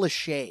Nick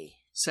Lachey.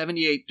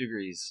 78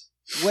 Degrees.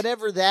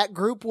 Whatever that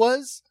group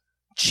was,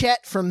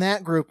 Chet from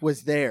that group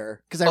was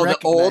there. Because I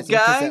recognized the old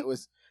guy? That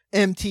was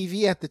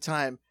MTV at the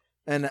time.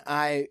 And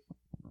I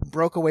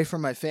broke away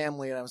from my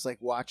family and I was like,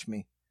 watch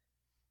me.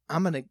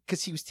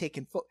 Because he was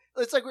taking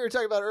it's like we were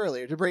talking about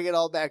earlier, to bring it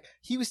all back.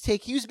 He was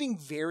being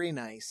very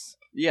nice.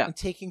 Yeah. And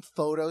taking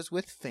photos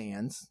with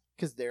fans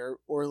because they're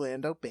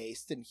Orlando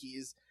based and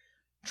he's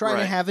trying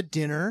to have a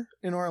dinner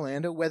in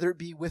Orlando, whether it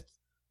be with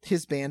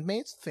his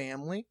bandmates,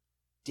 family,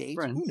 date,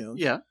 who knows?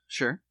 Yeah,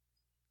 sure.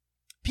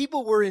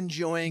 People were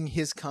enjoying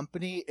his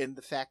company and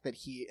the fact that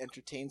he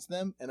entertains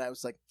them. And I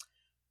was like,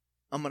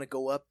 I'm going to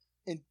go up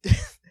and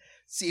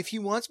see if he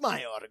wants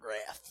my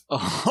autograph.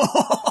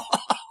 Oh.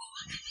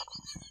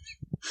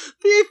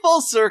 Be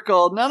full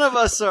circle. None of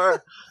us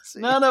are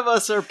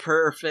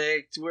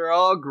perfect. We're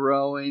all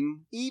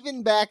growing.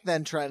 Even back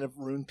then, trying to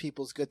ruin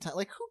people's good time.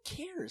 Who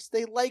cares?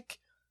 They like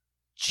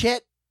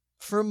Chet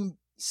from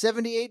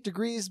 78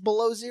 degrees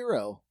below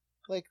zero.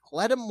 Like,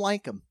 let them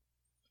like them.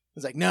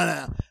 It's like,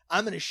 no,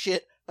 I'm going to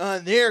shit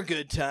on their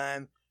good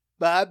time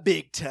by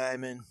big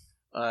timing.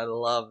 I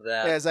love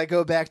that. As I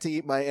go back to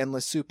eat my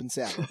endless soup and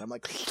salad, I'm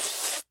like,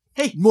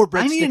 hey, more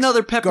breadsticks. I need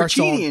another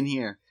peppercini Garçon. in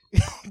here.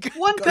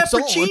 One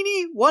Garçon.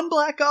 peppercini, one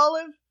black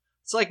olive.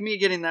 It's like me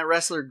getting that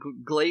wrestler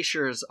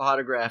Glacier's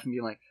autograph and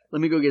being like, let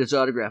me go get his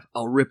autograph.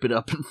 I'll rip it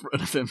up in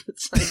front of him.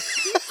 It's like,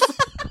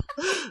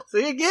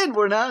 see, again,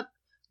 we're not,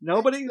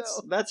 nobody,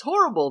 that's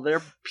horrible.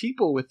 They're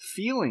people with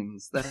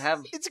feelings that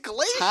have it's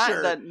Glacier.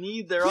 time, that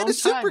need their He own had a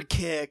time. super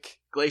kick.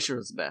 Glacier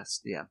was the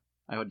best, yeah.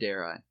 How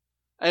dare I?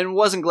 And it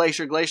wasn't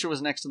Glacier. Glacier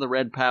was next to the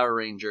Red Power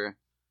Ranger.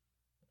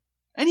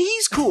 And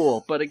he's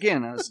cool, but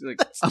again, I was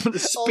like, I'm going to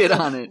spit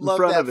on it in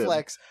front of him.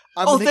 Flex.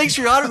 Thanks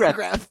for your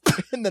autograph.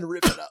 And then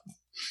rip it up.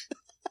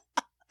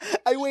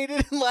 I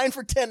waited in line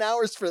for 10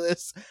 hours for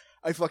this.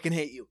 I fucking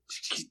hate you.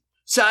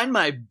 Sign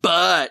my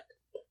butt.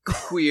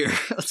 Queer.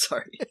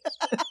 Sorry.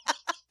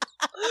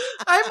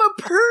 I'm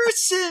a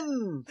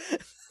person.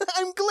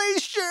 I'm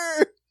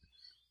Glacier.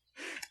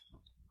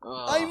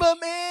 Oh. I'm a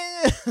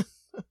man.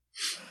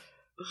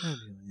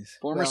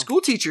 Former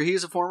school teacher. He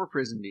was a former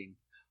prison dean.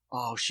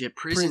 Oh shit,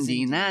 prison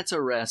dean. That's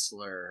a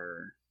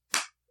wrestler.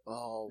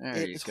 Oh,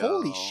 there you go.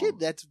 Holy shit,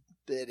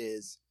 it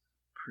is.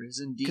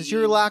 Prison dean. Because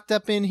you're locked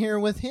up in here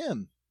with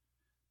him.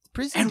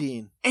 Prison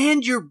dean.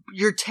 And you're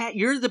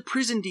the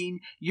prison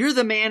dean. You're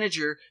the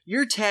manager.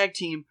 Your tag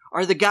team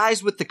are the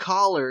guys with the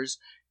collars,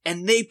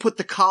 and they put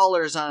the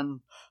collars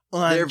on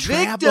their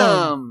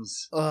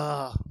victims.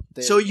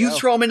 So you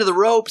throw them into the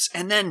ropes,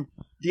 and then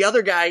the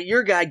other guy,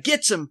 your guy,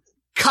 gets them.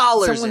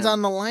 Collars. Someone's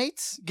on the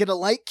lights. Get a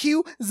light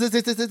cue. There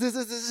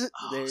you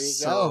go.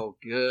 So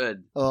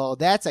good. Oh,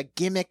 that's a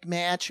gimmick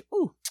match.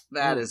 Ooh,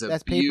 that's a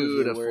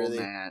beautiful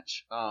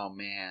match. Oh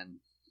man,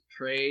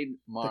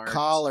 trademark. The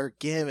collar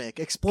gimmick,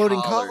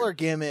 exploding collar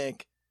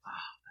gimmick. Oh,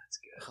 that's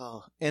good.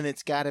 Oh, and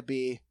it's got to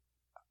be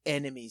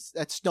enemies.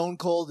 That's Stone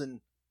Cold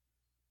and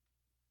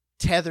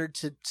tethered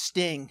to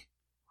Sting.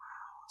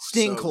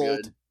 Sting so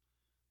Cold. Good.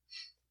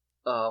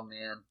 Oh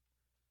man.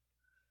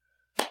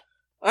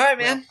 All right,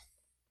 man.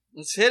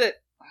 Let's hit it.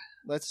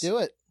 Let's do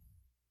it.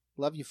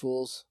 Love you,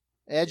 fools.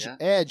 Edge,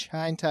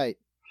 high and tight.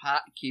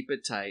 Hot, keep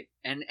it tight.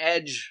 And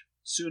edge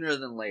sooner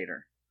than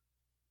later.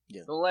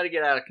 Yeah. Don't let it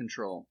get out of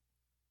control.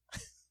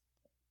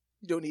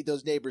 You don't need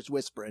those neighbors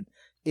whispering.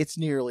 It's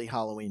nearly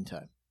Halloween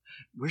time.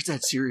 Where's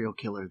that serial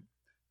killer?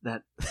 Tell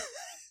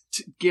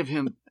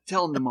him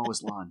to mow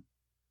his lawn.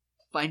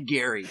 Find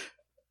Gary.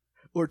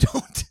 Or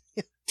don't.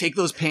 Take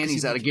those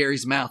panties out of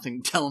Gary's mouth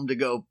and tell him to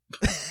go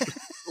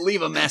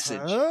leave a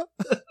message.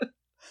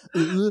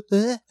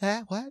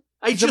 What?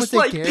 I just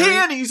like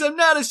panties. I'm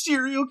not a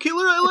serial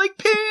killer. I like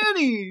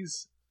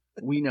panties.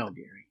 We know,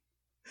 Gary.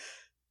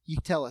 You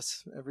tell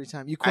us every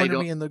time. You corner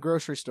me in the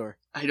grocery store.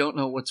 I don't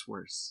know what's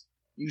worse.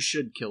 You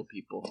should kill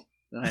people.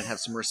 Then I'd have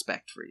some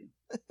respect for you.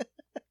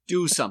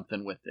 Do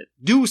something with it.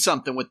 Do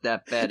something with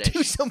that fetish.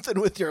 Do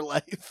something with your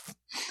life.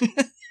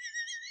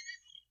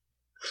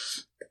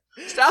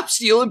 Stop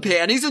stealing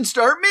panties and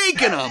start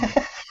making them.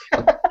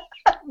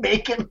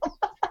 Making them?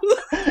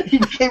 He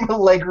became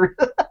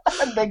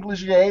a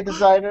negligee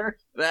designer.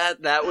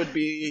 That would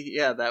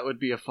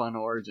be a fun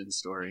origin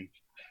story.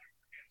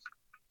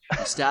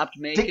 He stopped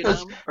making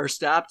them, or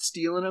stopped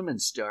stealing them,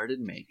 and started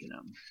making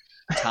them.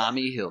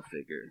 Tommy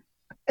Hilfiger.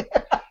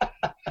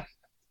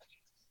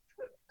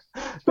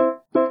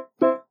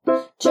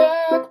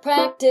 Jerk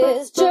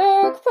practice,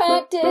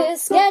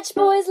 sketch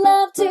boys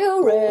love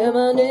to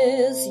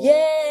reminisce,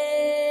 yeah.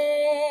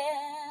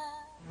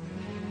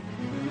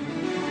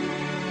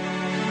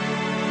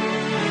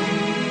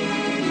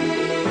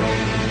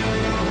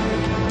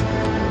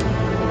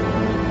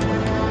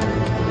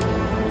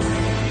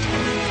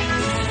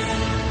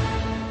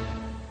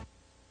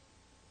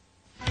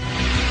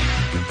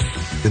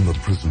 In the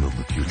prison of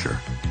the future,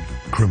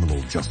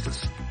 criminal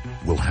justice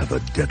will have a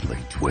deadly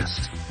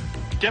twist.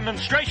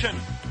 Demonstration!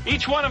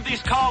 Each one of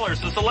these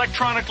collars is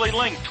electronically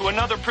linked to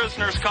another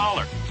prisoner's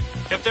collar.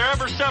 If they're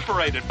ever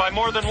separated by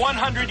more than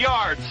 100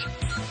 yards...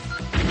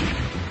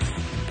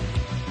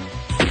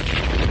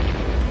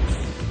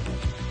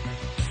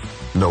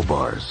 No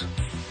bars.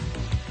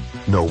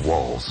 No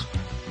walls.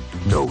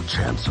 No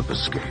chance of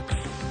escape.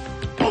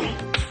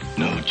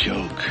 No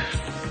joke.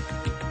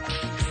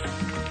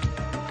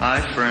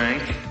 Hi,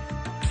 Frank.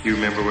 You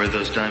remember where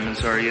those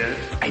diamonds are yet?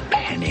 I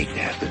panicked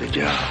after the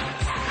job.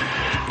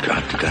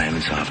 Dropped the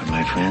diamonds off at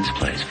my friend's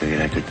place.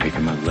 Figured I could pick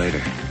them up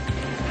later.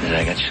 Then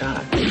I got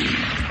shot.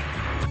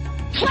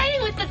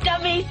 Playing with the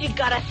dummies, you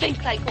gotta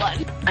think like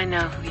one. I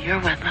know who your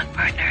wedlock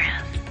partner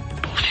is.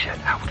 Bullshit,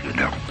 how would you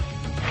know?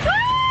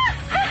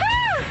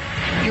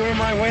 You're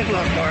my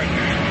wedlock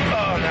partner.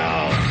 Oh,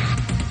 no.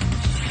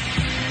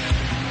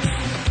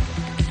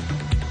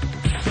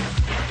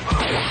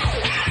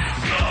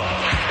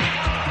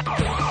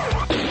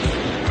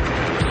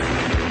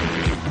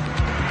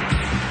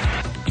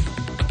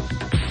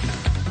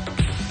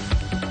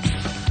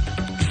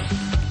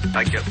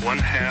 I get one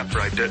half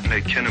or I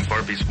detonate Ken and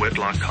Barbie's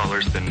wedlock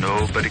collars, then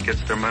nobody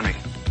gets their money.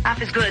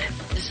 Off is good.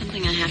 There's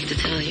something I have to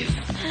tell you.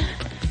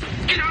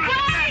 Get on the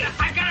plane!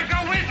 I gotta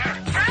go with her!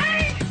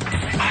 Right?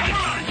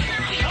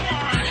 Come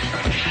on!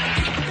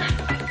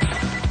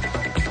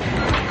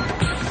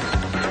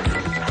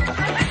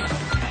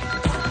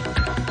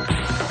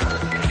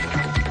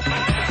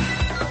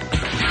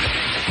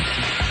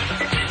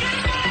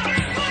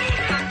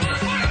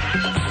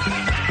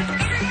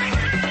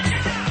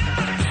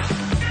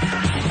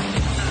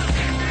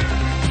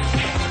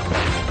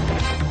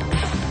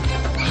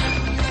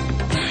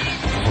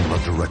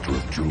 Director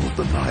of Jewel of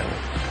the Nile,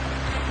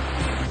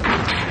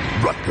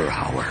 Rutger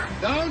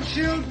Hauer. Don't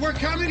shoot, we're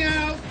coming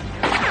out!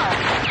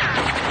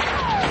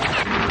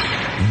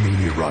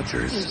 Mimi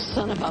Rogers. You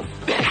son of a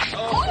bitch!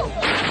 Oh.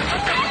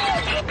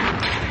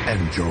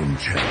 And Joan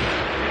Chen.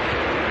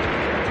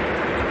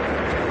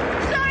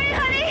 Sorry,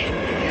 honey!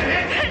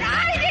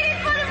 I did it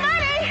for the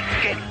money!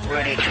 Get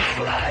ready to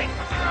fly.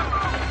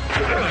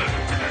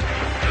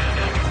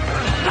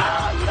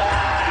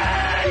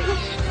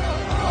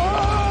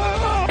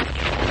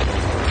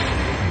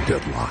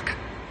 Deadlock.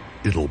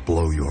 It'll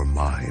blow your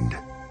mind.